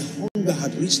 hours. My hunger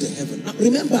had reached the heaven. Now,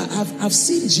 remember, I've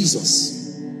seen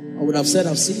Jesus. I would have said,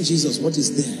 I've seen Jesus. What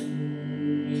is there?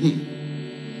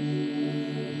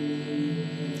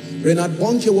 Reinhard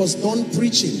Bonnke was done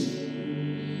preaching.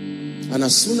 And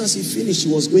as soon as he finished,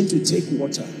 he was going to take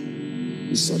water.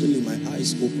 And suddenly my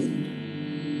eyes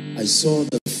opened. I saw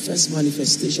the first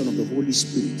manifestation of the Holy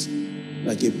Spirit,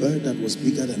 like a bird that was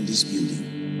bigger than this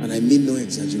building. and I mean no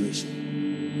exaggeration,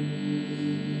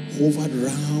 hovered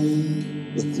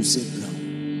round the crusade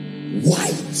ground.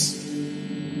 White.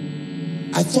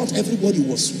 I thought everybody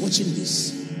was watching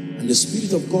this. And the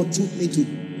Spirit of God took me to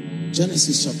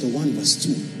Genesis chapter 1 verse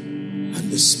 2. And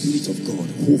the Spirit of God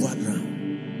hovered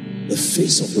round the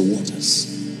face of the waters.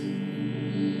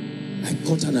 I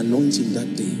caught an anointing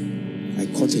that day. I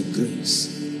caught a grace.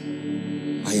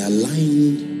 I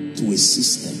aligned to a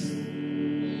system.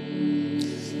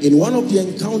 In one of the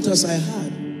encounters I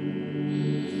had,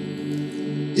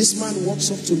 this man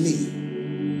walks up to me.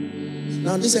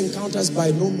 Now, these encounters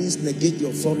by no means negate the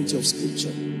authority of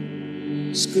Scripture.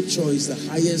 Scripture is the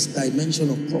highest dimension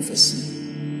of prophecy.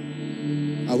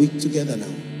 Are we together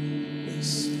now?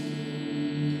 Yes.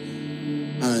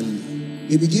 And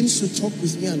he begins to talk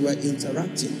with me and we're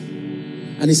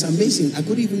interacting. And it's amazing. I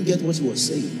couldn't even get what he was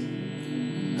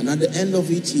saying. And at the end of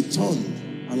it, he turned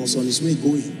and was on his way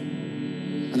going.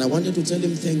 And I wanted to tell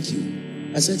him thank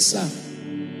you. I said, sir,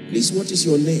 please, what is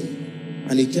your name?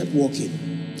 And he kept walking.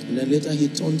 And then later he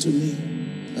turned to me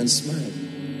and smiled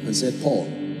and said, Paul.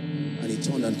 And he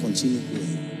turned and continued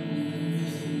going.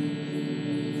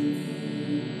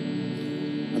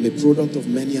 I'm a product of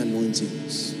many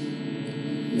anointings.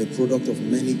 I'm a product of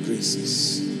many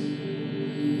graces.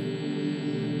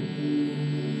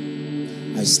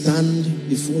 I stand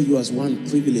before you as one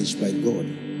privileged by God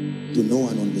to know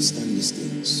and understand these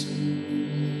things.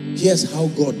 Here's how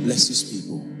God blesses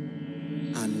people.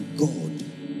 And God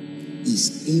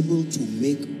is able to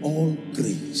make all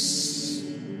grace.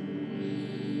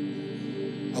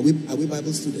 Are we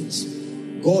Bible students?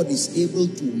 God is able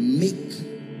to make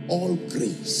all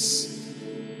grace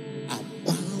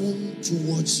abound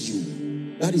towards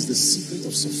you. That is the secret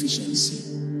of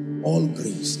sufficiency. All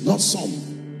grace, not some.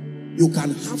 You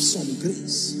can have some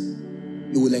grace.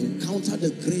 You will encounter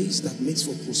the grace that makes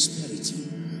for prosperity.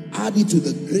 Add it to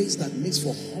the grace that makes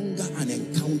for hunger and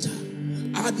encounter.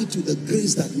 Add it to the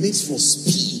grace that makes for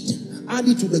speed. Add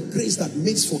it to the grace that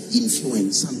makes for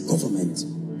influence and government.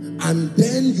 And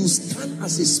then you stand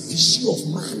as a species of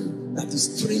man that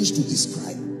is strange to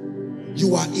describe.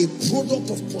 You are a product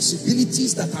of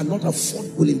possibilities that are not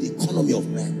affordable in the economy of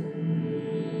men.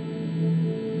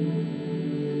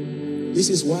 This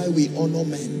is why we honor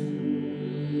men.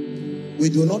 We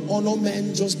do not honor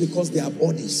men just because they are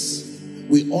bodies.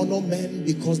 We honor men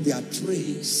because they are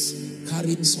trays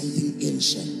carrying something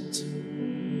ancient.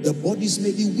 The bodies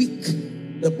may be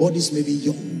weak. The bodies may be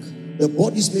young. The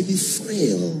bodies may be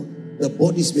frail. The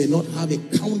bodies may not have a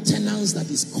countenance that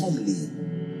is comely.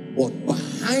 But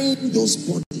behind those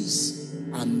bodies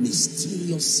are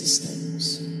mysterious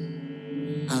systems.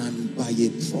 And by a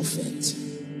prophet,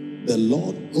 the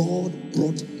Lord God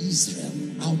brought Israel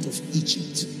out of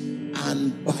Egypt.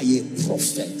 And by a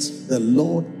prophet, the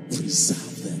Lord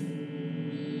preserved them.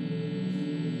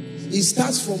 It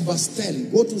starts from verse 10.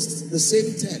 Go to the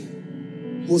same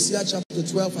 10. Hosea chapter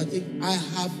 12, I think. I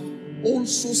have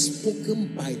also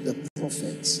spoken by the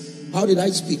prophets. How did I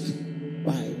speak?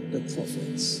 By the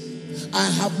prophets. I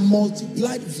have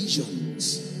multiplied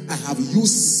visions. I have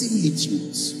used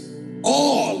similitudes.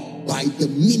 All by the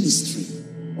ministry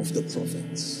of the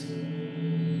prophets.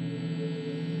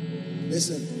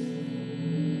 Listen.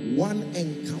 One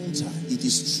encounter, it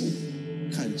is true,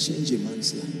 can change a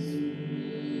man's life.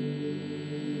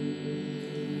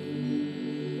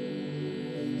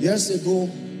 Years ago,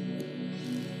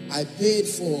 I paid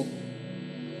for,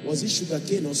 was it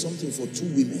sugarcane or something, for two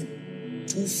women,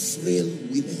 two frail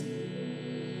women.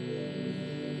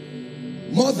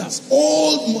 Mothers,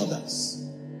 old mothers.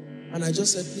 And I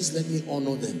just said, please let me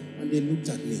honor them. And they looked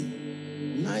at me.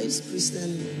 Nice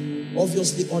Christian,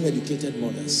 obviously uneducated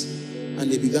mothers. And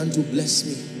they began to bless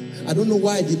me. I don't know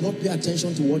why I did not pay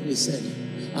attention to what they said.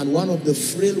 And one of the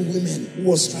frail women who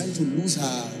was trying to lose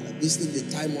her, this thing, the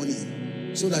time money,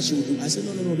 so that she would do. I said,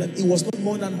 no. It was not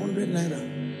more than 100 naira.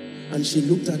 And she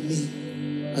looked at me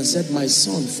and said, my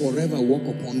son, forever walk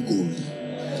upon gold.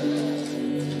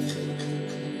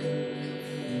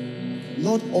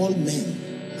 Not all men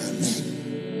are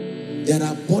men. There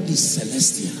are bodies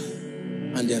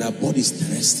celestial and there are bodies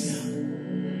terrestrial.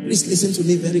 Please listen to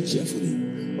me very carefully.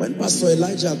 When Pastor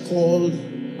Elijah called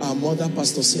our mother,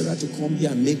 Pastor Sarah, to come here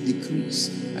and make decrees,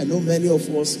 I know many of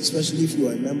us, especially if you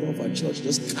are a member of our church,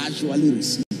 just casually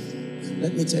receive.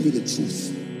 Let me tell you the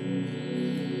truth.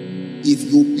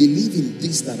 If you believe in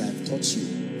this that I've taught you,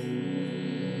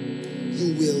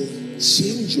 you will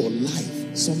change your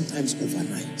life sometimes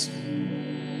overnight.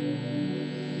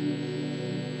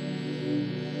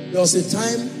 There was a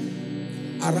time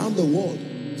around the world,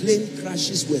 plane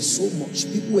crashes were so much.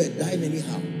 People were dying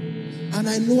anyhow. And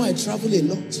I know I travel a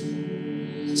lot.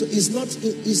 So it's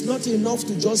not enough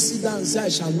to just sit down and say I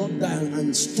shall not die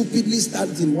and stupidly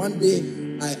start till one day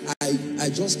I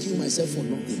just kill myself for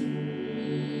nothing.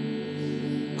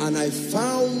 And I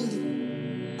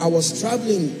was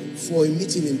traveling for a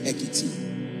meeting in Ekiti,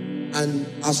 and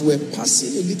as we're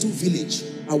passing a little village,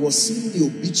 I was seeing the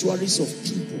obituaries of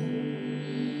people,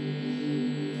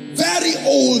 very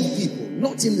old people,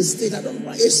 not in the state, I don't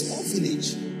know, a small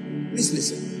village. Please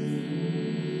listen.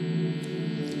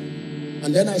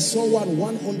 And then I saw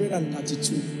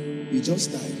 132. He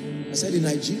just died. I said, in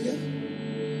Nigeria,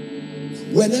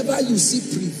 whenever you see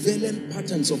prevalent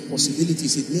patterns of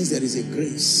possibilities, it means there is a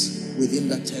grace within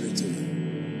that territory.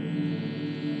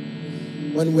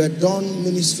 When we're done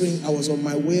ministering, I was on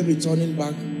my way returning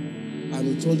back, and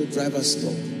we told the driver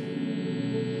stop.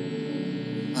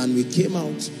 And we came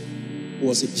out. It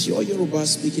was a pure Yoruba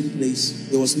speaking place.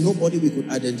 There was nobody we could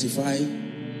identify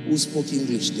who spoke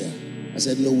English there. I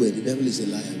said, no way, the devil is a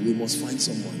liar. We must find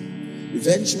someone.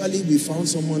 Eventually, we found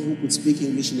someone who could speak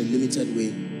English in a limited way.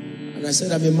 And I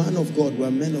said, I'm a man of God. We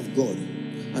are men of God.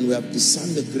 And we have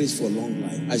discerned the grace for long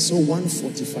life. I saw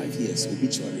 145 years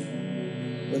obituary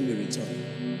when we returned.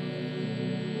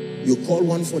 You call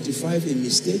 145 a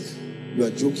mistake, you are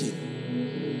joking.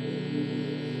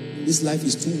 This life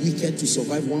is too wicked to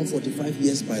survive 145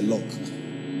 years by luck.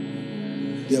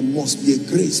 There must be a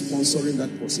grace sponsoring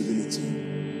that possibility.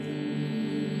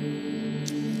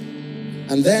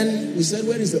 And then we said,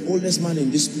 where is the oldest man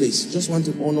in this place? Just want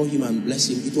to honor him and bless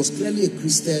him. It was clearly a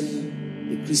Christian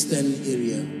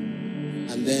area.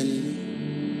 And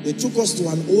then they took us to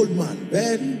an old man.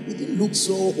 He didn't look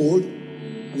so old.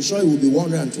 I'm sure he would be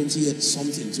 120 years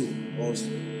something too.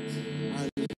 And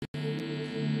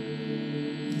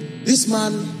this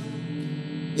man,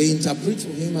 they interpret for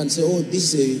him and say, oh,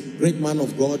 this is a great man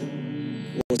of God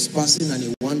who was passing and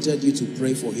he wanted you to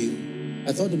pray for him.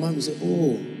 I thought the man would say,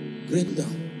 oh, great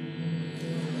down.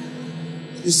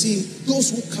 You see,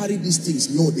 those who carry these things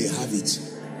know they have it.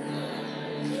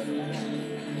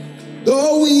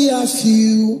 Though we are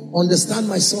few, understand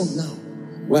my song now.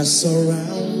 We're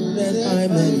surrounded by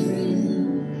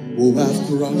many who have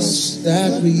crossed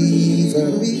that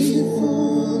river before.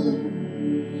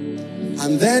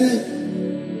 And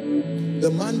then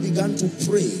the man began to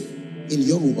pray in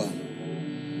Yoruba,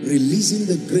 releasing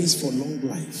the grace for long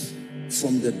life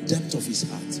from the depth of his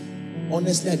heart.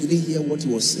 Honestly, I didn't hear what he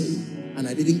was saying, and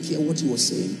I didn't care what he was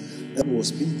saying. That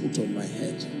was being put on my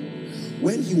head.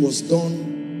 When he was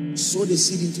done, sowed a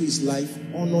seed into his life,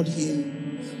 honored him,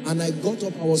 and I got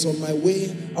up, I was on my way.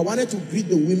 I wanted to greet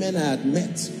the women I had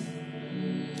met.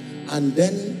 And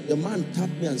then the man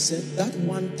tapped me and said, that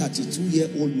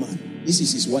 132-year-old man, this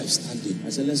is his wife standing. I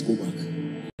said, let's go back.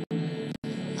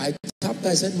 I tapped her,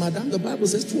 I said, madam, the Bible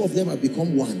says two of them have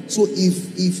become one. So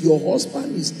if your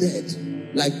husband is dead,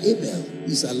 like Abel,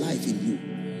 he's alive in you.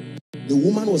 The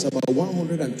woman was about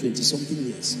 120 something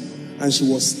years. And she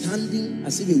was standing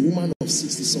as if a woman of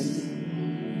 60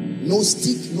 something. No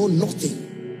stick, no nothing.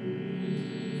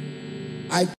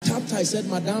 I tapped her, I said,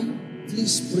 madam,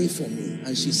 please pray for me.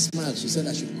 And she smiled. She said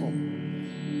I should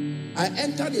come. I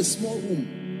entered a small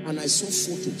room and I saw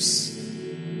photos.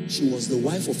 She was the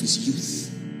wife of his youth.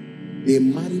 They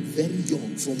married very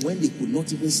young, from when they could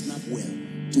not even snap well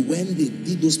to when they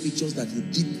did those pictures that you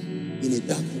did in a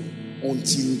dark room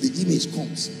until the image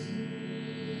comes.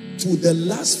 To the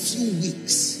last few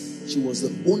weeks, she was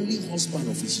the only husband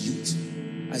of his youth.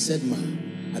 I said, ma,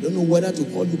 I don't know whether to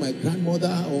call you my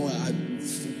grandmother or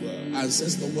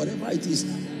ancestor, whatever it is.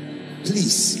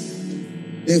 Please,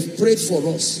 they've prayed for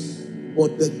us,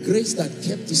 but the grace that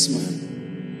kept this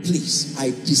man, please,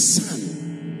 I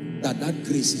discern that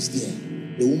grace is there.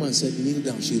 The woman said, kneel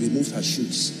down. She removed her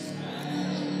shoes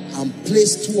and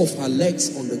placed two of her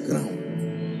legs on the ground.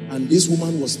 And this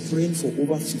woman was praying for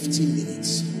over 15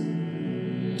 minutes.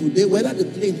 Today, whether the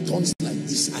plane turns like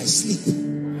this, I sleep.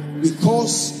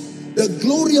 Because the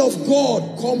glory of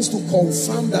God comes to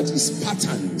confirm that his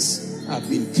patterns have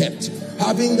been kept.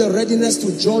 Having the readiness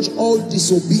to judge all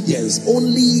disobedience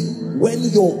only when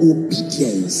your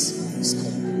obedience is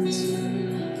complete.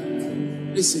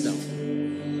 Please sit down.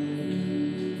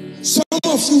 Some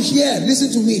of you here,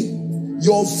 listen to me.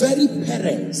 Your very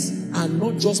parents are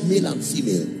not just male and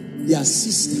female. They are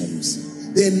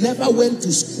systems. They never went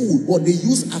to school, but they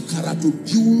use akara to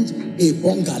build a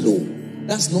bungalow.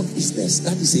 That's not business.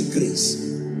 That is a grace.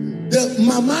 The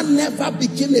mama never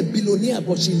became a billionaire,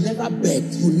 but she never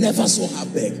begged. You never saw her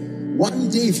beg. One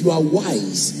day, if you are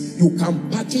wise, you can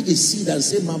package a seed and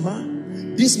say, mama,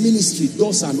 this ministry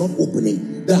doors are not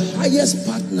opening. The highest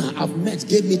partner I've met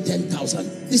gave me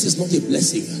 10,000. This is not a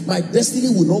blessing. My destiny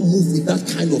will not move with that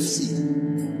kind of seed.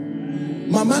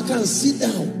 Mama can sit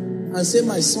down and say,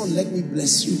 my son, let me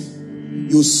bless you.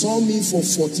 You saw me for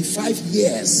 45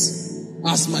 years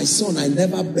as my son. I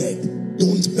never begged.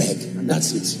 Don't beg. And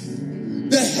that's it.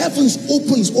 The heavens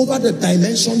opens over the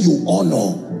dimension you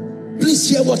honor. Please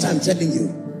hear what I'm telling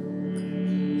you.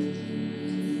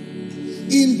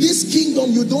 In this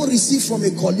kingdom, you don't receive from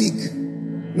a colleague.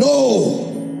 No.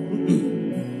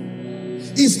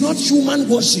 It's not human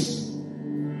worship.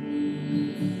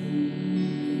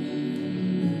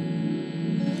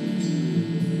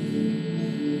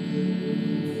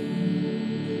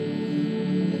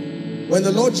 When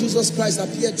the Lord Jesus Christ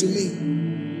appeared to me,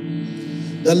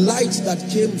 the light that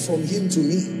came from him to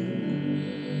me,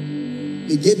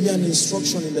 he gave me an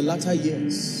instruction in the latter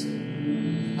years.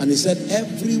 And he said,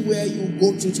 everywhere you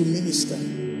go to minister,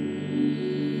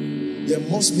 there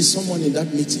must be someone in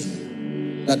that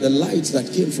meeting that the light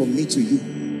that came from me to you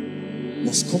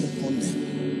must come upon them.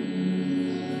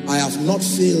 I have not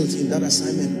failed in that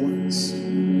assignment once.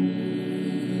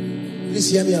 Please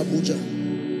hear me, Abuja.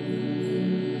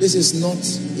 This is not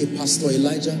a Pastor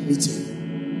Elijah meeting.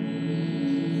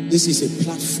 This is a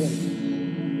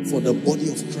platform for the body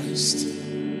of Christ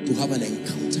to have an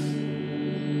encounter.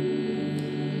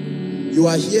 You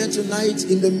are here tonight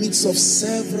in the midst of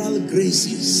several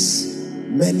graces,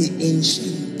 many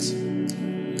ancient.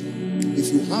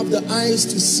 If you have the eyes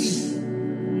to see,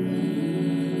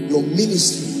 your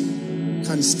ministry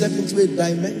can step into a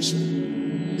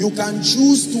dimension. You can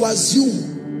choose to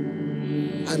assume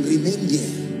and remain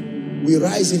there. We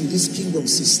rise in this kingdom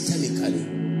systemically.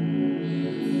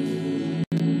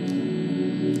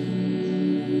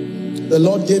 The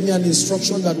Lord gave me an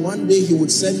instruction that one day he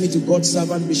would send me to God's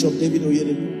servant, Bishop David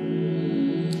Oyedepo.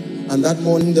 And that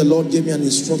morning the Lord gave me an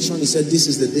instruction. He said, this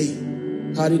is the day.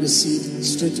 Carry the seed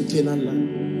straight to Canaan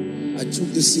land. I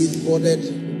took the seed, boarded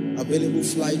available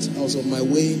flight. I was on my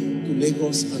way to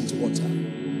Lagos and to Water.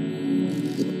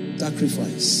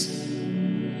 Sacrifice.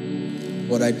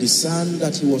 But I discerned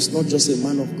that he was not just a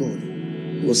man of God.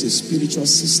 It was a spiritual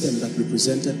system that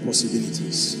represented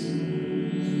possibilities.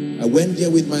 I went there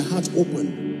with my heart open.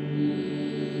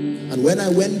 And when I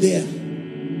went there,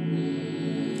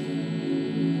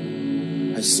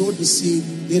 I sowed the seed,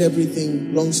 did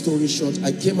everything. Long story short,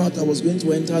 I came out, I was going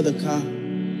to enter the car,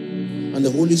 and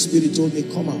the Holy Spirit told me,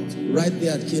 come out, right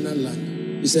there at Canaan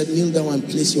land. He said, kneel down and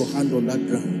place your hand on that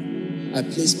ground. I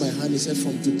placed my hand. He said,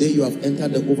 from today you have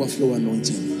entered the overflow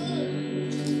anointing.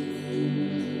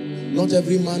 Not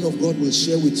every man of God will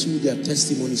share with you their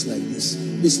testimonies like this.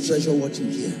 Please treasure what you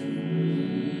hear.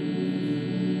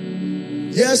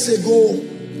 Years ago,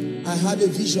 I had a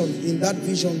vision. In that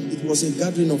vision, it was a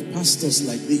gathering of pastors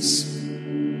like this.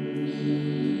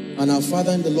 And our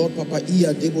father in the Lord, Papa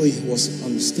Iya Deboye, was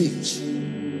on stage.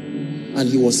 And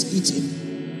he was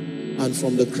eating. And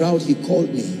from the crowd, he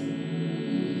called me.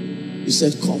 He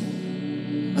said, come.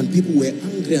 And people were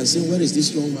angry and saying, where is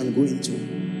this young man going to?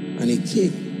 And he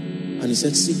came. And he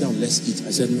said, sit down, let's eat.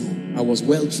 I said, no, I was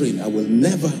well trained. I will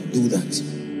never do that.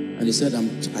 And he said,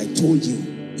 I told you,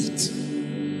 eat.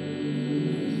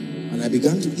 And I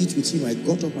began to eat with him. I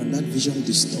got up and that vision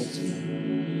disturbed me.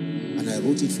 And I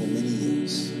wrote it for many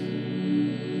years.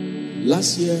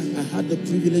 Last year, I had the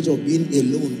privilege of being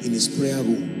alone in his prayer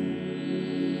room.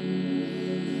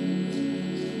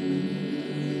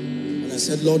 And I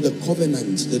said, Lord, the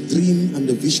covenant, the dream and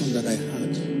the vision that I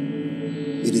had,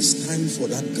 it is time for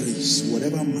that grace,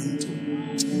 whatever mantle.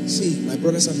 See, my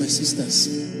brothers and my sisters,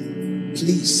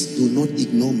 please do not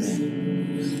ignore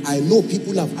men. I know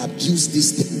people have abused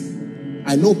this thing.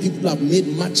 I know people have made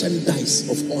merchandise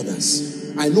of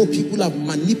others. I know people have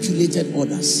manipulated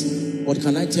others. But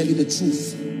can I tell you the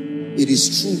truth? It is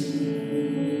true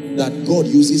that God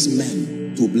uses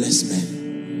men to bless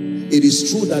men. It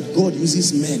is true that God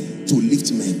uses men to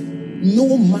lift men.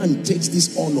 No man takes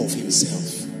this honor of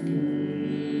himself.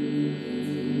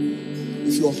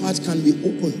 If your heart can be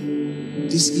open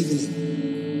this evening,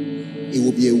 it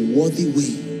will be a worthy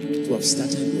way to have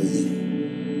started your year.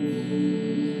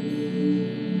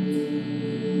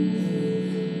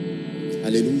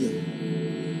 Hallelujah.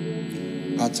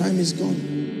 Our time is gone.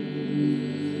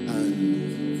 And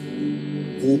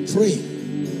we'll pray.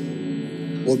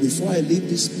 But before I leave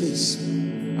this place,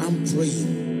 I'm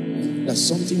praying that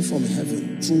something from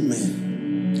heaven, through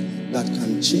men, that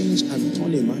can change and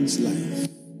turn a man's life.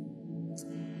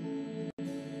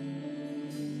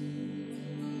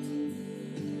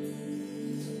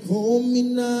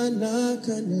 Komina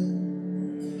nakane,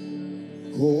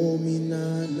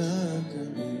 komina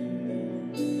nakane,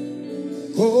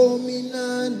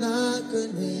 komina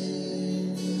nakane,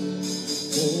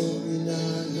 komina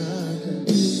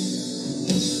nakane.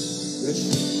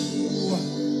 Yeshua.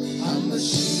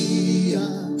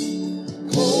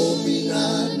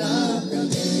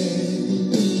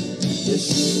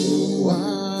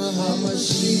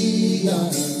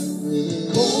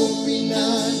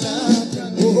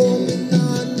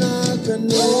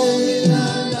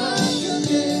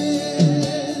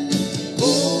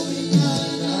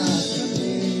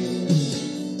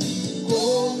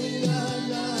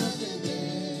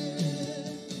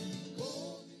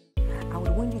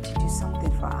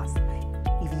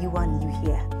 you are new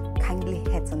here, kindly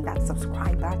hit on that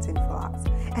subscribe button for us,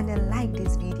 and then like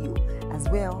this video as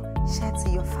well. Share to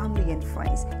your family and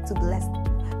friends to bless them,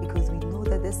 because we know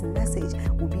that this message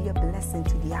will be a blessing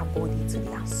to their body, to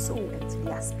their soul, and to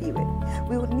their spirit.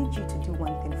 We would need you to do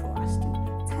one thing for us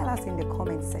too. Tell us in the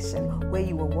comment section where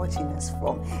you are watching us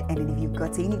from, and then if you've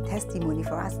got any testimony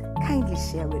for us, kindly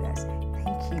share with us.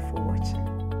 Thank you for watching.